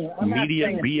all media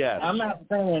BS. I'm not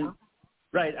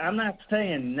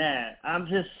saying that. I'm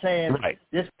just saying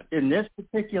in this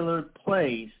particular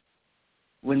place,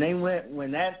 when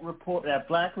that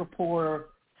black reporter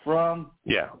from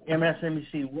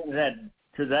MSNBC went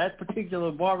to that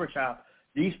particular barbershop,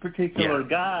 these particular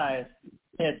guys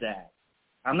said that.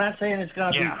 I'm not saying it's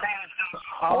going to be.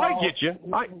 I get you.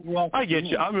 I get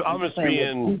you. I'm just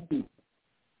being.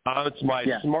 It's my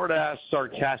smart-ass,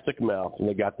 sarcastic mouth, and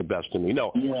they got the best of me.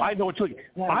 No, I know what you're looking.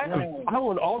 I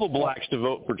want all the blacks to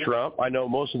vote for Trump. I know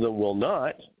most of them will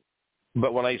not.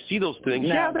 But when I see those things,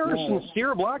 there are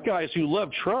sincere black guys who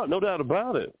love Trump, no doubt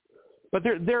about it. But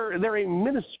they're a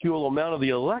minuscule amount of the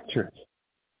electorate.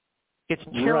 It's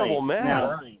terrible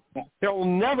math. They'll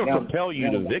never propel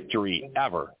you to victory,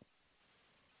 ever.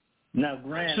 Now,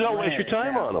 granted, so don't waste your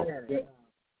time on them.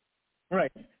 Right.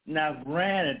 Now,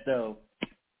 granted, though,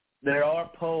 there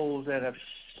are polls that have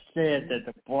said that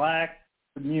the black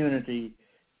community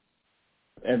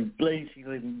and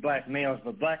basically black males,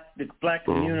 the black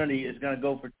community is going to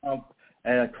go for Trump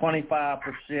at a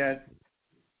 25%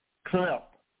 clip.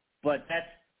 But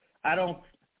I don't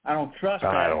trust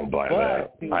that. I don't buy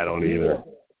that. I don't either.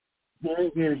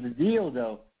 Here's the deal,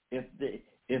 though. If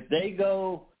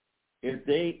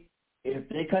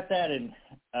they cut that in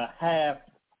half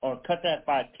or cut that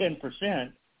by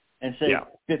 10% and say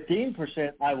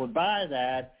 15%, I would buy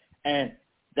that, and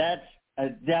that's a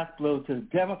death blow to the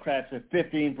Democrats at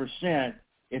 15%.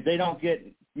 If they don't get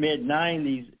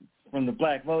mid-90s from the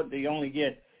black vote, they only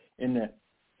get in the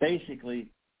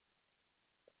basically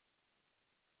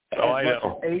I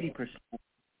know. 80%.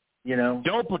 You know,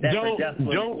 don't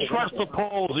trust the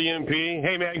polls, EMP.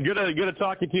 Hey man, good to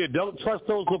talking to you. Don't trust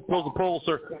those polls,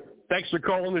 sir. Thanks for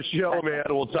calling the show, man.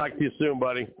 We'll talk to you soon,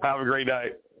 buddy. Have a great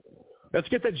night. Let's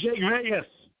get to Jake Vegas,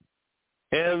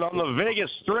 and on the Vegas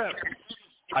Strip.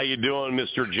 How you doing,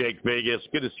 Mr. Jake Vegas?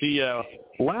 Good to see you.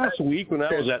 Last week when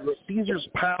I was at Caesar's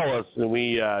Palace and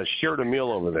we shared a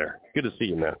meal over there. Good to see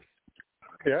you, man.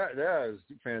 Yeah, it was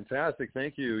fantastic.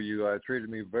 Thank you. You treated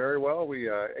me very well. We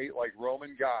ate like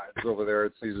Roman gods over there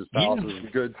at Caesar's Palace. It was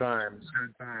good times.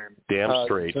 Damn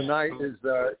straight. Tonight is,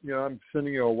 I'm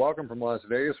sending you a welcome from Las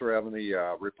Vegas. We're having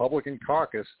the Republican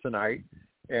caucus tonight,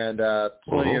 and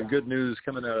plenty of good news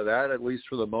coming out of that, at least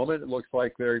for the moment. It looks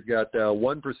like they've got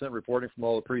 1% reporting from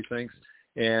all the precincts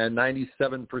and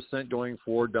 97% going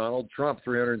for Donald Trump,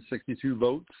 362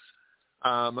 votes.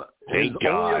 Thank the only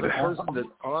God. other person that's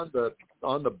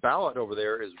on the ballot over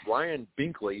there is Ryan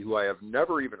Binkley, who I have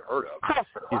never even heard of.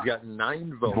 He's got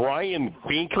 9 votes. Brian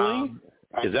Binkley?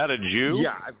 Is that a Jew?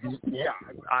 Yeah.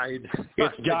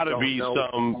 It's got to be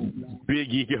some big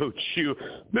ego Jew.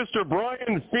 Mr.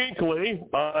 Brian Finkley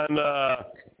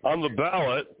on the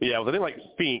ballot. Yeah, with a name like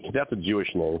Fink, that's a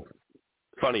Jewish name.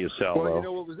 Funny as hell. Well,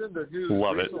 though. What was in the news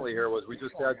Love recently here was we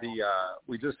just had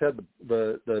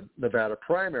the Nevada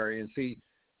primary, and see,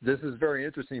 this is very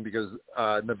interesting because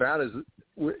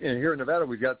here in Nevada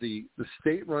we've got the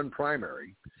state-run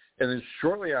primary, and then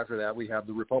shortly after that we have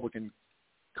the Republican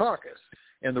caucus.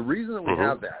 And the reason that we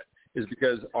have that is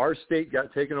because our state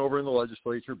got taken over in the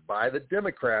legislature by the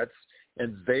Democrats,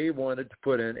 and they wanted to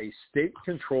put in a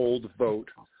state-controlled vote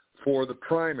for the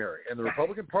primary. And the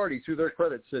Republican Party, to their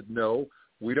credit, said, no,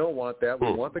 we don't want that.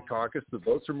 We want the caucus. The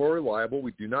votes are more reliable.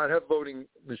 We do not have voting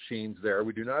machines there.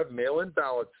 We do not have mail-in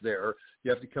ballots there. You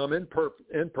have to come in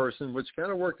person, which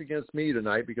kind of worked against me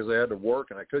tonight because I had to work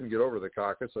and I couldn't get over the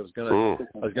caucus. I was going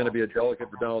to be a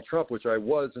delegate for Donald Trump, which I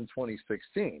was in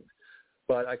 2016.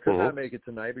 But I could not make it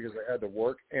tonight because I had to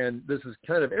work. And this is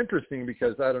kind of interesting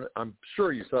because I'm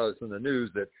sure you saw this in the news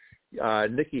that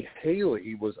Nikki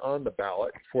Haley was on the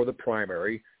ballot for the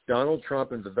primary. Donald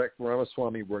Trump and Vivek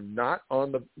Ramaswamy were not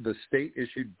on the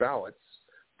state-issued ballots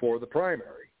for the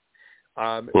primary.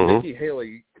 Nikki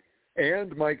Haley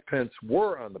and Mike Pence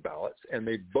were on the ballots, and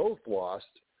they both lost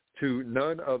to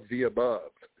none of the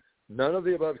above. None of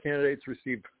the above candidates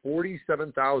received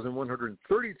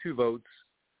 47,132 votes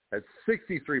at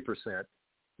 63%.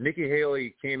 Nikki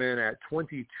Haley came in at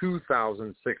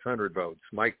 22,600 votes.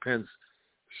 Mike Pence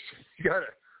got a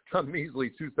measly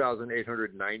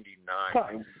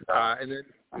 2,899. And then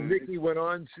Nikki went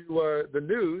on to the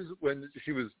news when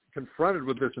she was confronted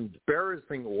with this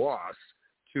embarrassing loss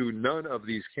to none of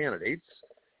these candidates,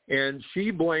 and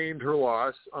she blamed her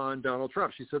loss on Donald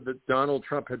Trump. She said that Donald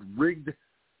Trump had rigged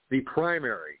the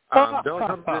primary. Donald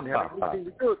Trump didn't have anything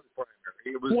to do with the primary.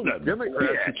 It was the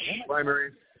Democrats who put the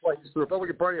primary. The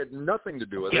Republican Party had nothing to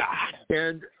do with it,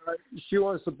 and she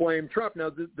wants to blame Trump.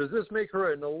 Now, does this make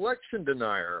her an election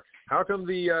denier? How come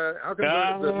the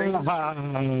main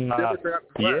Democrat?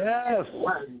 Yes,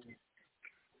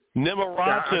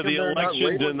 Nimarata, the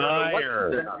election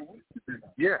denier.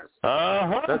 Yes,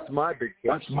 that's my big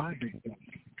question.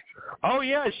 Oh,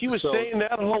 yeah, she was saying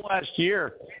that whole last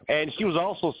year, and she was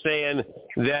also saying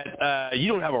that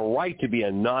you don't have a right to be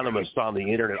anonymous on the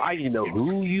Internet. I need to know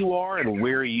who you are and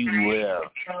where you live.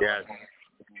 Yes.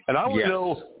 And I want to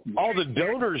know all the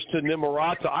donors to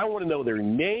Nimarata. I want to know their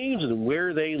names and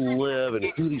where they live and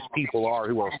who these people are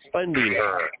who are funding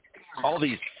her. All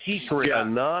these secret,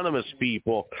 anonymous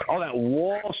people, all that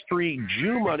Wall Street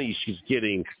Jew money she's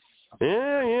getting.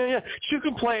 Yeah. She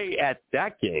can play at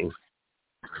that game.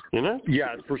 You know?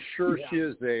 Yeah, for sure. She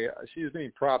is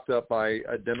being propped up by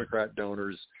Democrat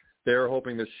donors. They're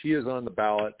hoping that she is on the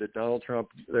ballot, that Donald Trump,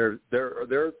 their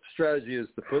strategy is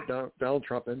to put Donald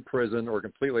Trump in prison or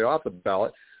completely off the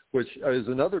ballot, which is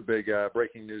another big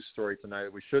breaking news story tonight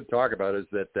that we should talk about, is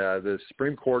that the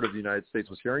Supreme Court of the United States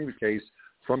was hearing the case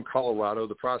from Colorado.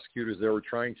 The prosecutors there were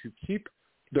trying to keep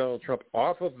Donald Trump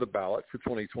off of the ballot for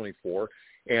 2024.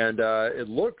 And it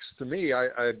looks to me,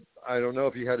 I don't know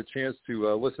if you had a chance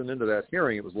to listen into that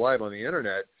hearing. It was live on the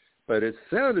Internet. But it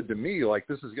sounded to me like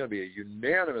this is going to be a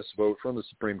unanimous vote from the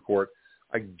Supreme Court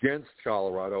against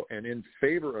Colorado and in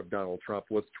favor of Donald Trump,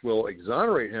 which will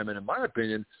exonerate him and, in my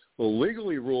opinion, will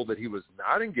legally rule that he was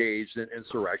not engaged in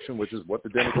insurrection, which is what the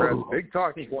Democrats' big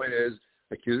talking point is,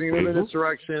 accusing him of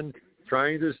insurrection,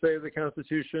 trying to save the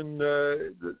Constitution.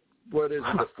 What is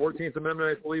it, the 14th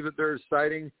Amendment, I believe, that they're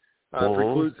citing,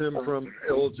 precludes him from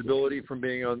eligibility from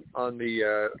being on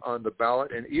the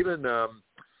ballot. And even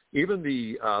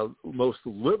the most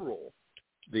liberal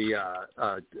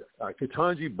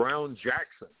Ketanji Brown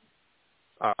Jackson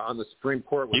on the Supreme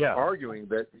Court was arguing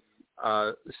that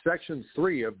Section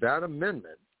 3 of that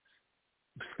amendment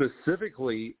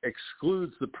specifically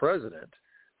excludes the president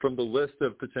from the list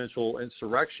of potential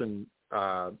insurrection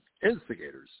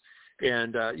instigators.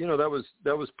 And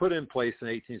that was put in place in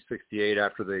 1868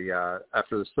 after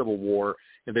the Civil War,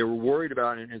 and they were worried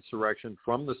about an insurrection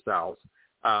from the South.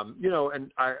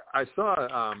 And I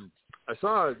saw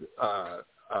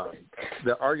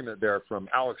the argument there from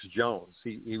Alex Jones.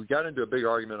 He got into a big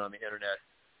argument on the internet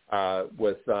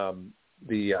with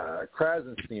the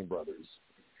Krasenstein brothers,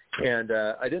 and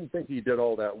I didn't think he did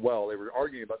all that well. They were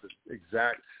arguing about this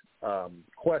exact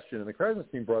question, and the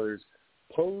Krasenstein brothers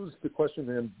posed the question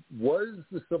to him: was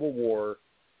the Civil War,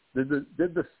 did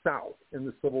the South in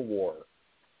the Civil War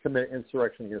commit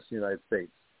insurrection against the United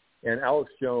States? And Alex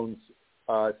Jones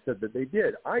said that they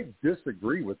did. I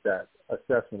disagree with that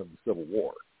assessment of the Civil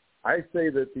War. I say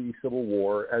that the Civil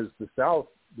War, as the South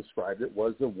described it,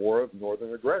 was a war of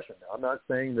northern aggression. Now, I'm not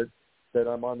saying that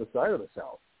I'm on the side of the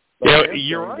South. Yeah,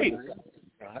 you're right.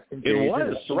 It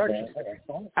was.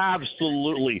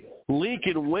 Absolutely.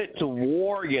 Lincoln went to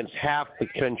war against half the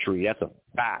country. That's a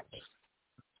fact.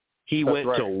 He went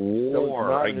to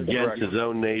war against his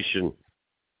own nation.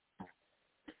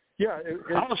 Yeah.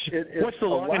 What's the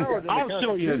line? I'll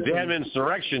show you a damn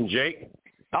insurrection, Jake.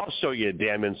 I'll show you a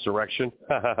damn insurrection.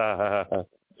 Well,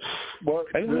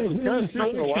 the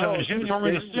Constitution allows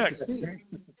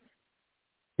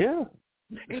yeah.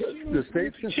 The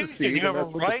states can succeed. You have a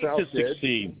right to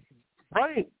succeed.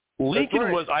 Right.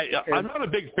 Lincoln was, I'm not a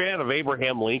big fan of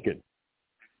Abraham Lincoln.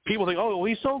 People think, oh, well,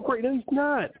 he's so great. No, he's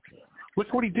not.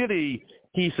 Look what he did.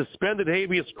 He suspended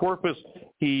habeas corpus.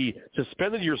 He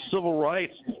suspended your civil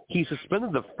rights. He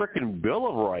suspended the frickin' Bill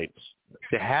of Rights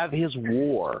to have his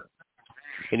war.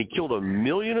 And he killed 1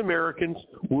 million Americans,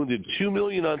 wounded 2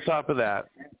 million on top of that.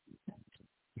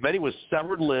 Many with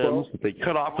severed limbs that they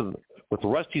cut off with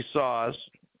rusty saws.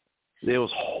 It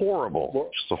was horrible.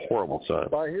 Just a horrible time.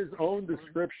 By his own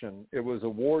description, it was a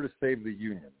war to save the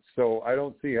Union. So I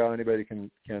don't see how anybody can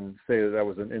say that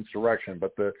was an insurrection.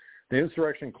 But the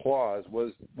insurrection clause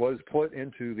was put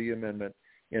into the amendment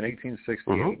in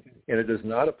 1868, and it does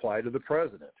not apply to the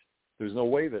president. There's no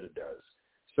way that it does.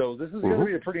 So this is going to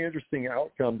be a pretty interesting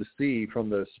outcome to see from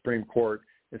the Supreme Court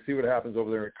and see what happens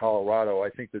over there in Colorado. I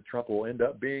think that Trump will end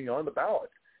up being on the ballot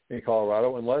in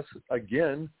Colorado unless,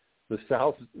 again, the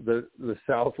South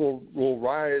will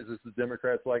rise, as the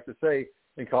Democrats like to say,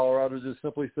 and Colorado just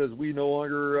simply says, we no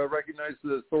longer recognize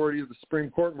the authority of the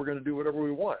Supreme Court and we're going to do whatever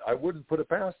we want. I wouldn't put it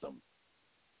past them.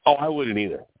 Oh, I wouldn't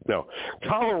either. No.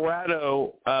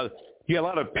 Colorado, you got a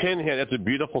lot of pinhead. That's a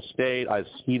beautiful state. I've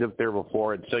skied up there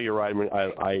before. And so you're right.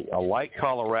 I like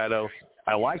Colorado.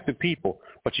 I like the people.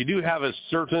 But you do have a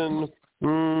certain,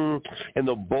 in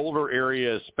the Boulder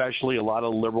area especially, a lot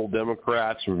of liberal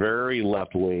Democrats, very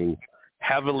left-wing,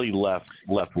 heavily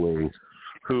left-wing,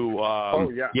 who,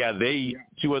 they,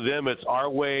 two of them, it's our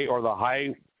way or the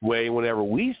highway. Whenever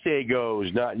we say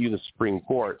goes, not you, the Supreme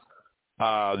Court.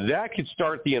 That could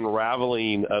start the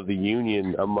unraveling of the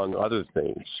union, among other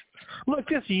things. Look,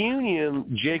 this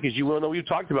union, Jake, as you well know, we've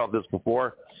talked about this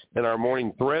before in our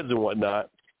morning threads and whatnot.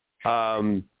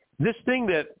 This thing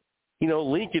that,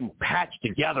 Lincoln patched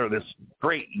together, this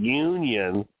great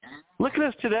union. Look at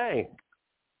us today.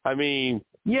 I mean,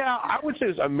 yeah, I would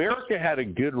say America had a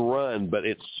good run, but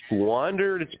it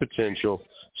squandered its potential,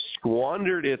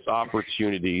 squandered its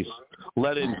opportunities,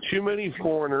 let in too many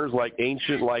foreigners like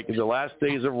the last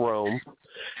days of Rome.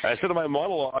 I said in my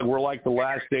monologue, we're like the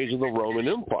last days of the Roman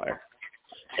Empire.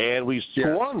 And we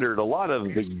squandered a lot of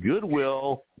the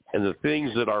goodwill and the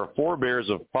things that our forebears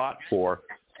have fought for.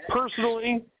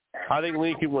 Personally, I think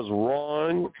Lincoln was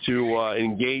wrong to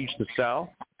engage the South.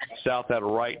 South had a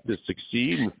right to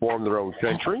succeed and form their own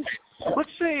country. Let's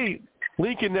say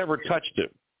Lincoln never touched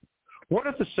it. What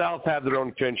if the South had their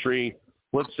own country,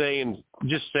 let's say, and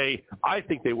just say, I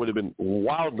think they would have been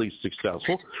wildly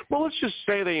successful. Well, let's just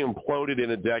say they imploded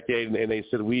in a decade and they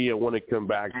said, we want to come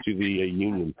back to the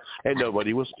Union, and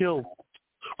nobody was killed.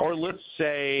 Or let's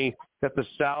say that the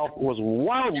South was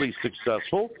wildly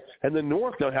successful and the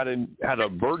North now had a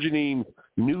burgeoning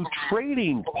new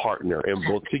trading partner and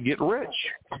both could get rich.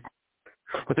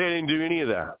 But they didn't do any of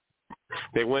that.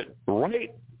 They went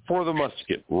right for the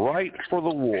musket, right for the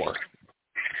war.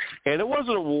 And it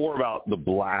wasn't a war about the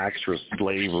blacks or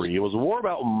slavery. It was a war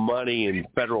about money and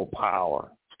federal power.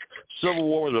 Civil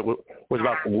War was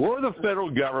about we're the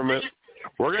federal government.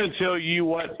 We're going to tell you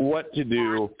what to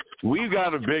do. We've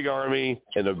got a big army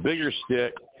and a bigger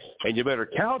stick, and you better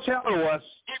kowtow to us,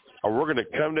 or we're going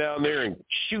to come down there and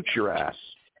shoot your ass.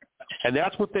 And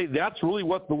that's really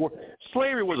what the war.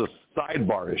 Slavery was a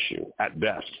sidebar issue at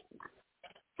best.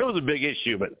 It was a big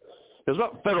issue, but it was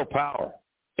about federal power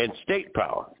and state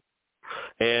power.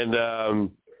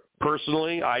 And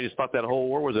personally, I just thought that whole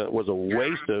war was a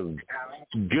waste of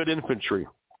good infantry.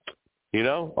 You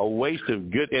know, a waste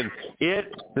of good. And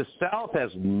the South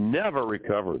has never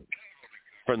recovered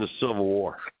from the Civil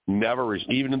War. Never,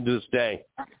 even to this day.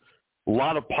 A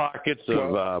lot of pockets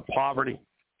of poverty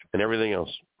and everything else.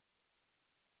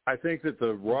 I think that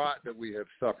the rot that we have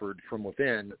suffered from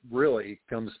within really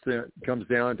comes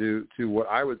down to what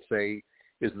I would say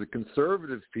is the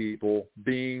conservative people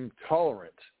being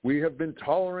tolerant. We have been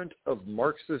tolerant of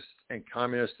Marxists and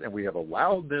communists, and we have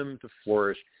allowed them to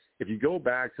flourish. If you go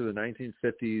back to the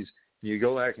 1950s, you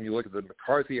go back and you look at the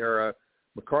McCarthy era,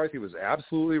 McCarthy was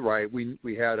absolutely right.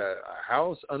 We had a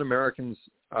House Un-Americans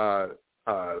in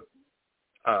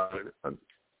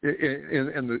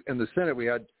the Senate. We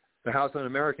had the House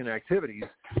Un-American Activities,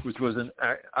 which was an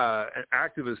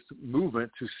activist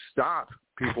movement to stop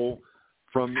people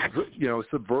from,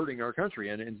 subverting our country,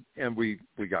 and we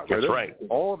got rid of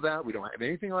all of that. We don't have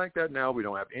anything like that now. We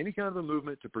don't have any kind of a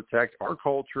movement to protect our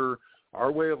culture, our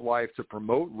way of life, to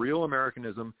promote real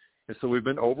Americanism, and so we've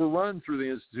been overrun through the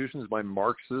institutions by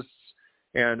Marxists,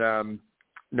 and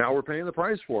now we're paying the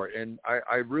price for it. And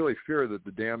I really fear that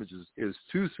the damage is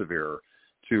too severe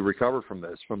to recover from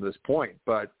this point.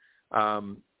 But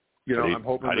I'm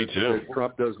hoping that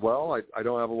Trump does well. I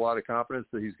don't have a lot of confidence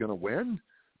that he's going to win.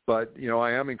 But,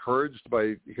 I am encouraged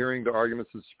by hearing the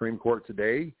arguments of the Supreme Court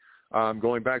today.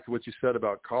 Going back to what you said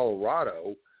about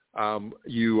Colorado,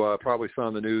 you probably saw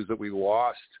in the news that we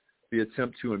lost the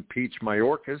attempt to impeach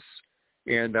Mayorkas,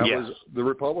 and that was the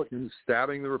Republicans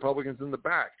stabbing the Republicans in the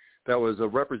back. That was a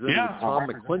Representative Tom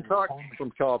McClintock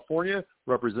from California,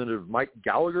 Representative Mike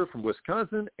Gallagher from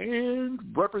Wisconsin, and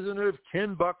Representative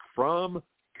Ken Buck from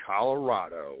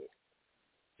Colorado.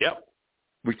 Yep.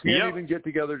 We can't even get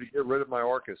together to get rid of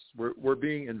Mayorkas. We're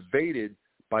being invaded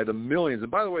by the millions.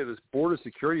 And by the way, this border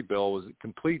security bill was a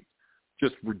complete,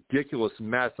 just ridiculous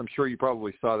mess. I'm sure you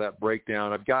probably saw that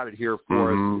breakdown. I've got it here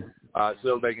for us.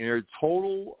 So they can hear a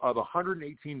total of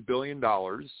 $118 billion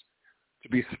to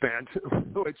be spent,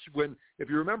 which if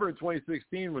you remember in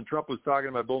 2016 when Trump was talking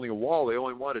about building a wall, they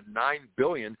only wanted $9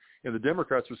 billion, and the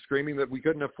Democrats were screaming that we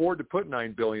couldn't afford to put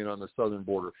 $9 billion on the southern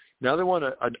border. Now they want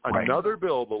another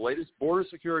bill, the latest border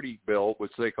security bill,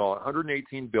 which they call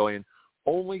 $118 billion.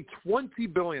 Only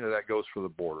 $20 billion of that goes for the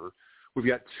border. We've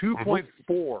got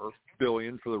 $2.4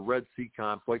 billion for the Red Sea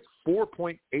conflict,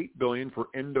 $4.8 billion for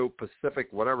Indo-Pacific,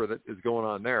 whatever that is going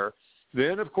on there.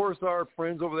 Then, of course, our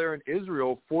friends over there in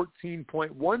Israel,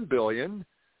 $14.1 billion.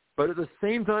 But at the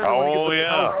same time,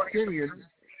 our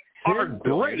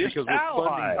greatest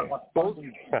ally.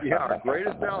 Our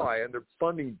greatest ally, and they're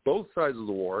funding both sides of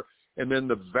the war. And then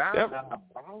the vast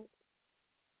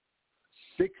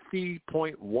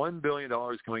 $60.1 billion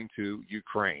going to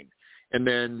Ukraine. And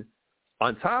then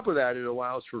on top of that, it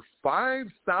allows for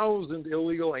 5,000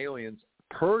 illegal aliens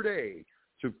per day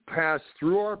to pass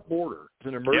through our border as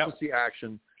an emergency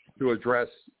action to address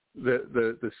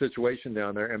the situation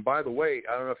down there. And by the way,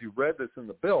 I don't know if you read this in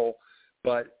the bill,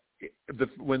 but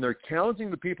when they're counting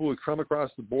the people who come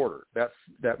across the border,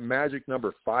 that magic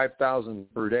number,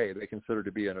 5,000 per day, they consider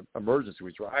to be an emergency,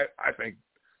 which I think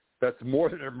that's more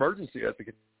than an emergency.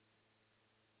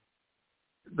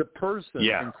 The person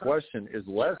in question is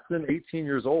less than 18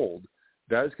 years old.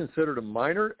 That is considered a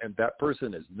minor, and that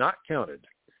person is not counted.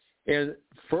 And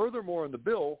furthermore, in the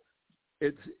bill,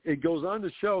 it goes on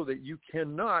to show that you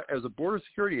cannot, as a border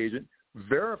security agent,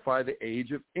 verify the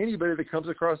age of anybody that comes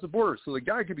across the border. So the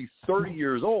guy could be 30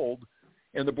 years old,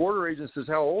 and the border agent says,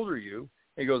 "How old are you?"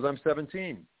 And he goes, "I'm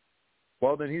 17."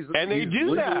 Well, then he's they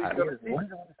do that.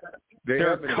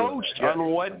 They're coached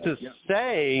on what to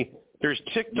say. There's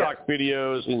TikTok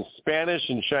videos in Spanish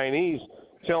and Chinese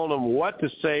telling them what to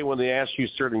say when they ask you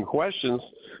certain questions.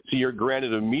 So you're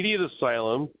granted immediate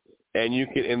asylum, and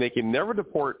they can never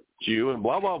deport you, and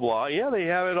blah blah blah. Yeah, they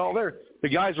have it all there. The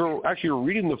guys were actually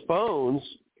reading the phones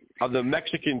of the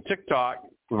Mexican TikTok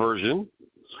version,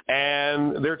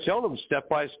 and they're telling them step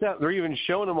by step. They're even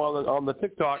showing them on the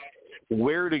TikTok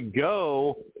where to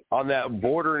go on that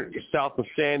border south of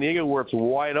San Diego where it's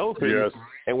wide open,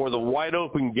 and where the wide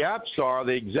open gaps are,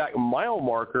 the exact mile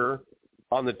marker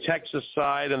on the Texas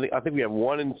side, and I think we have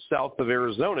one in south of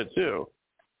Arizona too.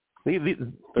 These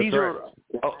are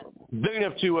big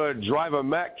enough to drive a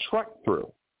Mack truck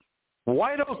through.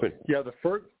 Wide open. Yeah,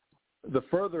 the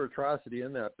further atrocity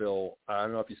in that bill, I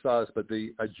don't know if you saw this, but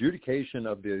the adjudication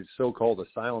of the so-called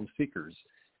asylum seekers,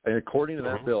 and according to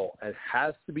that bill, it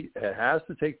has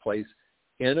to take place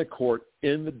in a court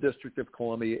in the District of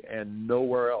Columbia and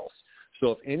nowhere else.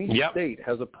 So if any state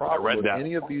has a problem with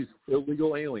any of these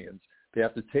illegal aliens, they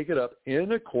have to take it up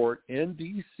in a court in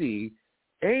D.C.,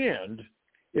 and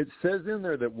it says in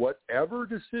there that whatever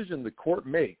decision the court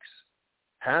makes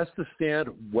has to stand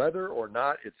whether or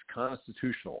not it's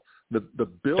constitutional. The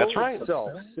bill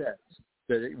itself says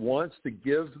that it wants to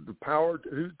give the power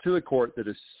to the court that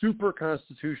is super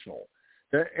constitutional.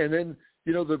 And then,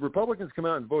 you know, the Republicans come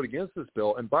out and vote against this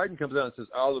bill, and Biden comes out and says,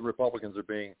 oh, the Republicans are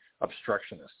being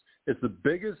obstructionists. It's the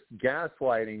biggest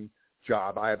gaslighting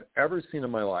job I have ever seen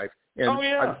in my life. And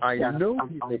I know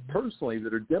people personally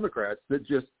that are Democrats that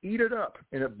just eat it up,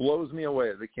 and it blows me away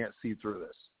that they can't see through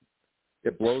this.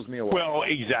 It blows me away. Well,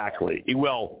 exactly.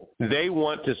 Well, they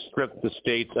want to strip the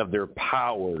states of their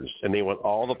powers, and they want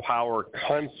all the power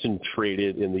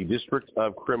concentrated in the District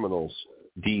of Criminals,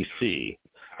 D.C.,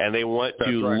 and they want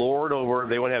to lord over,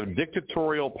 they want to have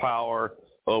dictatorial power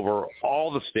over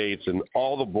all the states and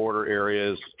all the border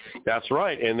areas. That's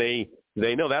right. And they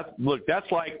know that. Look,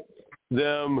 that's like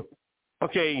them.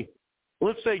 Okay,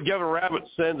 let's say Governor Abbott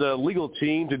sends a legal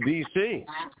team to D.C.,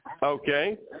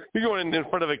 okay? You're going in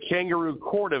front of a kangaroo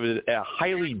court of a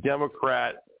highly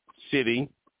Democrat city,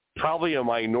 probably a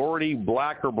minority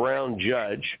black or brown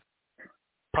judge,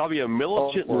 probably a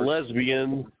militant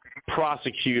lesbian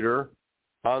prosecutor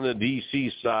on the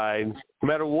D.C. side. No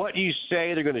matter what you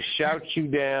say, they're going to shout you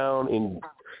down and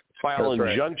file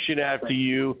injunction after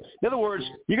you. In other words,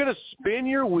 you're going to spin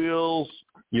your wheels.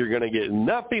 You're going to get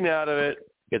nothing out of it.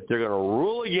 They're going to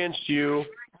rule against you.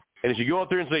 And if you go out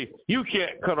there and say, you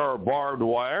can't cut our barbed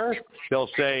wire, they'll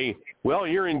say, well,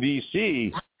 you're in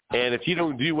D.C., and if you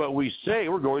don't do what we say,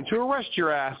 we're going to arrest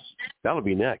your ass. That'll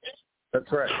be next.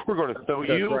 That's right. We're going to throw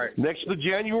you next to the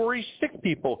January 6th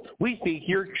people. We think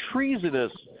you're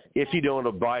treasonous if you don't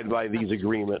abide by these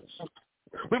agreements.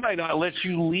 We might not let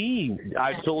you leave.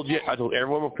 I told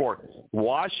everyone before,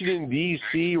 Washington,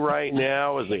 D.C. right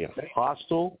now is a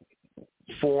hostile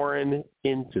foreign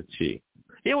entity.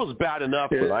 It was bad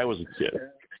enough when I was a kid.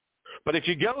 But if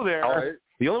you go there,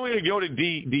 the only way to go to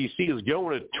D.C. is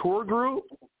go in a tour group,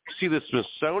 see the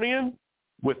Smithsonian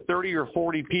with 30 or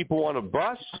 40 people on a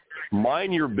bus,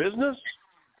 mind your business,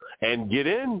 and get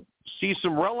in, see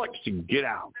some relics, and get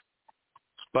out.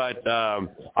 But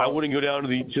I wouldn't go down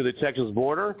to the Texas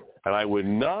border, and I would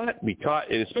not be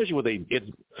caught, and especially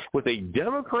with a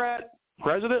Democrat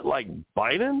president like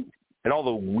Biden and all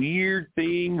the weird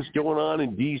things going on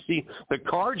in D.C., the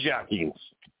carjackings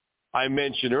I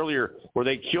mentioned earlier where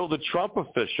they killed the Trump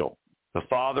official, the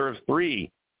father of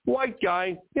 3, white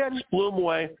guy, just blew him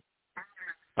away.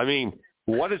 I mean,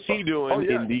 what is he doing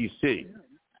in D.C.?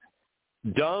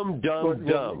 Dumb.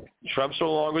 Trump's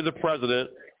no longer the president.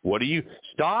 What do you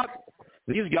stop?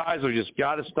 These guys are just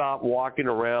got to stop walking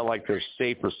around like they're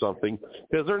safe or something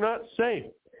because they're not safe.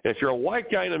 And if you're a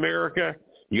white guy in America,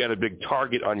 you got a big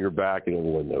target on your back and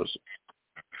everyone knows it.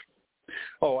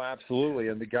 Oh, absolutely.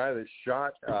 And the guy that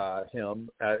shot him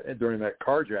during that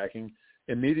carjacking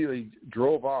immediately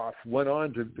drove off, went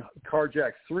on to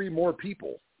carjack 3 more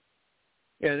people.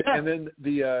 And then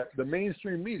the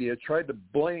mainstream media tried to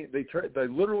blame. I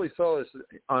literally saw this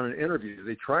on an interview.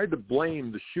 They tried to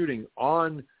blame the shooting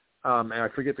on. And I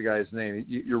forget the guy's name.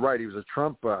 You're right. He was a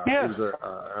Trump. He was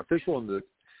an official in the.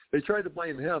 They tried to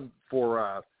blame him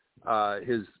for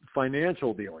his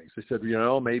financial dealings. They said,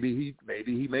 maybe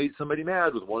he made somebody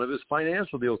mad with one of his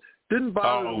financial deals. Didn't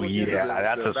bother. Oh yeah,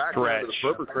 that's a stretch.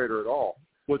 The perpetrator at all.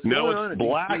 It's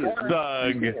Black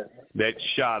Thug that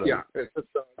shot him. Yeah, it's a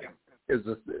thug.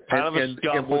 Kind of a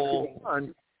scuffle.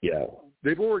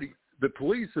 The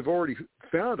police have already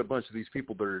found a bunch of these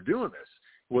people that are doing this.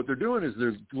 What they're doing is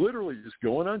they're literally just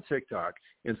going on TikTok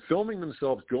and filming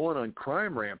themselves going on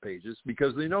crime rampages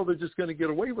because they know they're just going to get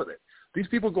away with it. These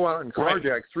people go out and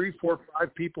carjack 3, 4,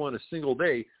 5 people in a single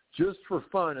day just for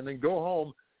fun and then go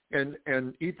home and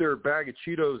eat their bag of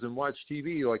Cheetos and watch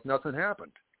TV like nothing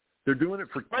happened. They're doing it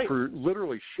for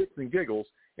literally shits and giggles.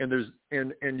 And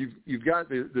you've got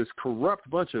this corrupt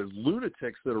bunch of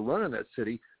lunatics that are running that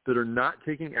city that are not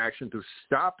taking action to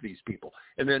stop these people.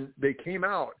 And then they came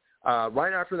out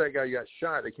right after that guy got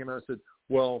shot. They came out and said,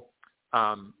 "Well,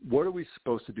 what are we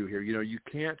supposed to do here? You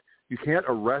can't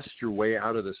arrest your way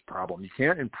out of this problem. You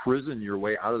can't imprison your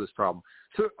way out of this problem."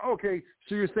 So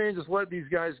you're saying just let these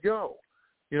guys go?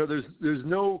 There's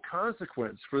no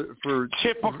consequence for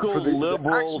typical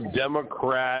liberal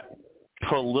Democrat.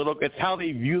 Political. It's how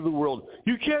they view the world.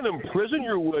 You can't imprison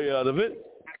your way out of it.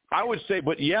 I would say,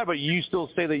 but you still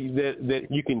say that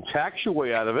you can tax your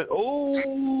way out of it.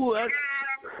 Oh,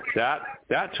 that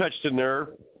touched a nerve.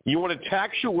 You want to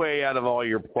tax your way out of all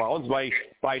your problems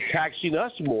by taxing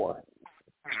us more.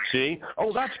 See?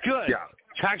 Oh, that's good. Yeah.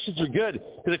 Taxes are good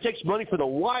because it takes money for the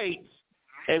whites,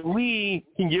 and we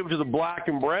can give it to the black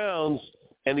and browns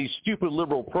and these stupid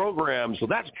liberal programs. So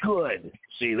that's good.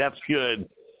 See, that's good.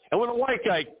 And when a white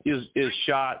guy is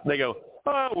shot, they go,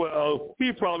 oh, well,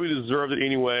 he probably deserved it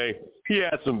anyway. He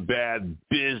had some bad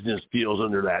business deals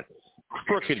under that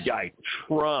crooked guy,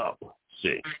 Trump.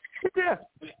 See? Yeah.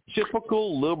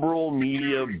 Typical liberal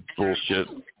media bullshit.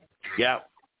 Yeah.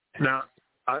 Now,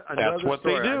 that's what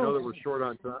story. they do. I know that we're short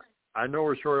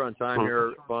on time.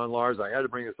 Here, Von Lars. I had to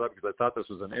bring this up because I thought this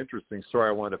was an interesting story.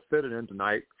 I wanted to fit it in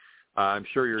tonight. I'm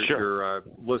sure your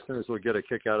listeners will get a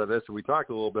kick out of this. We talked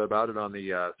a little bit about it on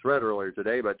the thread earlier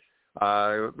today, but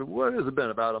what has it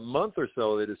been? About a month or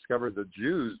so, they discovered the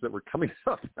Jews that were coming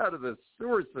up out of the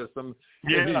sewer system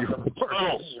in New York.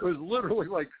 It was literally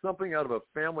like something out of a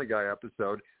Family Guy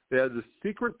episode. They had this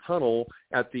secret tunnel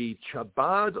at the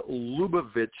Chabad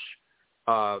Lubavitch,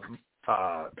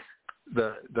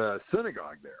 the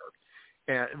synagogue there.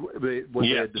 And what they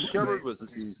had discovered was that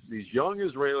these young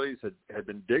Israelis had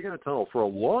been digging a tunnel for a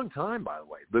long time, by the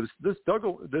way. This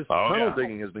tunnel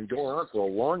digging has been going on for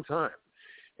a long time.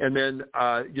 And then,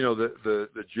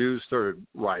 the Jews started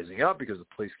rising up because the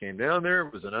police came down there.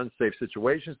 It was an unsafe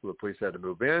situation, so the police had to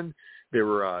move in. They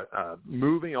were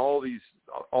moving all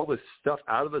this stuff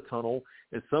out of the tunnel,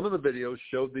 and some of the videos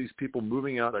showed these people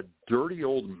moving out a dirty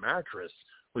old mattress,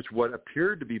 which what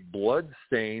appeared to be blood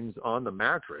stains on the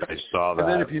mattress. I saw that.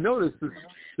 And then if you notice,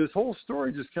 this whole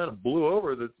story just kind of blew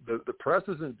over. The press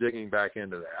isn't digging back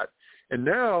into that. And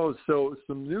now, so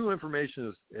some new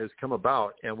information has come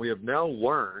about, and we have now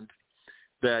learned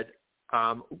that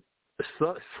some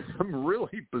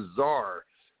really bizarre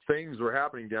things were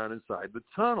happening down inside the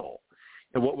tunnel.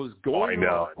 And what was going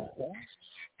on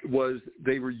was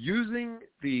they were using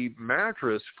the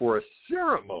mattress for a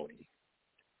ceremony.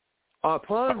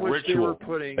 Upon which they were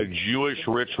putting a Jewish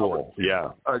ritual,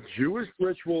 a Jewish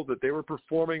ritual that they were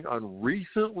performing on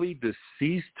recently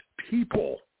deceased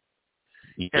people.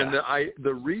 Yeah. And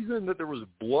the reason that there was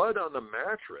blood on the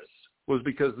mattress was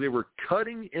because they were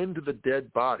cutting into the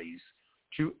dead bodies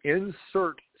to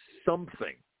insert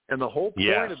something. And the whole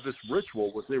point of this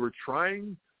ritual was they were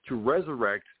trying to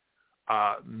resurrect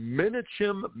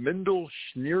Menachem Mendel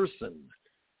Schneerson.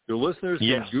 Your listeners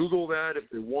can Google that if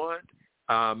they want.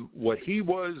 What he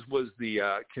was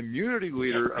the community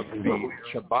leader of the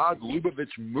Chabad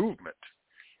Lubavitch movement.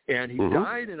 And he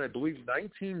died in, I believe,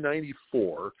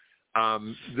 1994.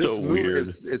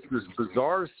 It's this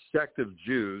bizarre sect of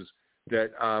Jews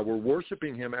that were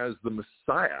worshiping him as the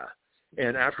Messiah.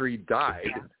 And after he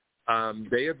died,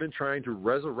 they have been trying to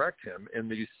resurrect him in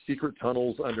these secret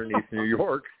tunnels underneath New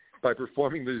York by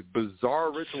performing these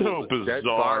bizarre rituals. So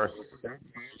bizarre.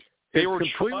 They were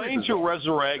trying to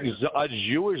resurrect a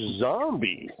Jewish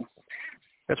zombie.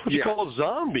 That's what you call a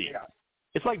zombie. Yeah.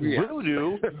 It's like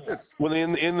voodoo when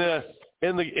in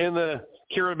the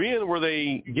Caribbean where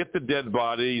they get the dead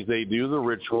bodies, they do the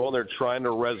ritual, and they're trying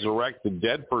to resurrect the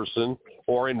dead person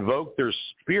or invoke their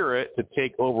spirit to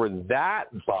take over that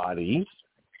body.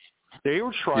 They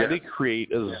were trying to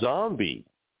create a zombie.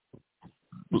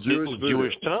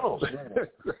 Jewish tunnels.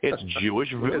 It's Jewish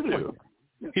voodoo.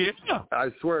 Yeah, I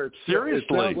swear. Seriously,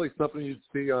 it sounds like something you'd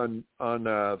see on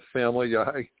Family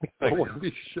Guy. One of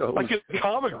these shows, like a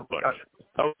comic book.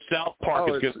 South Park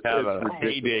is going to have a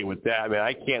heyday with that. Man,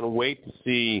 I can't wait to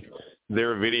see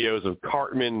their videos of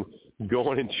Cartman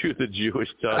going into the Jewish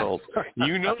tunnels.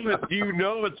 You know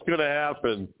it's going to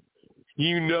happen.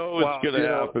 You know it's going to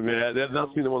happen, man.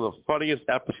 That's been one of the funniest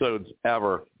episodes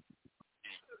ever.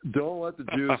 Don't let the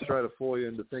Jews try to fool you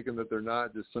into thinking that they're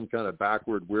not just some kind of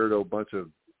backward weirdo bunch of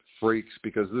freaks,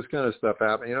 because this kind of stuff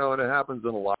happens, and it happens in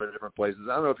a lot of different places.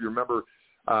 I don't know if you remember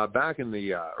back in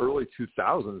the early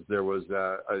 2000s, there was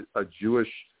a Jewish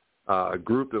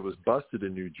group that was busted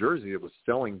in New Jersey that was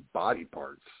selling body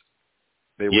parts.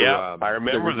 They were, I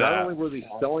remember that. Not only were they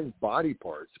selling body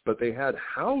parts, but they had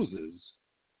houses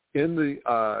in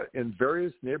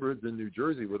various neighborhoods in New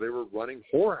Jersey where they were running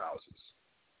whorehouses.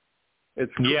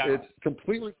 It's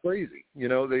completely crazy.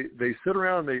 They sit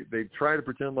around, they try to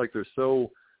pretend like they're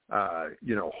so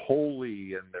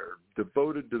holy and they're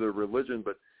devoted to their religion,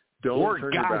 but don't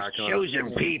turn your back on it. We're God's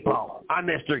chosen people. I'm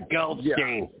Mr.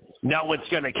 Goldstein. No one's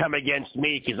going to come against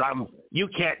me because you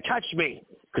can't touch me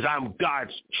because I'm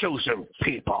God's chosen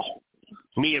people.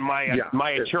 Me and my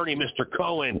attorney, Mr.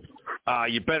 Cohen,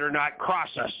 you better not cross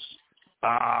us.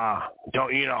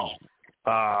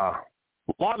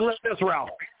 Long live Israel.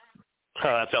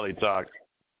 That's how they talk.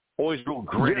 Always real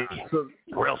gritty,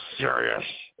 real serious.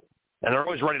 And they're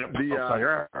always ready to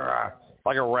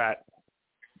like a rat.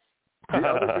 The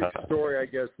other big story, I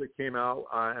guess, that came out,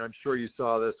 and I'm sure you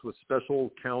saw this, was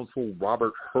Special Counsel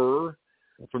Robert Hur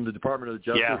from the Department of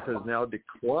Justice has now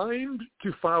declined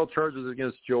to file charges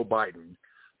against Joe Biden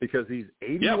because he's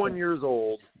 81 years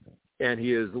old, and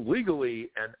he is legally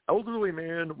an elderly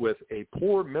man with a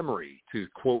poor memory, to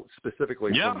quote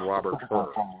specifically from Robert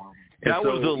Hur. That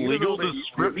was the legal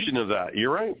description of that.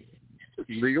 You're right.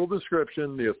 Legal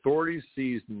description, the authorities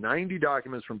seized 90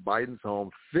 documents from Biden's home,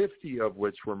 50 of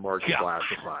which were marked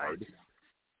classified.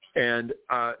 And,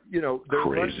 they're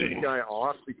letting this guy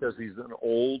off because he's an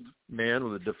old man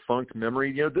with a defunct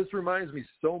memory. This reminds me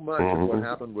so much of what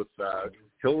happened with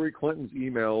Hillary Clinton's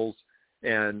emails.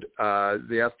 And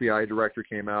the FBI director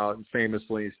came out and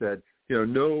famously said,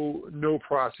 no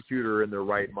prosecutor in their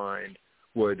right mind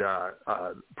would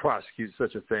prosecute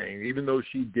such a thing, even though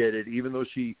she did it, even though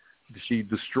she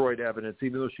destroyed evidence,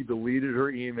 even though she deleted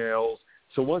her emails.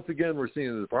 So once again, we're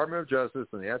seeing the Department of Justice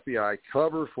and the FBI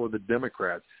cover for the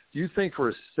Democrats. Do you think for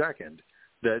a second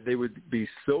that they would be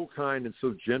so kind and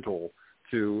so gentle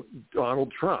to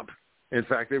Donald Trump? In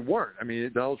fact, they weren't. I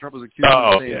mean, Donald Trump was accused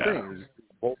of the same thing,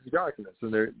 bulky documents,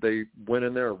 and they went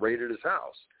in there and raided his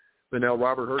house. But now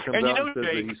Robert Hur comes out and says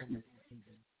that he's...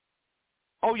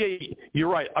 Oh, yeah, you're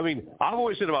right. I mean, I've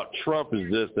always said about Trump is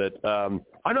this, that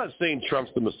I'm not saying Trump's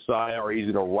the Messiah or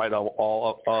he's going to right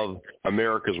all of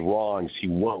America's wrongs. He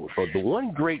won't. But the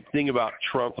one great thing about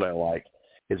Trump that I like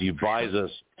is he buys us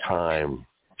time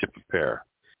to prepare.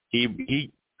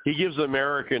 He gives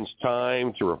Americans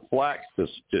time to reflect,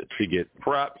 to get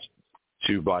prepped,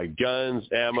 to buy guns,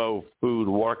 ammo, food,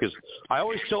 water. Because I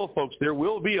always tell folks there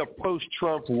will be a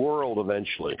post-Trump world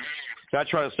eventually. Not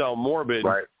trying to sound morbid.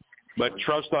 Right. But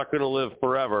Trump's not going to live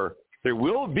forever. There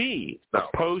will be a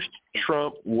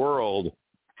post-Trump world.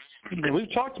 And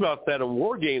we've talked about that and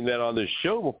war game that on this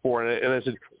show before. And I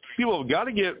said, people have got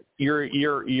to get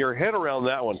your head around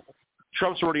that one.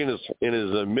 Trump's already in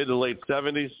his mid to late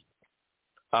 70s.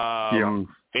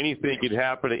 Anything could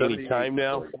happen at any time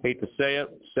now. Hate to say it,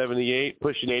 78,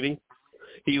 pushing 80.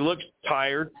 He looks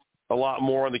tired a lot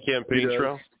more on the campaign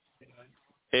trail.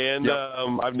 And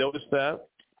I've noticed that.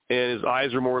 And his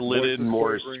eyes are more lidded,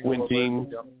 more squinting.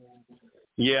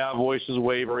 Voice is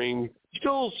wavering.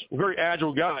 Still a very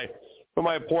agile guy. But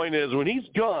my point is, when he's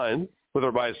gone,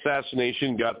 whether by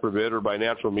assassination, God forbid, or by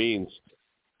natural means,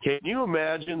 can you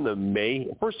imagine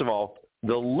first of all,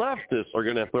 the leftists are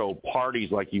going to throw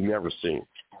parties like you've never seen.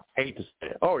 Hate to say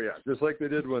it. Oh, yeah, just like they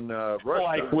did when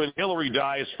when Hillary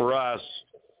dies for us,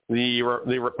 the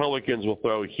Republicans will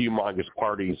throw humongous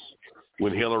parties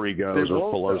when Hillary goes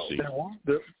or Pelosi.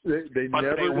 They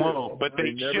never won't, but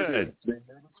they should.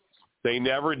 They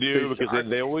never do because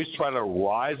they always try to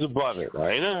rise above it.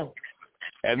 I know.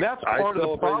 And that's part of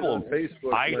the problem.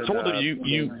 I told them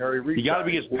you got to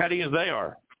be as petty as they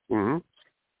are. Mm-hmm.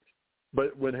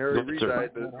 But when Harry Reid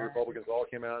died, the Republicans all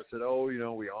came out and said,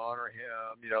 we honor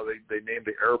him. They named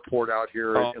the airport out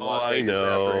here in Las Vegas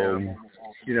after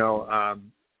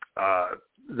him.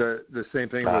 The same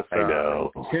thing with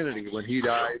Kennedy when he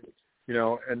died,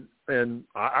 and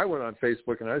I went on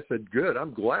Facebook and I said, good,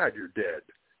 I'm glad you're dead.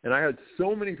 And I had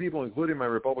so many people, including my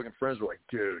Republican friends, were like,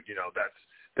 dude,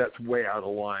 that's way out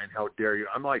of line. How dare you?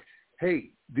 I'm like, hey,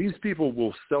 these people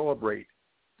will celebrate.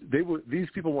 These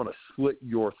people want to slit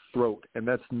your throat, and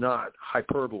that's not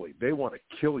hyperbole. They want to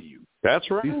kill you. That's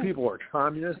right. These people are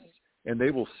communists, and they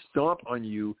will stomp on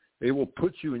you. They will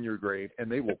put you in your grave,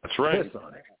 and they will piss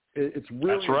on it. It's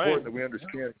really important that we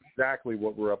understand exactly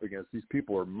what we're up against. These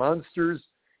people are monsters,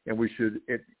 and we should.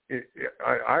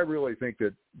 I really think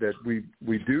that we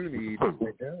do need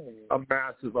a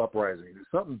massive uprising.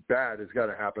 Something bad has got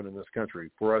to happen in this country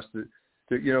for us to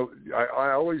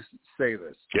I always say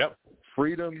this. Yep.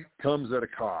 Freedom comes at a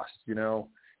cost.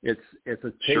 It's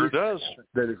a taste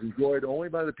that is enjoyed only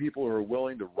by the people who are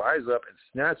willing to rise up and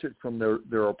snatch it from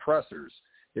their oppressors.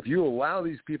 If you allow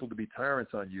these people to be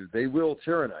tyrants on you, they will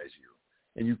tyrannize you,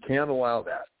 and you can't allow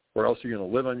that, or else you're going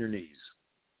to live on your knees.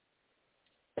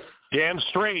 Damn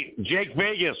straight. Jake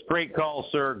Vegas, great call,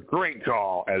 sir. Great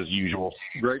call, as usual.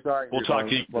 Great talking. We'll talk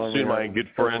to you soon, my good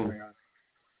friend.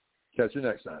 Catch you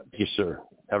next time. Yes, sir.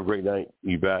 Have a great night.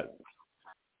 You bet.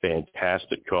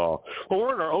 Fantastic call. Well,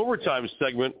 we're in our overtime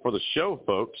segment for the show,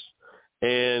 folks,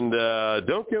 and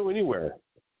don't go anywhere.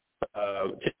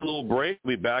 Take a little break.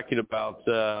 We'll be back in about,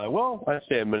 I'd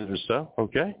say a minute or so,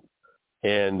 okay?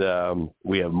 And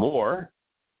we have more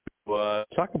to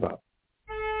talk about.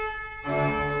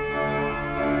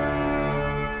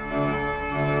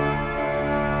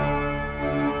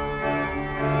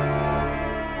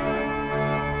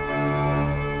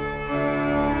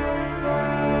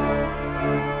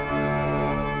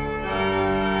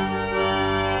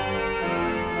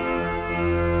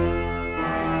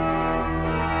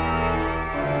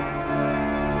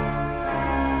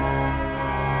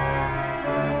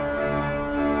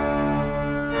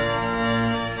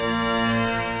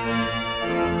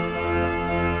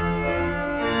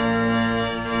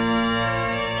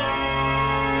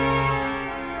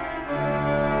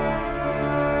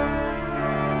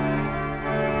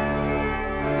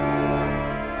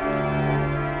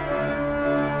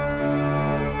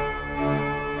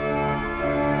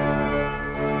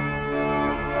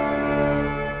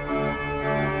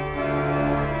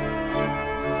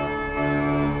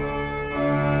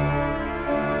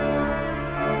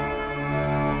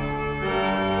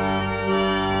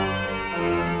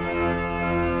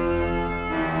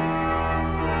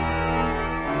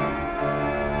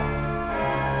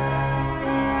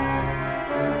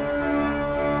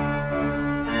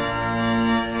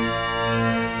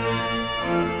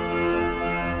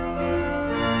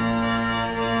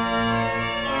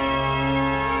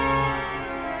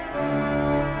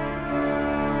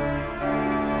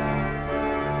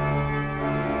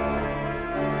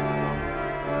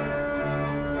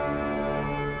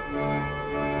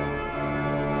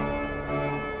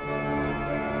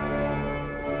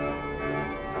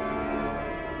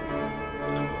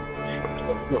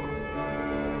 Love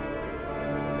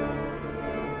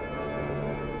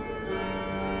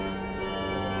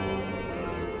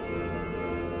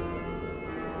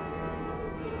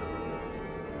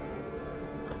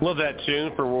that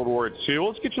tune for World War II.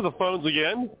 Let's get to the phones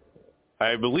again.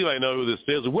 I believe I know who this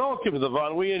is. Welcome to the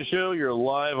Von Wehunt Show. You're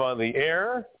live on the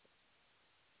air.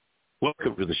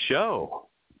 Welcome to the show.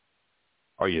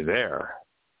 Are you there?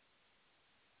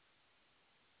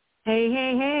 Hey,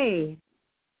 hey, hey.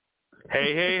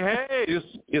 Hey, hey, hey. Is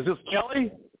this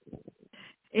Kelly?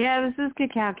 Yeah, this is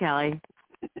Cacao Kelly.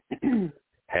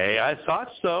 Hey, I thought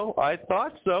so.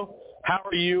 How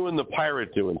are you and the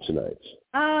pirate doing tonight?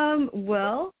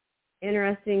 Well,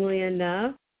 interestingly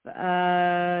enough,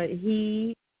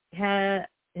 it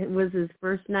was his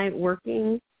first night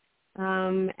working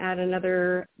at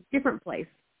another different place.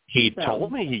 He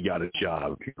told me he got a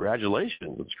job.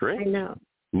 Congratulations. That's great. I know.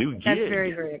 New gig. That's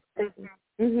very, very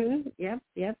exciting. Yep.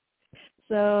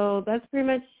 So that's pretty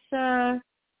much,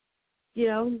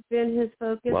 been his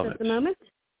focus at the moment.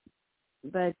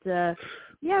 But,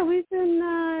 we've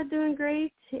been doing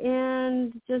great,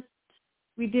 and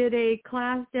we did a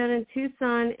class down in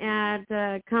Tucson at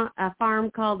a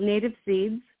farm called Native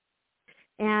Seeds.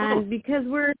 And because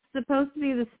we're supposed to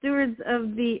be the stewards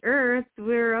of the earth,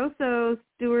 we're also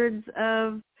stewards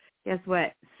of, guess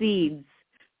what, seeds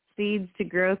to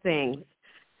grow things.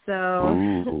 So,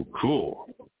 ooh, cool.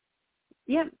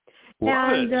 Yep.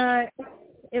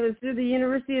 It was through the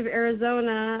University of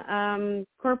Arizona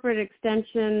Corporate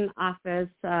Extension Office,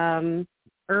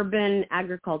 Urban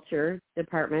Agriculture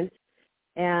Department,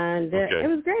 and it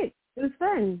was great. It was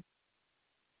fun.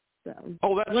 So,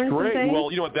 that's great.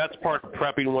 Well, you know what? That's part of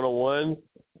Prepping 101,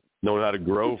 knowing how to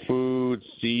grow food,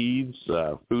 seeds,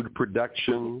 food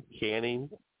production, canning.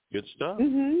 Good stuff.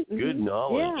 Good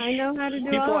knowledge. Yeah, I know how to do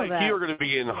People all like of that. you are going to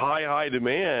be in high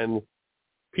demand.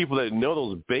 People that know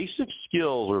those basic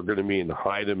skills are going to be in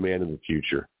high demand in the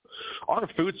future. Our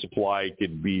food supply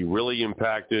could be really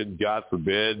impacted, God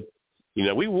forbid.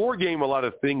 We war game a lot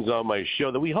of things on my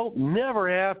show that we hope never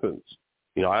happens.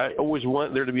 I always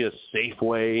want there to be a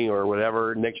Safeway or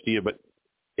whatever next to you. But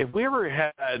if we ever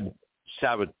had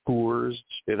saboteurs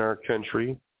in our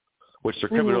country, which they're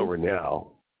coming over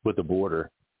now with the border,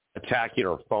 attacking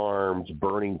our farms,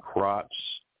 burning crops,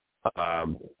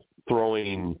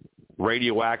 throwing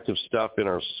radioactive stuff in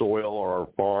our soil or our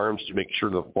farms to make sure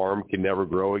the farm can never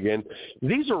grow again.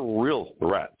 These are real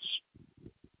threats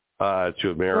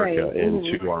to America and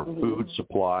to our food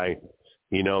supply.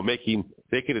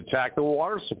 They could attack the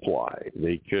water supply.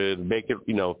 They could make it,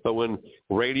 throw in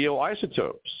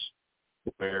radioisotopes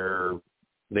where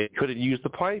they couldn't use the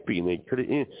piping. They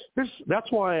couldn't.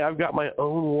 That's why I've got my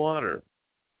own water.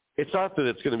 It's not that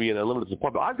it's going to be an unlimited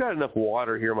supply, but I've got enough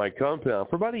water here in my compound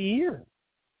for about a year.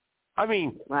 I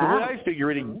mean, the way I figure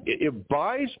it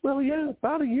buys,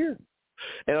 about a year.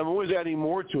 And I'm always adding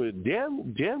more to it,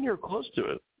 damn near close to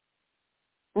it.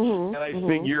 And I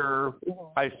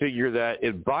figure that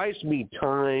it buys me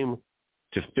time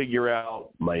to figure out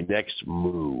my next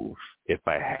move if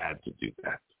I had to do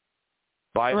that.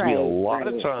 Buys me a lot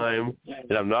of time,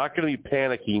 and I'm not going to be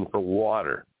panicking for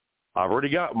water. I've already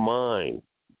got mine.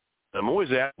 I'm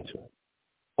always adding to it.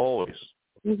 Always.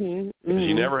 Because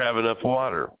you never have enough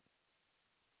water.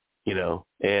 And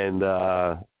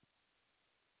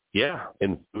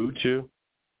and food too.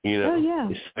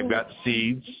 I've got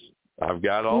seeds. I've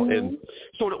got all. And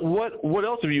so, what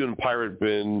else have you and Pirate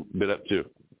been up to?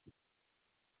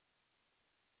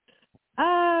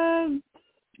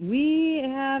 We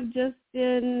have just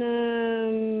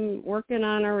been working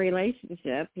on our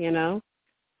relationship,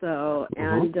 So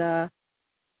and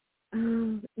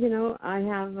I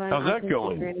have. How's that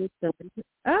going? Grandson.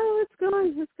 Oh, it's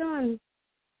going.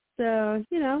 So,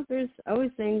 there's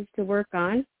always things to work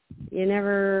on. You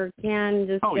never can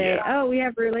just say, we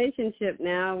have a relationship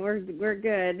now. We're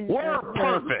good. We're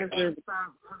perfect.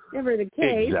 Never the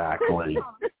case. Exactly.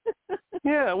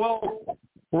 Yeah, well,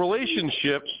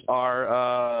 relationships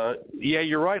are,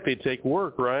 you're right. They take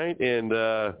work, right? And,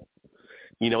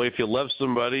 if you love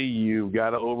somebody, you've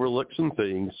got to overlook some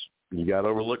things. You got to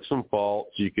overlook some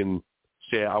faults. You can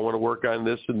say, I want to work on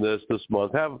this and this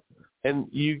month. And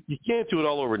you can't do it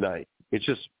all overnight. It's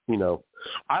just,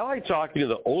 I like talking to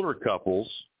the older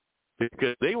couples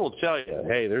because they will tell you,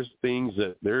 hey, there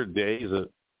are days that,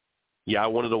 I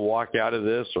wanted to walk out of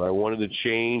this or I wanted to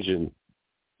change and,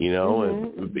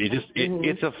 and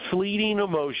it's a fleeting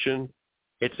emotion.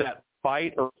 It's that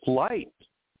fight or flight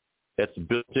that's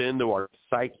built into our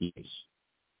psyches.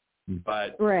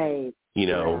 But, you're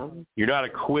not a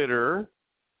quitter.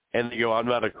 And you go, I'm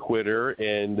not a quitter,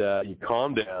 and you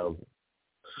calm down.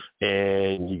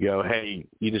 and you go, hey,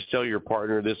 you just tell your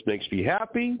partner, this makes me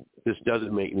happy, this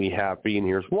doesn't make me happy, and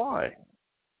here's why.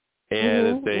 And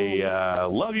if they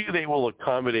love you, they will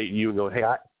accommodate you and go, hey,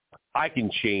 I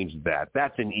can change that.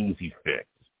 That's an easy fix.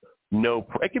 No,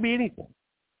 it could be anything.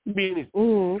 It could be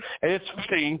anything. And it's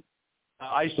funny.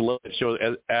 I used to love that show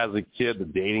as a kid, The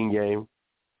Dating Game.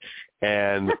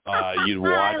 And you'd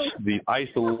watch I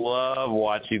used to love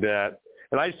watching that.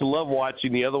 And I used to love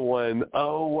watching the other one.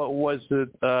 Oh, what was it?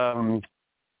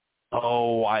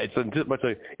 It's much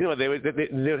like, they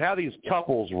would have these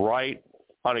couples write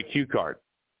on a cue card.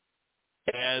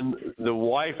 And the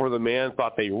wife or the man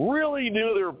thought they really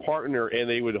knew their partner, and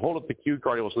they would hold up the cue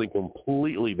card. It was something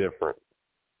completely different.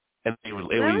 And it was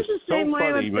the so same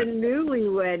way funny, with the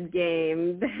Newlywed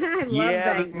Game. I love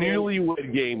that the game.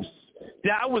 Newlywed Games.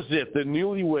 That was it. The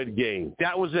Newlywed Game.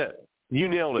 That was it. You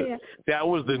nailed it. Yeah. That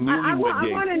was the Newlywed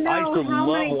Game. I want to know used to how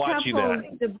love many watching couples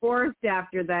that. divorced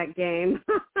after that game.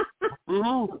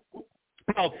 Well,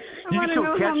 you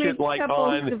can catch it like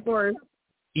on. Divorced.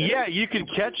 Yeah, you can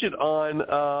catch it on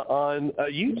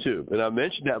YouTube, and I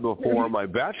mentioned that before on my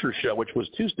Bachelor show, which was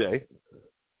Tuesday.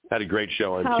 Had a great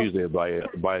show on Tuesday, by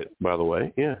the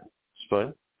way. Yeah, it's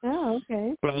fun. Oh,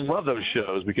 okay. But I love those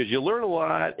shows because you learn a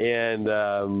lot, and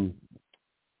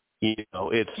it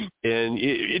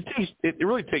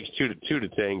really takes two to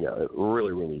tango. It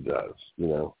really, really does.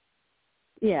 Yeah.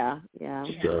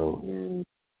 So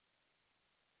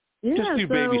yeah, just do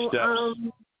baby steps.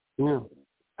 Yeah.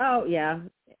 Oh yeah,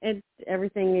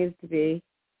 everything needs to be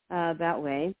that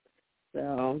way.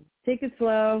 So take it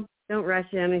slow. Don't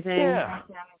rush anything. Yeah.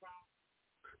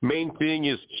 Main thing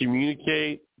is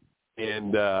communicate,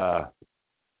 and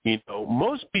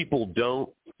most people don't,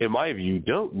 in my view,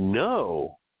 don't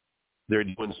know they're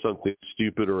doing something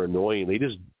stupid or annoying. They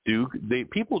just do.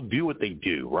 People do what they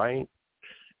do, right?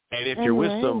 And if you're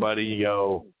with somebody,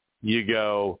 you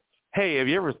go, hey, have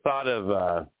you ever thought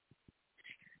of?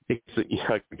 It's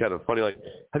kind of funny. Like,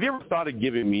 have you ever thought of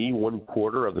giving me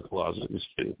 1/4 of the closet? Just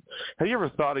kidding. Have you ever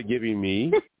thought of giving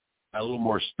me a little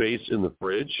more space in the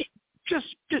fridge?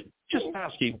 Just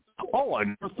asking. Oh, I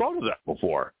never thought of that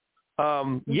before.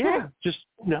 Yeah, just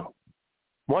why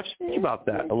don't you think about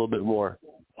that a little bit more?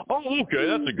 Oh, okay,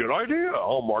 that's a good idea.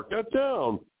 I'll mark that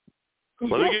down.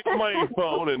 Let me get my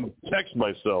phone and text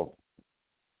myself.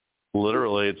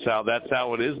 Literally, that's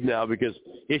how it is now, because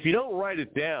if you don't write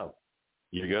it down,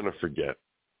 you're gonna forget.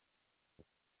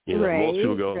 Most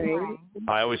people go. Right.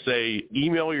 I always say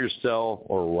email yourself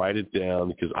or write it down,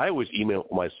 because I always email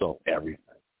myself everything.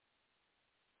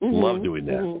 Love doing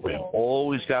that. We have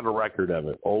always got a record of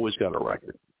it. Always got a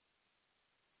record.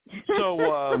 So,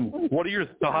 what are your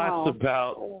thoughts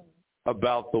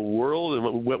about the world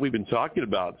and what we've been talking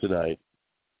about tonight?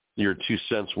 Your 2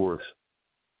 cents worth.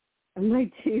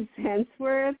 My 2 cents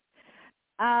worth.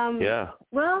 Yeah.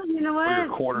 Well, you know what?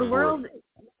 The world.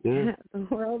 Yeah. The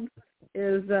world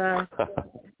is.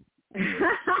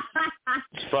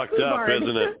 It's fucked up,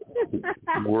 isn't it?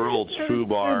 World's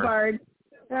foobar.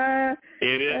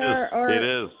 It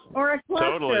is. Or a cluster.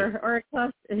 Totally. Or a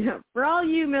cluster. For all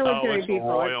you military people,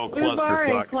 royal foobar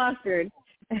and clustered.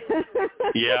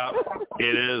 Yeah,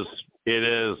 it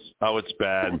is. Oh, it's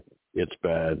bad. It's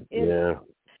bad.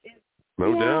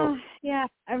 No doubt. Yeah,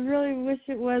 I really wish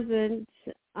it wasn't,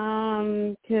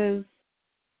 because,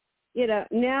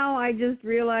 now I just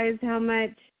realized how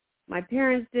much my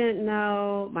parents didn't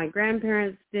know, my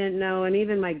grandparents didn't know, and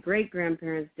even my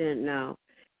great-grandparents didn't know.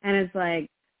 And it's like,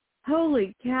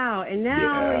 holy cow. And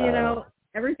now,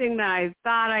 everything that I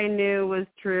thought I knew was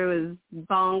true is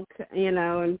bunk,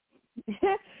 and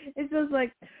it's just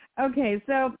like, okay,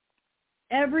 so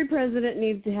every president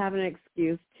needs to have an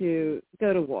excuse to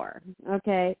go to war,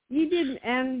 okay? You did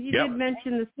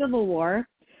mention the Civil War.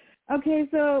 Okay,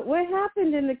 so what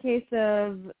happened in the case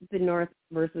of the North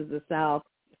versus the South?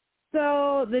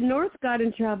 So the North got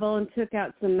in trouble and took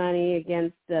out some money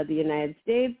against the United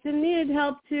States and needed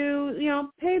help to,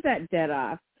 pay that debt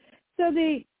off. So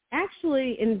they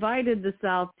actually invited the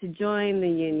South to join the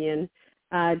Union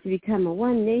to become a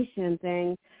one-nation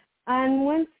thing. And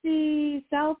once the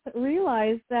South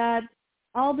realized that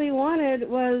all they wanted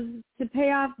was to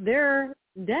pay off their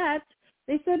debt,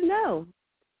 they said no.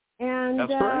 And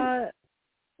that's right.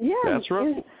 That's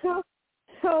right.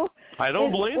 So I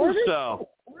don't blame the South.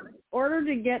 In order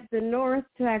to get the North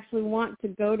to actually want to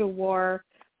go to war,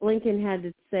 Lincoln had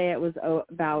to say it was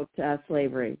about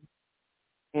slavery.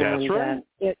 And, that's right.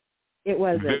 It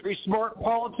wasn't. Very smart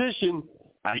politician.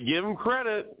 I give him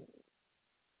credit.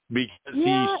 Because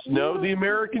he snowed the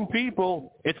American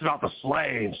people. It's about the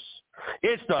slaves.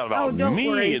 It's not about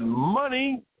me and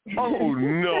money. Oh,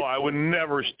 no, I would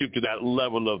never stoop to that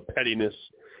level of pettiness.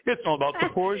 It's all about the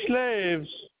poor slaves.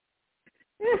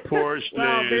 Poor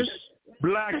slaves.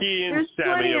 Blackie and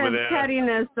Sammy over there. There's plenty of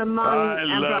pettiness among I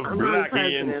love Blackie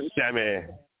presidents. and Sammy.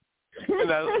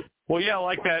 Well, yeah,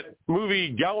 like that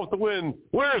movie, Gone with the Wind.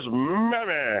 Where's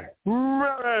Mammy?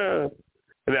 Mammy.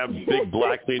 And that big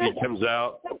black lady comes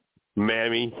out,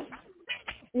 Mammy.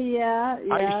 Yeah.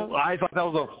 I thought that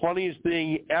was the funniest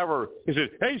thing ever. He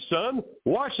said, "Hey, son,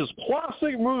 watch this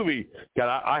classic movie."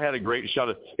 God, I had a great shot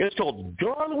of it. It's called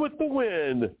Gone with the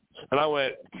Wind. And I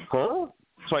went, huh?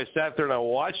 So I sat there and I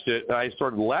watched it, and I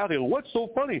started laughing. What's so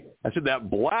funny? I said, that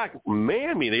black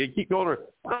mammy. They keep going,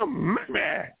 oh,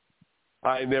 mammy.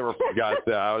 I never forgot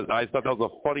that. I thought that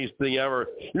was the funniest thing ever.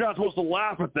 You're not supposed to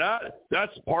laugh at that.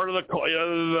 That's part of the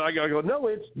I go, no,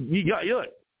 it's, you got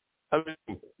it. I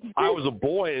mean, I was a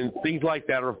boy, and things like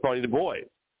that are funny to boys.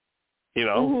 You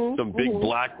know, some big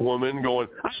black woman going,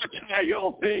 I'll tell you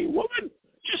all thing, woman,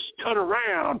 just turn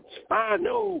around. I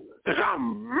know that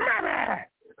I'm mammy.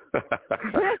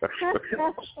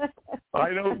 I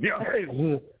know guys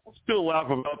still laugh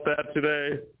about that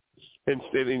today. And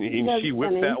she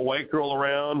whipped that white girl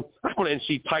around, and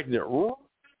she tightened it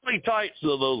really tight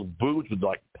so those boots would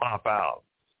like pop out,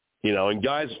 you know. And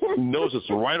guys notice this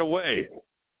right away,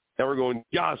 and we're going,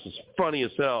 "Gosh, it's funny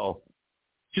as hell."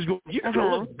 She's going, "You better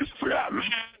look good for that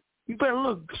man. You better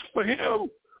look good for him.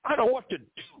 I know what to do."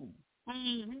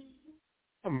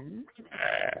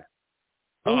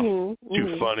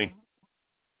 Too funny.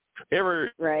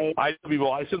 Right. I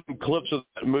sent them clips of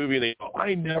that movie, and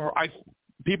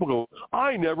people go,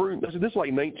 I said, this is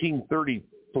like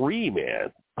 1933,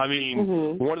 man. I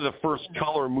mean, one of the first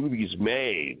color movies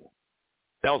made.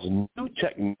 That was new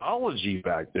technology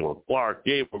back then with Clark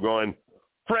Gable going,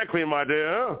 frankly, my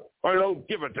dear, I don't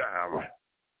give a damn.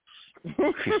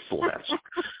 He slaps.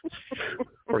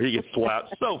 Or he gets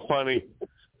slapped. So funny.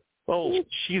 Oh,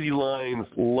 cheesy lines.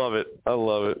 Love it. I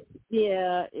love it.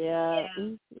 Yeah.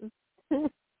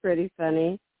 Pretty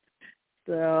funny.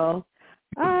 So,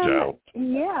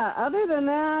 yeah, other than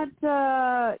that,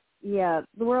 the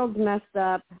world's messed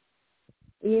up.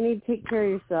 You need to take care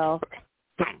of yourself.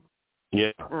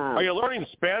 Yeah. Are you learning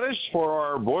Spanish for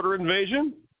our border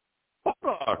invasion?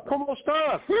 Hola, ¿cómo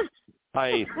estás?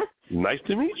 Hi. Nice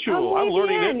to meet you. I'm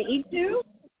learning it. ¿Y tú?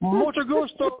 Mucho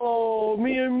gusto,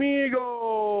 mi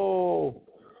amigo.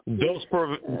 Dos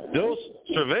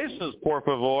cervezas, por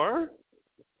favor.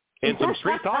 And some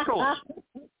street tacos.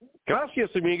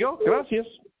 Gracias, amigo. Gracias.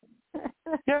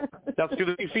 Yeah, that's going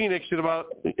to be Phoenix in about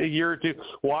a year or two.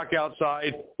 Walk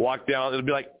outside, walk down. It'll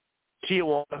be like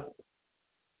Tijuana.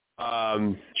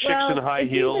 Chicks in high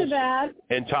heels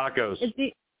and tacos.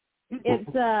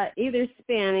 It's either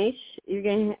Spanish.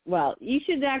 You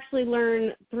should actually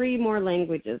learn 3 more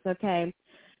languages. Okay,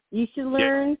 you should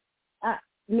learn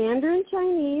Mandarin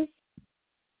Chinese,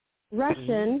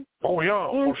 Russian,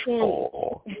 and Spanish.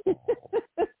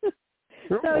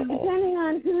 So depending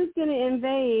on who's going to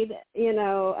invade,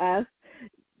 us,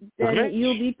 then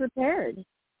you'll be prepared.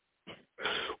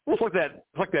 It's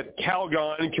like that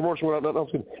Calgon commercial.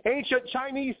 Ancient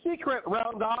Chinese secret,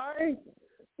 round eye.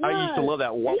 I used to love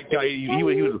that white guy.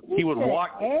 He would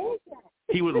walk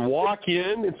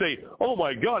in and say, "Oh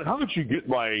my God, how did you get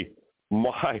my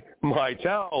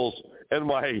towels and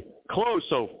my clothes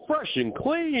so fresh and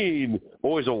clean?"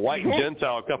 Always a white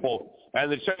Gentile couple,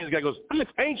 and the Chinese guy goes,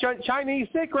 "It's ancient Chinese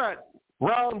secret,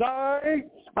 round eye.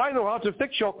 I know how to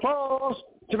fix your clothes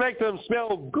to make them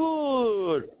smell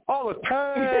good all the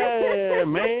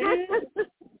time, man."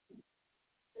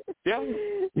 Yeah. Oh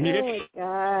my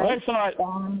God. I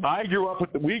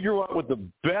thought we grew up with the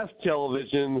best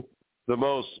television, the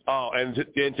most. And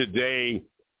today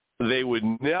they would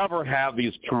never have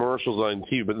these commercials on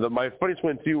TV. But my funniest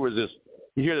one too was this: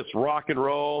 you hear this rock and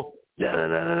roll,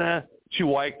 2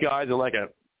 white guys in like a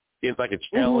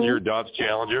Challenger, Dodge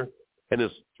Challenger, and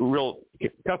this real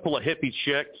couple of hippie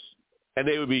chicks, and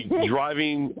they would be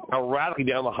driving erratically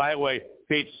down the highway.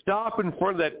 They'd stop in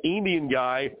front of that Indian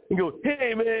guy and go,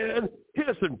 "Hey, man,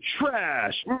 here's some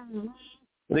trash." And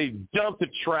they'd dump the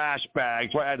trash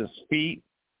bags right at his feet.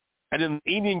 And then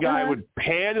the Indian guy would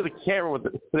pan to the camera with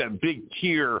that big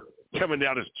tear coming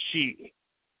down his cheek.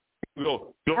 He'd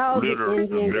go, "Don't litter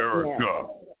America. Yeah.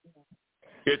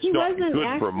 It's he not wasn't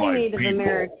good for my Native people."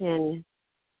 American.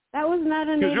 That was not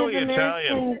a Native really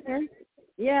American. Italian.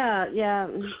 Yeah.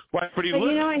 Right, but he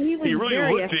really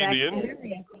looked effective.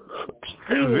 Indian.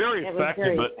 Very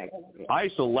effective, but I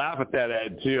used to laugh at that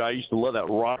ad too. I used to love that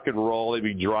rock and roll. They'd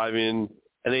be driving,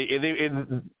 and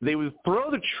they would throw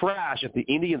the trash at the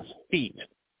Indians' feet.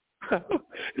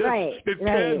 It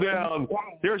panned down.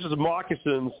 There's his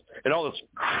moccasins, and all this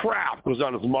crap was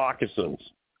on his moccasins.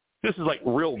 This is like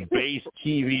real base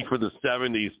TV for the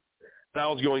 70s. And I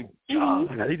was going, God,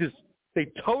 they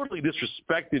totally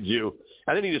disrespected you.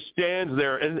 And then he just stands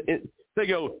there, and they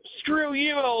go, screw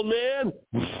you, old man.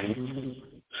 And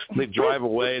they drive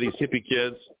away, these hippie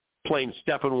kids playing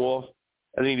Steppenwolf.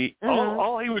 And then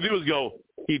all he would do is go,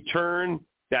 he'd turn,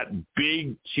 that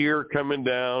big tear coming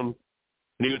down,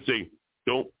 and he would say,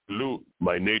 don't pollute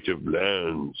my native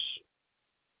lands.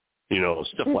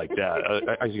 Stuff like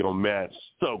that. I was going, man, it's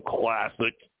so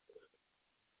classic.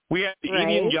 We had the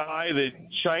Indian guy, the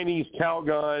Chinese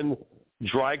Calgon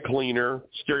dry cleaner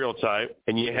stereotype,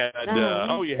 and you had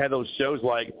you had those shows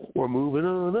like We're Moving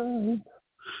On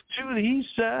to the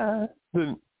East Side,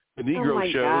 the Negro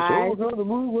shows. Oh, we're gonna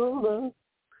move on.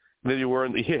 And then you were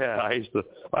in I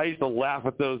used to laugh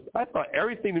at those. I thought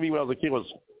everything to me when I was a kid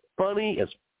was funny as.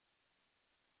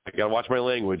 I gotta watch my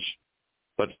language,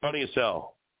 but funny as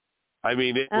hell. I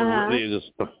mean, it was really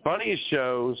just the funniest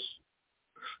shows,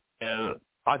 and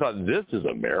I thought, this is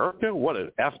America? What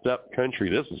an effed up country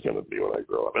this is going to be when I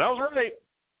grow up. And I was right.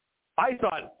 I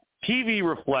thought TV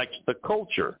reflects the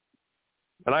culture.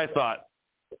 And I thought,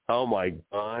 oh my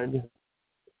God,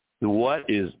 what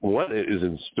is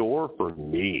in store for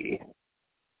me?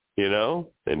 And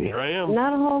here I am.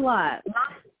 Not a whole lot.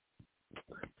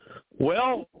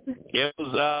 Well, it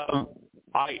was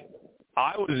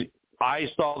I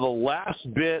saw the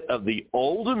last bit of the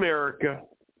old America,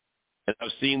 and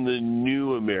I've seen the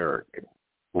new America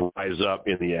rise up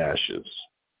in the ashes.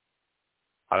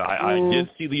 I did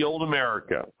see the old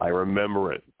America. I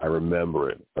remember it. I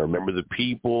remember the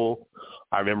people.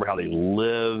 I remember how they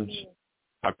lived.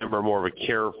 I remember more of a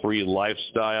carefree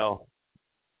lifestyle.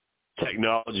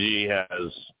 Technology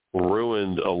has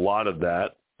ruined a lot of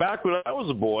that. Back when I was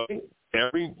a boy,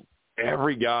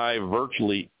 every guy,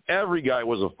 virtually every guy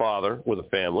was a father with a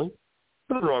family.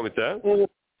 Nothing wrong with that.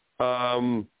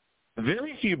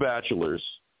 Very few bachelors,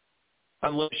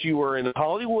 unless you were in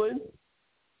Hollywood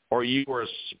or you were a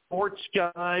sports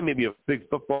guy, maybe a big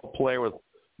football player with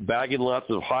bagging lots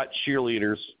of hot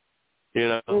cheerleaders,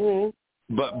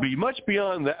 But much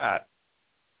beyond that,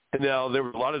 and now there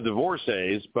were a lot of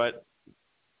divorcees, but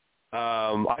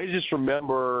I just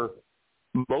remember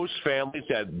most families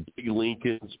had big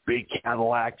Lincolns, big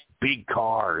Cadillacs, big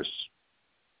cars,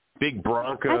 big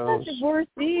Broncos. I thought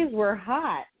divorcees were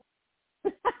hot.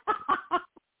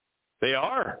 They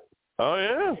are. Oh,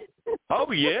 yeah.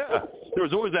 Oh, yeah. There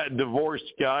was always that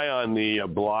divorced guy on the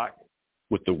block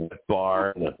with the wet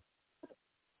bar. And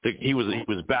he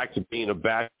was back to being a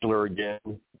bachelor again.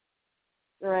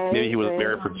 Right. Maybe he was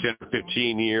married for 10 or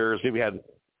 15 years. Maybe had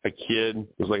a kid.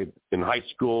 It was like in high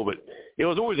school, but he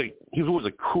was always a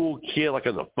cool kid, like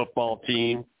on the football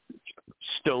team.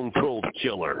 Stone cold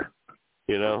killer,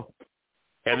 And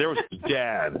there was his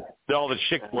dad. All the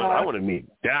chicks went, I want to meet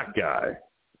that guy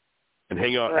and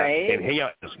hang out in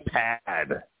his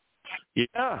pad.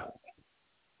 Yeah.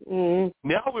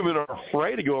 Now women are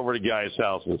afraid to go over to guys'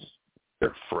 houses.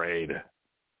 They're afraid.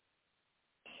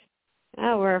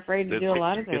 Oh, we're afraid to do a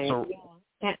lot of things.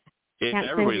 Can't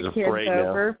everybody's send your afraid kids now.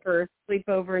 over for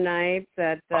sleepover nights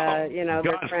at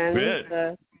their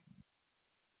friends.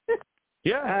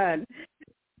 Yeah. God.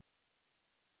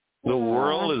 The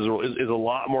world is a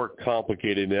lot more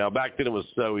complicated now. Back then it was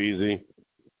so easy.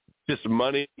 Just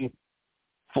money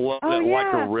flowing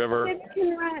like a river.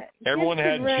 Everyone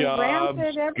had jobs,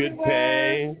 good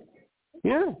pay.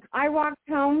 Yeah. I walked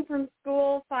home from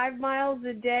school 5 miles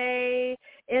a day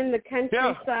in the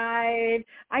countryside.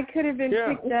 I could have been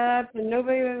picked up, and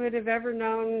nobody would have ever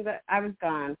known that I was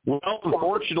gone. Well,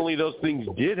 unfortunately, those things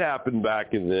did happen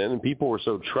back then, and people were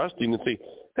so trusting and say,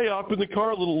 hey, hop in the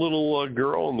car, little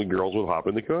girl, and the girls would hop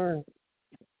in the car.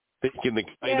 Thinking the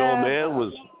kind old man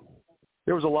was,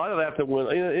 there was a lot of that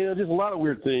went, just a lot of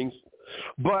weird things.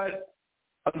 But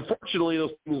unfortunately,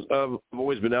 those things have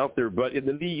always been out there. But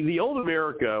the old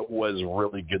America was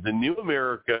really good. The new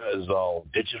America is all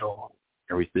digital.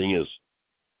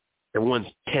 Everyone's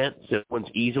tense. Everyone's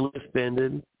easily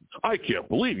offended. I can't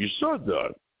believe you said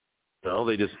that. No,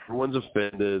 everyone's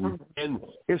offended. And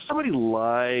if somebody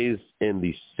lies and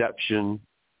deception,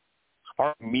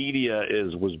 our media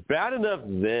was bad enough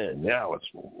then. Now it's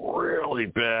really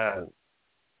bad.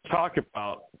 Talk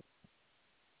about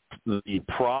the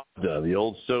Pravda, the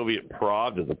old Soviet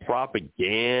Pravda, the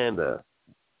propaganda,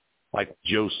 like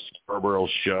Joe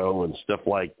Scarborough's show and stuff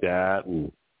like that.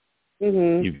 And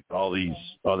you've got all these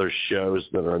other shows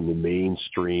that are in the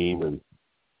mainstream and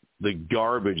the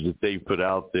garbage that they put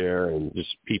out there, and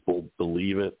just people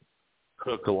believe it.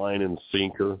 Hook, line, and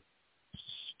sinker.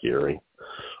 scary.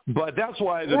 But that's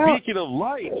why the beacon of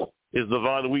light is the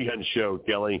Von Wehunt Show,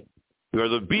 Kelly. We are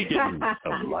the beacon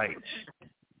of light.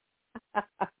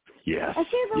 Yes,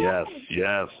 yes,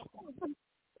 yes.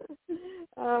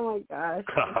 Oh, my gosh.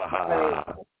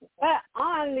 But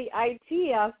on the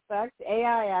IT aspect,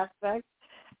 AI aspect,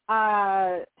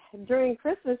 during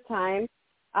Christmas time,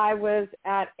 I was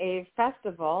at a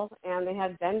festival, and they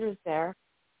had vendors there.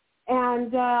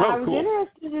 And I was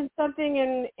interested in something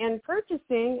in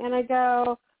purchasing, and I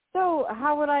go, so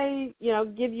how would I,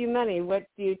 give you money? What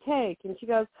do you take? And she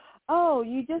goes, oh,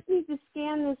 you just need to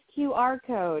scan this QR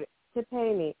code to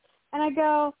pay me. And I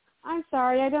go, I'm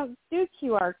sorry, I don't do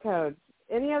QR codes.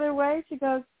 Any other way? She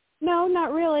goes, no,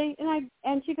 not really.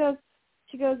 And she goes,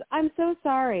 I'm so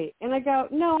sorry. And I go,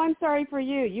 no, I'm sorry for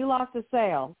you. You lost a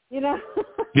sale, Yeah.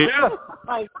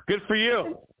 Good for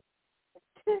you.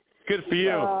 Good for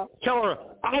you. Tell her,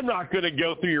 I'm not going to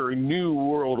go through your New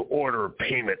World Order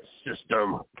payment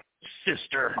system,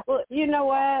 sister. Well, you know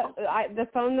what? The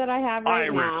phone that I have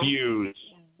right now. I refuse.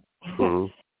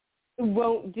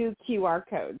 Won't do QR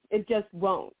codes. It just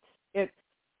won't.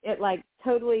 It like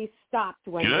totally stopped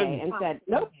one day and said,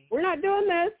 nope, we're not doing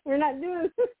this. We're not doing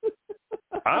this.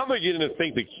 I'm beginning to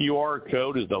think the QR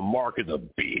code is the mark of the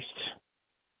beast.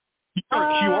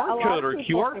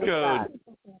 QR code.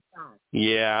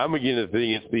 Yeah, I'm beginning to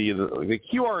think it's the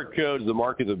QR code is the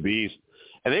mark of the beast,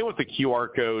 and they want the QR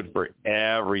code for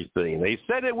everything. They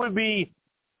said it would be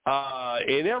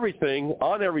in everything,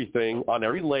 on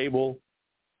every label,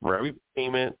 for every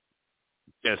payment.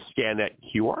 Just scan that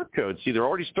QR code. See, they're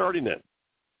already starting it.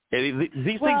 And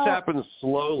these things happen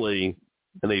slowly,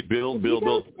 and they build. We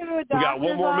got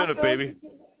one more minute, baby.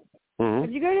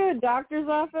 If you go to a doctor's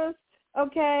office,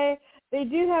 okay, they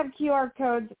do have QR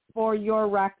codes for your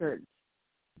records.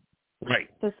 Right.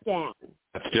 To scan.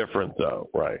 That's different, though.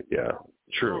 Right, yeah.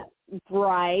 True.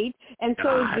 Right. And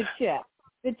so is the chip.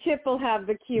 The chip will have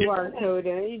the QR code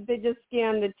in it. They just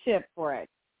scan the chip for it.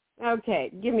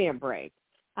 Okay, give me a break.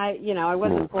 I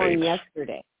wasn't born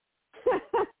yesterday.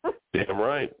 Damn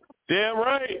right.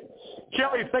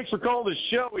 Kelly, thanks for calling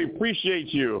the show. We appreciate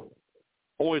you.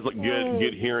 Always look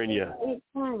good hearing you.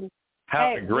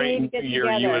 Have a great New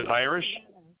Year, you and Irish.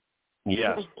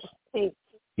 Yes. Thanks.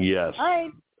 Yes. All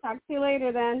right. Talk to you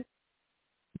later then.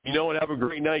 You know what? Have a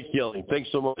great night, Kelly.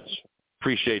 Thanks so much.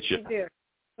 Appreciate you. You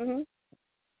do.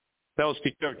 That was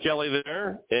Kelly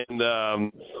there. And,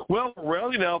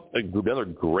 rounding out another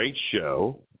great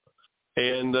show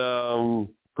and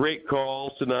great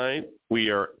calls tonight. We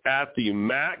are at the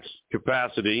max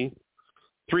capacity.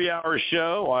 3-hour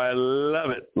show. I love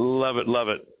it. Love it. Love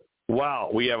it. Wow.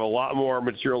 We have a lot more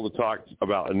material to talk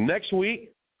about. And next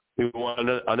week, we want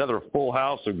another full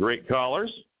house of great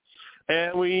callers.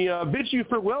 And we bid you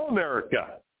farewell,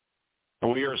 America.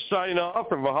 And we are signing off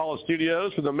from Valhalla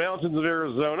Studios from the mountains of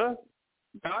Arizona.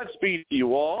 Godspeed to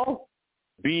you all.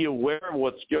 Be aware of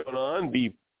what's going on.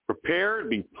 Be prepared.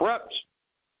 Be prepped.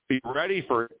 Be ready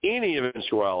for any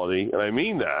eventuality. And I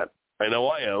mean that. I know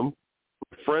I am.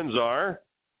 My friends are.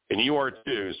 And you are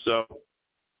too. So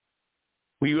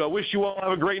we wish you all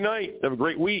have a great night. Have a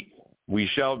great week. We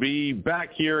shall be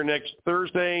back here next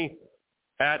Thursday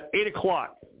at 8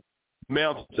 o'clock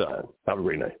Mountain Time. Have a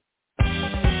great night.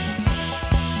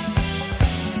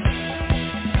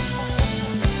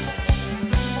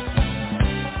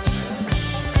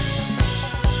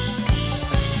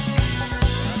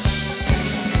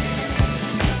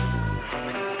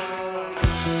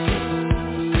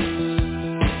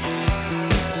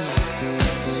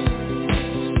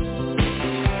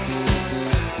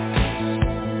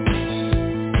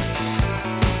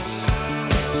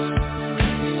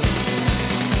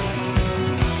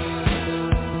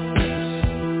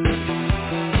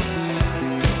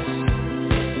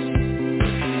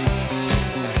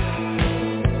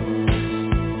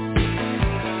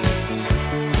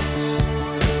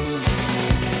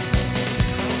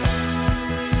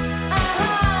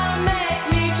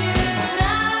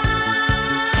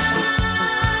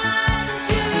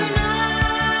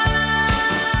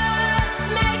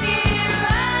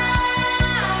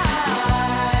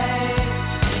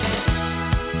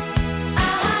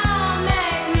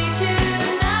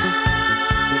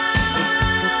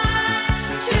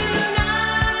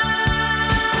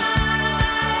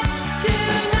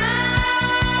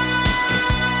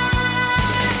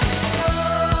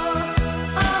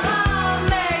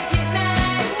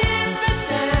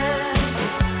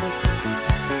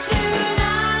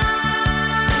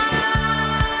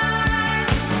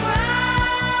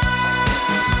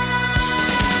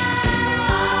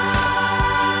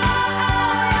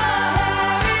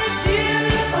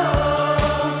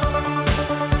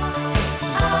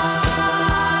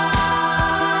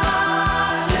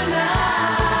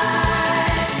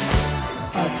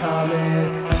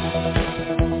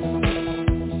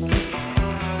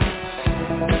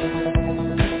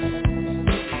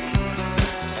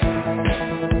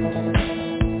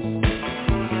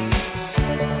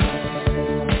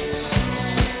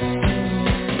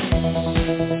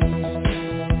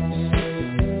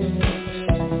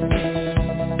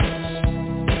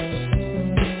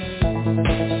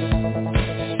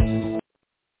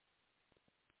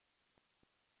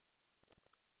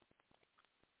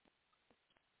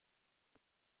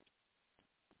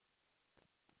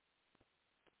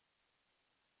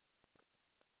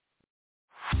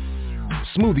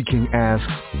 Smoothie King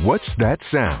asks, what's that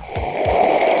sound?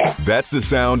 That's the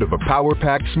sound of a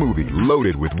power-packed smoothie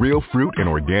loaded with real fruit and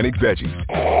organic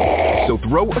veggies. So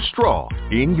throw a straw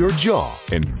in your jaw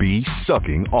and be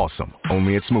sucking awesome.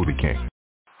 Only at Smoothie King.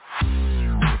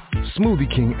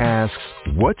 Smoothie King asks,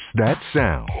 what's that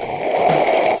sound?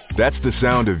 That's the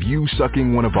sound of you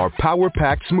sucking one of our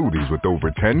power-packed smoothies with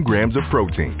over 10 grams of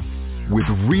protein. With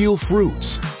real fruits,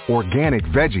 organic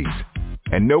veggies,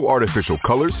 and no artificial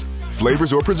colors,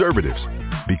 flavors, or preservatives,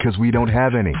 because we don't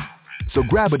have any. So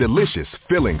grab a delicious,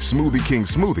 filling Smoothie King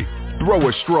smoothie, throw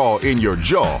a straw in your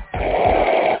jaw,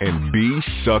 and be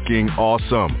sucking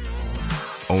awesome.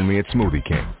 Only at Smoothie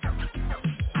King.